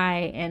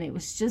sky. And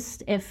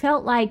it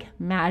felt like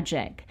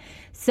magic.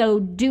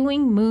 So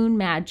doing moon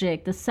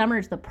magic, the summer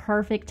is the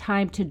perfect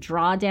time to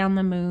draw down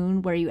the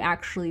moon, where you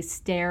actually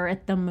stare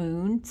at the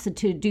moon. So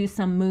to do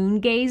some moon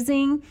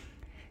gazing.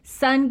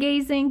 Sun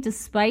gazing,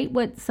 despite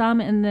what some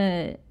in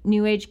the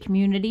New Age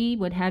community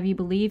would have you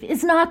believe,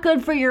 is not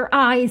good for your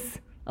eyes.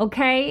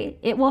 Okay,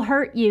 it will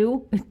hurt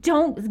you.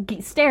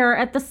 Don't stare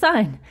at the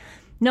sun,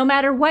 no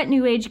matter what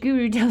New Age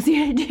guru tells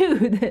you to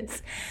do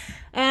this.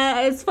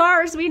 As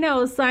far as we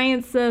know,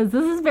 science says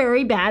this is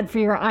very bad for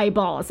your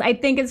eyeballs. I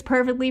think it's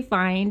perfectly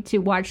fine to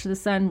watch the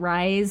sun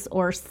rise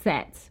or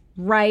set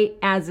right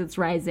as it's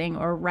rising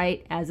or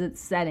right as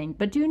it's setting.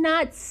 But do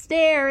not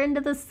stare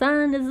into the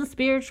sun as a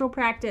spiritual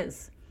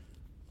practice.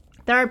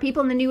 There are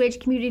people in the New Age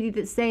community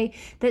that say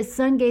that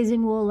sun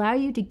gazing will allow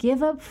you to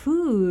give up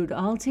food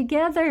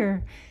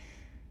altogether.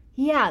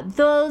 Yeah,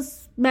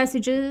 those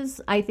messages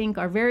I think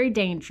are very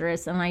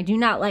dangerous, and I do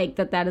not like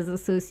that that is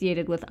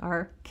associated with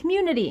our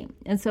community.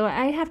 And so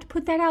I have to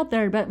put that out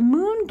there. But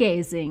moon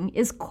gazing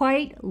is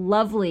quite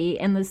lovely,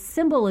 and the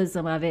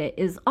symbolism of it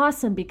is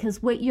awesome,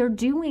 because what you're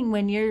doing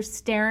when you're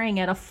staring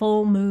at a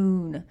full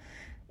moon,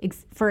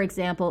 for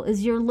example,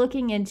 is you're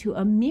looking into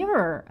a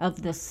mirror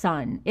of the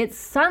sun. It's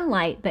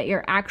sunlight that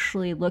you're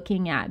actually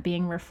looking at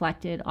being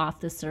reflected off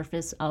the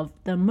surface of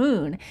the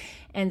moon.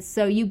 And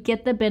so you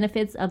get the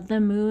benefits of the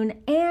moon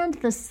and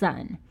the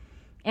sun.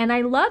 And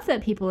I love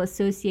that people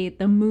associate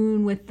the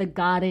moon with the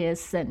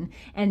goddess, and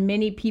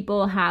many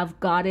people have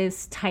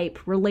goddess type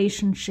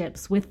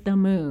relationships with the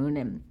moon.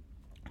 And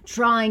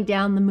drawing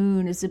down the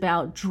moon is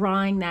about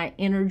drawing that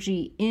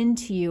energy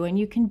into you. And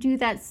you can do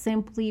that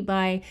simply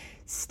by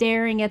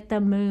staring at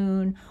the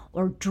moon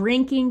or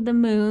drinking the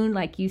moon,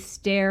 like you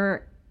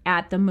stare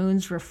at the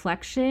moon's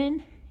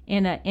reflection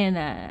in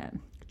a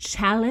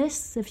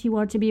chalice, if you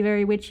want to be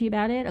very witchy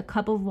about it, a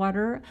cup of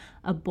water,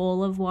 a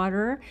bowl of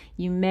water.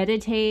 You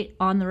meditate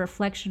on the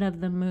reflection of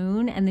the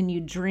moon, and then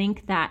you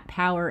drink that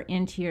power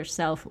into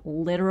yourself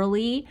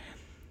literally.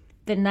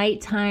 The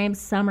nighttime,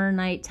 summer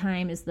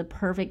nighttime, is the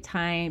perfect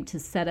time to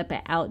set up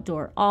an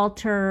outdoor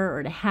altar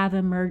or to have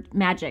a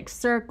magic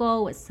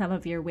circle with some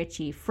of your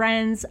witchy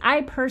friends.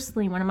 I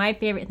personally, one of my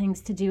favorite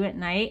things to do at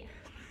night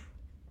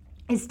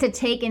is to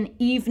take an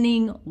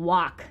evening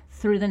walk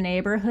through the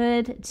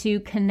neighborhood to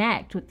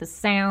connect with the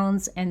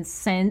sounds and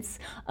scents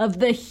of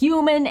the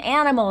human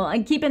animal.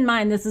 And keep in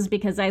mind, this is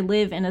because I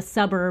live in a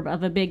suburb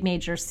of a big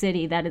major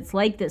city, that it's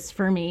like this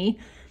for me.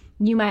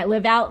 You might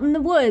live out in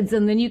the woods,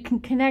 and then you can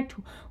connect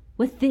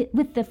with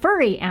the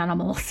furry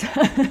animals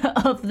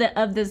of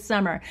the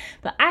summer.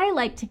 But I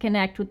like to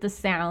connect with the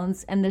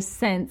sounds and the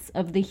scents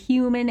of the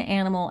human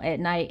animal at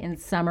night in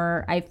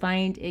summer. I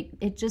find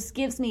it just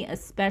gives me a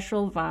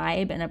special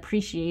vibe and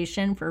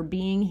appreciation for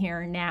being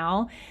here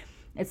now.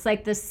 It's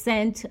like the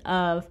scent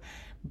of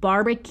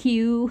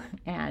barbecue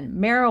and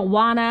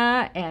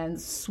marijuana and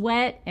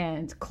sweat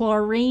and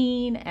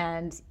chlorine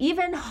and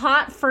even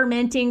hot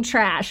fermenting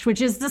trash,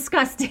 which is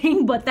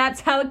disgusting, but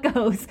that's how it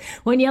goes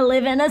when you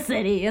live in a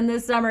city in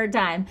the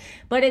summertime.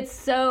 But it's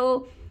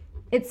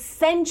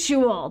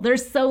sensual.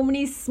 There's so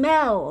many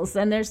smells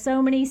and there's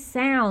so many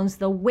sounds.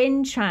 The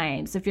wind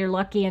chimes, if you're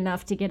lucky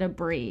enough to get a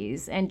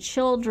breeze, and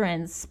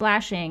children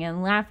splashing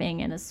and laughing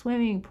in a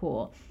swimming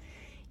pool.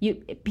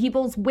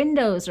 People's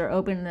windows are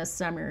open this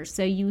summer,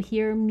 so you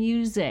hear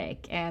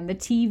music and the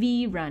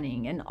TV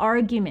running and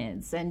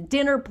arguments and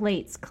dinner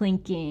plates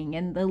clinking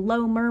and the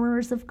low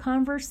murmurs of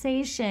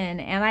conversation.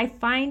 And I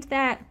find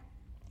that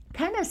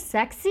kind of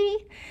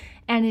sexy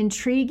and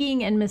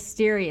intriguing and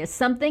mysterious.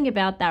 Something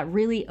about that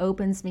really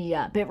opens me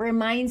up. It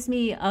reminds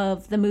me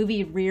of the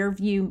movie Rear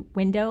View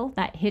Window,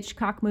 that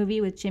Hitchcock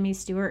movie with Jimmy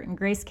Stewart and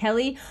Grace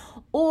Kelly.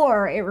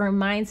 Or it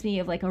reminds me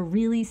of like a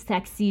really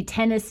sexy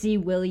Tennessee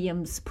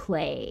Williams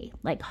play,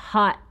 like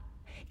Hot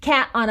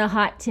Cat on a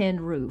Hot Tin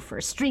Roof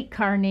or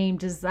Streetcar Named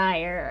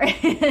Desire.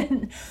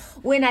 And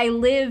when I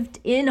lived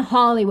in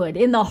Hollywood,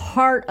 in the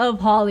heart of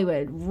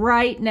Hollywood,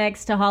 right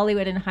next to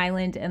Hollywood and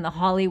Highland and the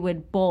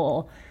Hollywood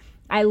Bowl,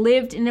 I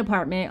lived in an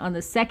apartment on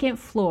the second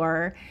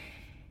floor.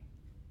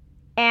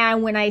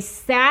 And when I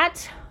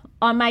sat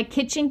on my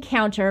kitchen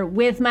counter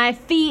with my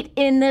feet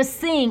in the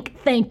sink.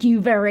 Thank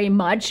you very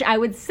much. I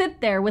would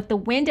sit there with the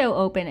window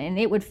open and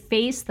it would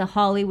face the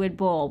Hollywood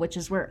Bowl, which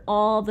is where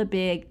all the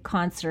big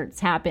concerts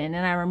happen.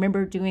 And I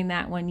remember doing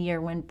that one year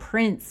when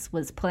Prince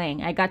was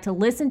playing. I got to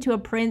listen to a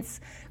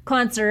Prince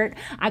concert.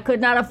 I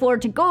could not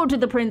afford to go to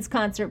the Prince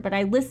concert, but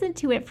I listened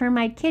to it from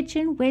my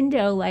kitchen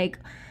window, like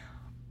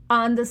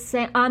on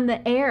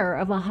the air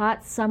of a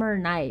hot summer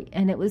night,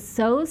 and it was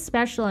so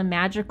special and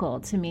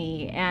magical to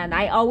me. And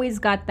I always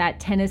got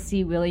that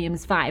Tennessee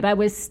Williams vibe. I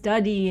was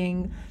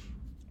studying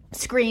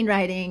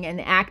screenwriting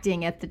and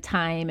acting at the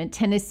time, and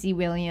Tennessee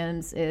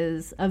Williams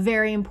is a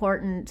very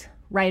important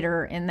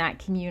writer in that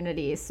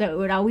community, so it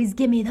would always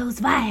give me those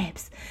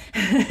vibes.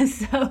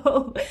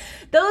 So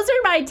those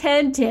are my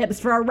 10 tips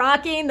for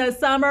rocking the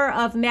summer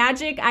of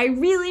magic. I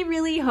really,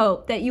 really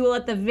hope that you will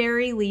at the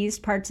very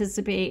least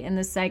participate in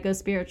the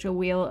Psycho-Spiritual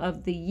Wheel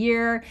of the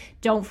Year.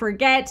 Don't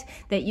forget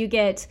that you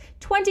get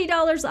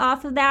 $20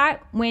 off of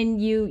that when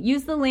you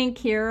use the link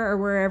here or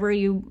wherever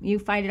you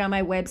find it on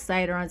my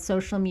website or on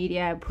social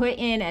media. Put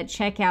in at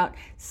checkout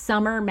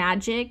Summer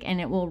Magic and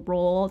it will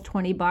roll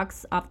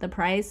 $20 off the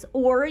price,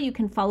 or you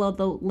can follow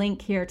the link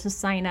here to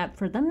sign up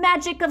for the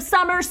Magic of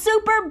Summer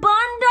Super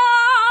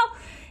Bundle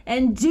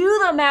and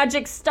do the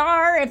Magic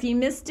Star. If you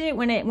missed it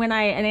when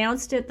I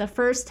announced it the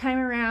first time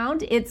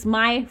around, it's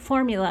my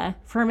formula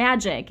for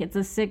magic. It's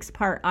a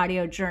 6-part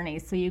audio journey.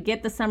 So you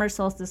get the Summer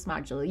Solstice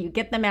module, you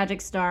get the Magic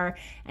Star,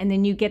 and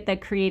then you get the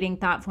Creating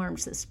Thought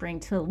Forms that Spring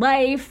to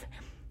Life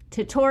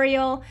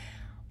tutorial.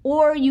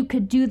 Or you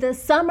could do the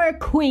Summer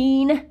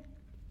Queen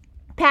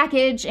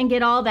package and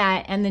get all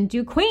that, and then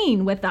do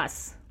Queen with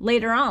us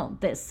later on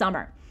this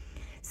summer.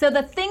 So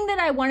the thing that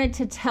I wanted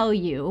to tell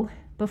you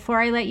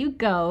before I let you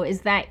go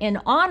is that in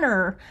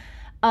honor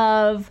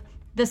of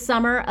the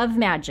Summer of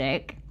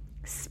Magic,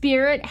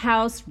 Spirit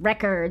House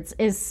Records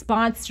is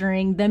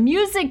sponsoring the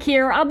music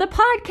here on the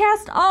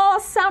podcast all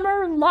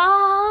summer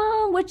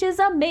long, which is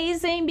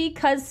amazing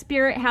because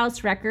Spirit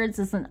House Records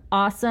is an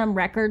awesome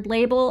record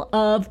label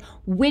of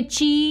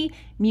witchy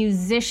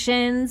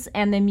musicians,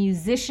 and the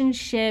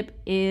musicianship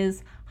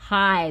is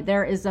high.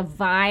 There is a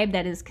vibe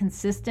that is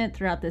consistent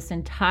throughout this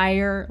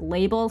entire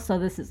label, so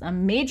this is a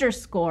major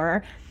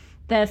score.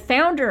 The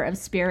founder of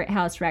Spirit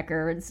House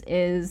Records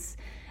is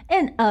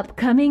an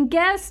upcoming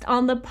guest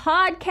on the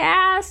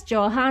podcast,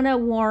 Johanna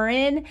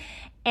Warren,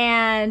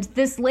 and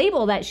this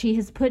label that she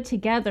has put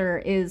together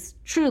is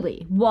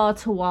truly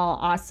wall-to-wall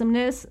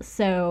awesomeness.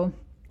 So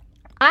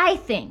I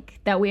think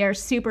that we are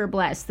super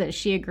blessed that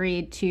she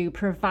agreed to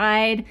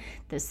provide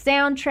the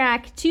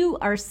soundtrack to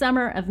our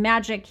Summer of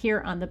Magic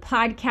here on the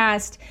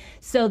podcast.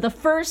 So the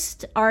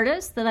first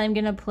artist that I'm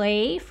going to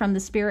play from the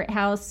Spirit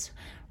House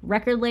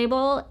record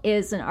label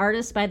is an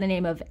artist by the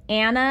name of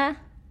Anna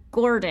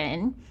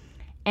Gordon.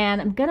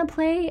 And I'm going to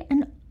play a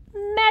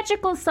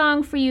magical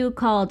song for you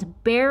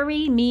called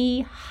Bury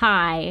Me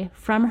High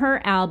from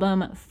her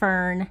album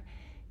Fern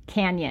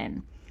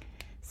Canyon.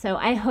 So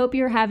I hope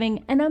you're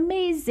having an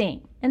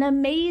amazing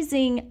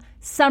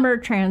summer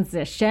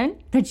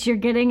transition, that you're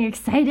getting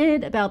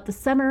excited about the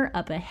summer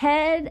up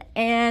ahead.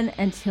 And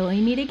until we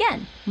meet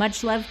again,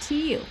 much love to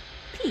you.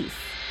 Peace.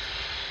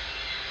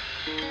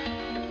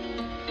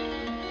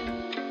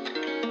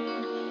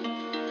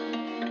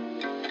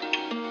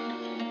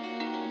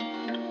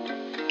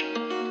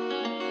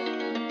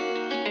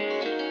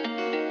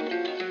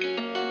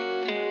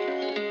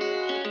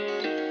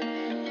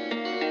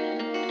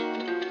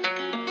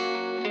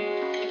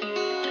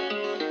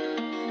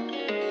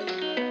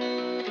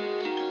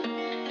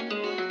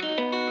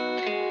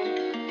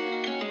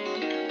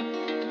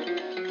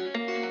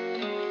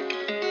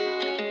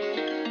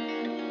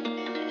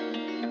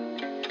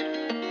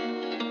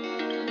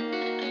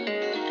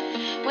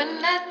 When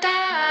I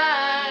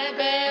die,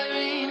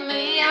 bury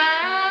me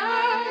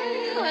high.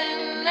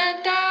 When I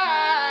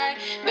die,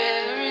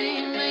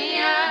 bury me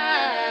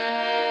high.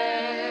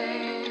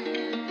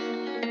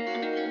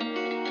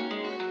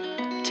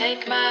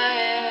 Take my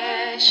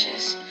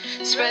ashes,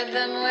 spread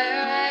them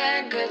where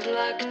I good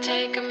luck.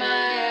 Take my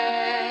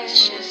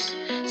ashes,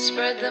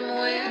 spread them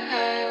where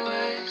I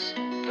was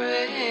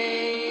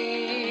brave.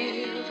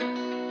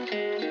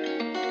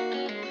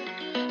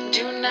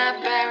 Do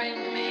not bury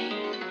me,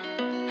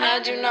 I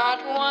do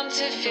not want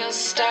to feel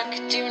stuck.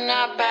 Do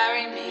not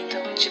bury me.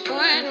 Don't you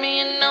put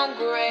me in no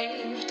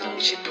grave.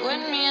 Don't you put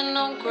me in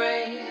no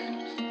grave.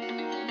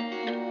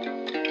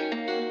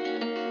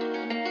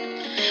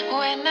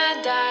 When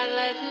I die,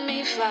 let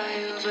me fly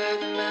over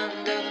the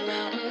mountain, down the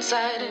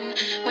mountainside. And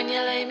when you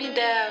lay me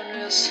down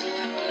real slow,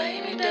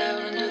 lay me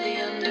down under the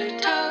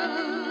undertow.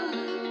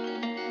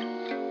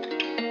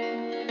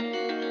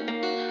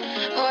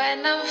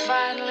 When I'm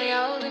finally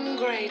old and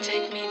grey,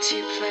 take me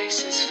to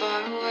places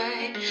far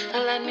away.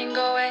 Let me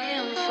go away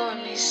and for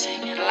me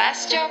sing at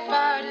last you're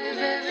part of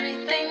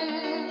everything.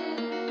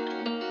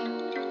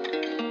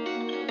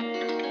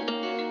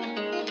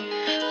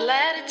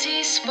 Let a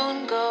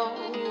teaspoon go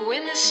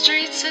in the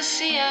streets of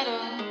Seattle,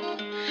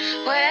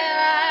 where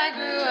I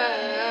grew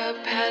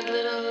up. Had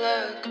little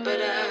luck,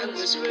 but I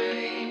was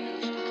brave.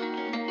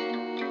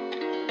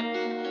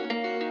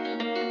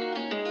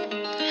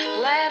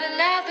 Let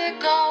another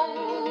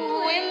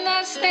go in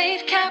the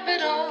state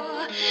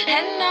capitol,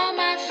 and all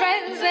my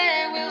friends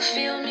there will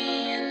feel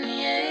me in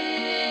the air.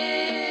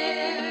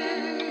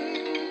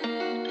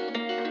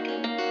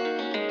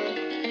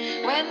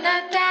 When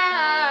I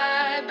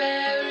die,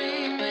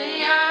 bury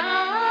me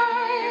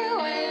high.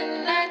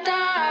 When I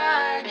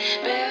die,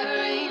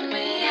 bury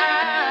me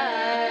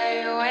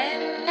high.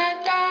 When I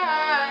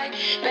die,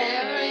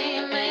 bury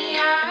me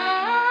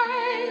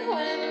high.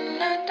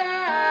 When I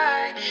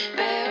die,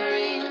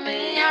 bury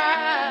me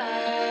high.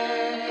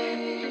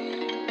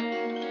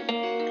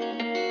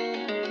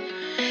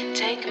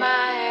 Take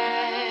my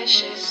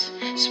ashes,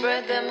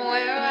 spread them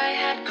where I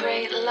had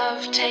great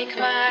love. Take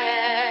my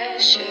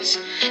ashes,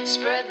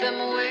 spread them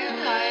where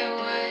I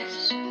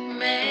was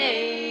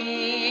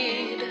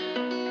made.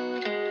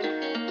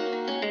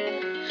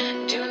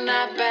 Do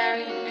not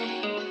bury me,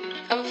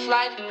 a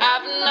flight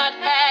I've not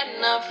had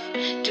enough.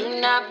 Do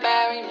not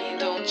bury me,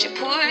 don't you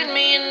put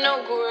me in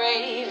no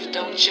grave.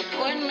 Don't you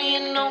put me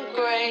in no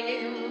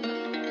grave.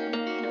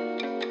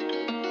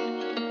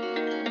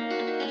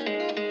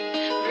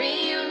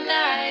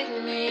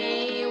 Reunite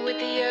me with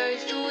the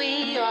earth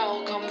we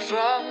all come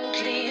from.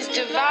 Please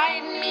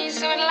divide me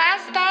so at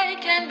last I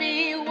can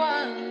be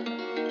one.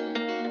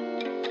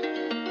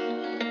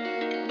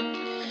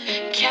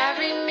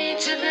 Carry me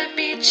to the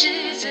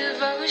beaches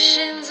of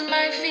oceans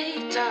my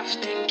feet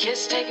often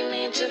kiss. Take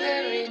me to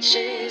the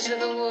reaches of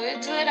the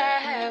woods that I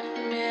have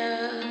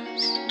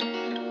missed.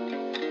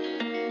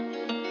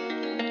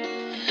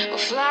 Or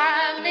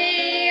fly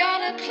me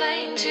on a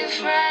plane to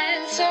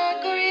France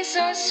or Greece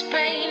or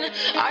Spain,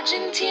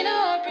 Argentina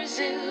or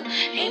Brazil.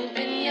 Ain't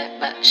been yet,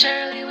 but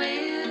surely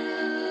will.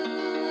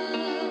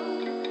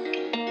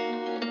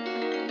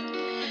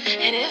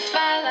 And if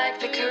I like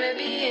the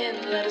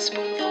Caribbean, let a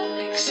spoonful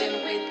mix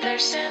in with their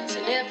sands.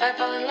 And if I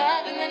fall in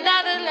love in the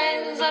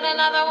Netherlands, let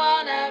another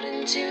one out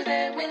into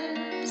their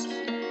winds.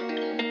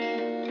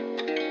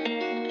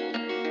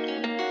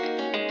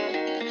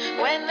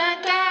 When I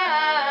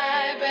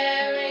die,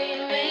 bury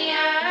me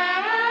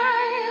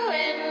high.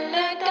 When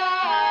I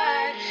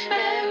die,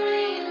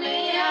 bury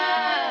me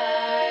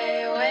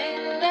high.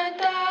 When I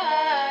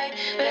die,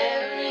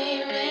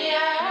 bury me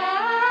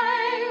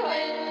high.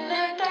 When I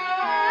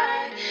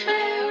die,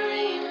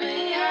 bury me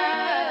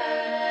high.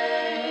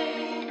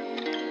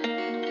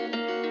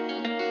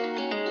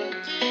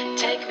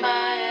 Take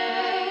my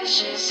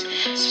ashes,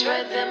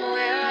 spread them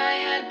where I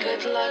had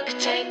good luck.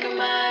 Take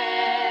my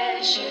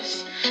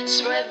ashes,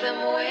 spread them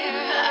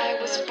where I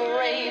was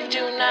brave.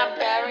 Do not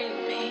bury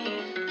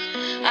me,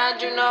 I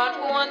do not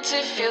want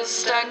to feel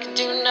stuck.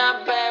 Do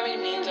not bury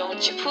me,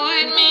 don't you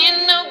put me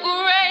in no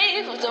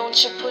grave.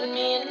 Don't you put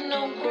me in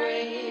no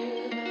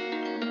grave.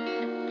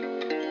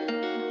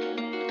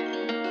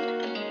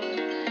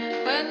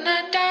 When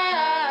I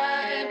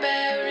die,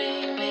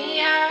 bury me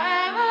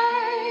high.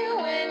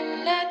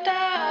 When I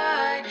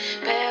die,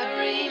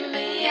 bury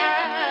me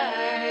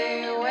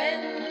high.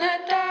 When I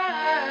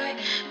die,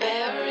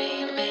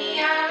 bury me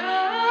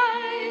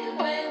high.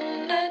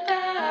 When I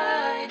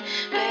die,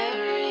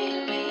 bury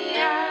me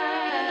high.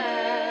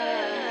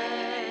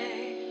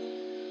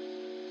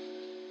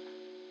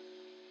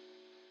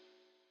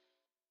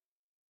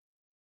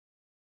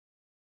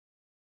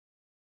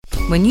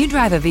 When you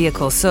drive a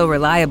vehicle so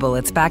reliable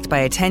it's backed by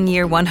a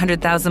 10-year,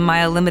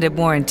 100,000-mile limited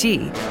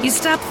warranty, you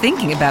stop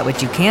thinking about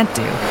what you can't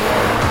do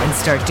and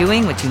start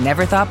doing what you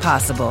never thought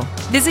possible.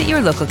 Visit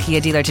your local Kia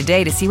dealer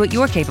today to see what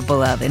you're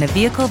capable of in a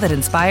vehicle that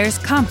inspires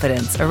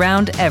confidence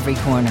around every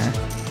corner.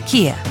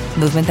 Kia,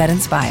 movement that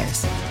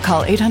inspires.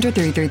 Call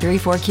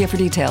 800-333-4KIA for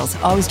details.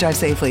 Always drive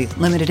safely.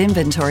 Limited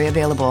inventory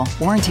available.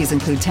 Warranties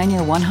include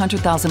 10-year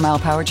 100,000-mile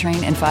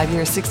powertrain and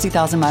 5-year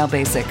 60,000-mile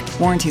basic.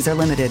 Warranties are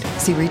limited.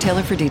 See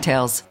retailer for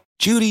details.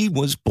 Judy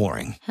was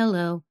boring.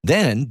 Hello.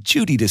 Then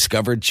Judy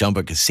discovered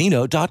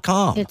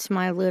ChumbaCasino.com. It's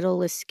my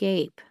little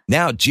escape.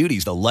 Now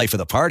Judy's the life of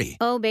the party.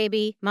 Oh,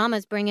 baby,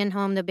 mama's bringing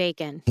home the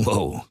bacon.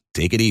 Whoa,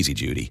 take it easy,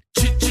 Judy.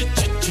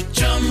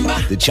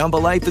 The Chumba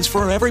life is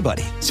for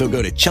everybody. So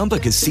go to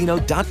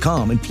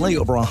ChumbaCasino.com and play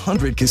over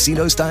 100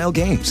 casino-style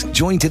games.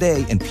 Join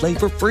today and play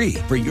for free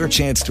for your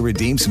chance to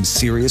redeem some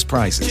serious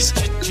prizes.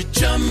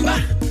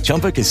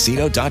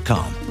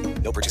 ChumbaCasino.com.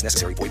 No purchase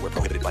necessary. Void where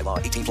prohibited by law.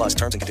 18+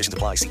 terms and conditions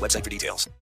apply. See website for details.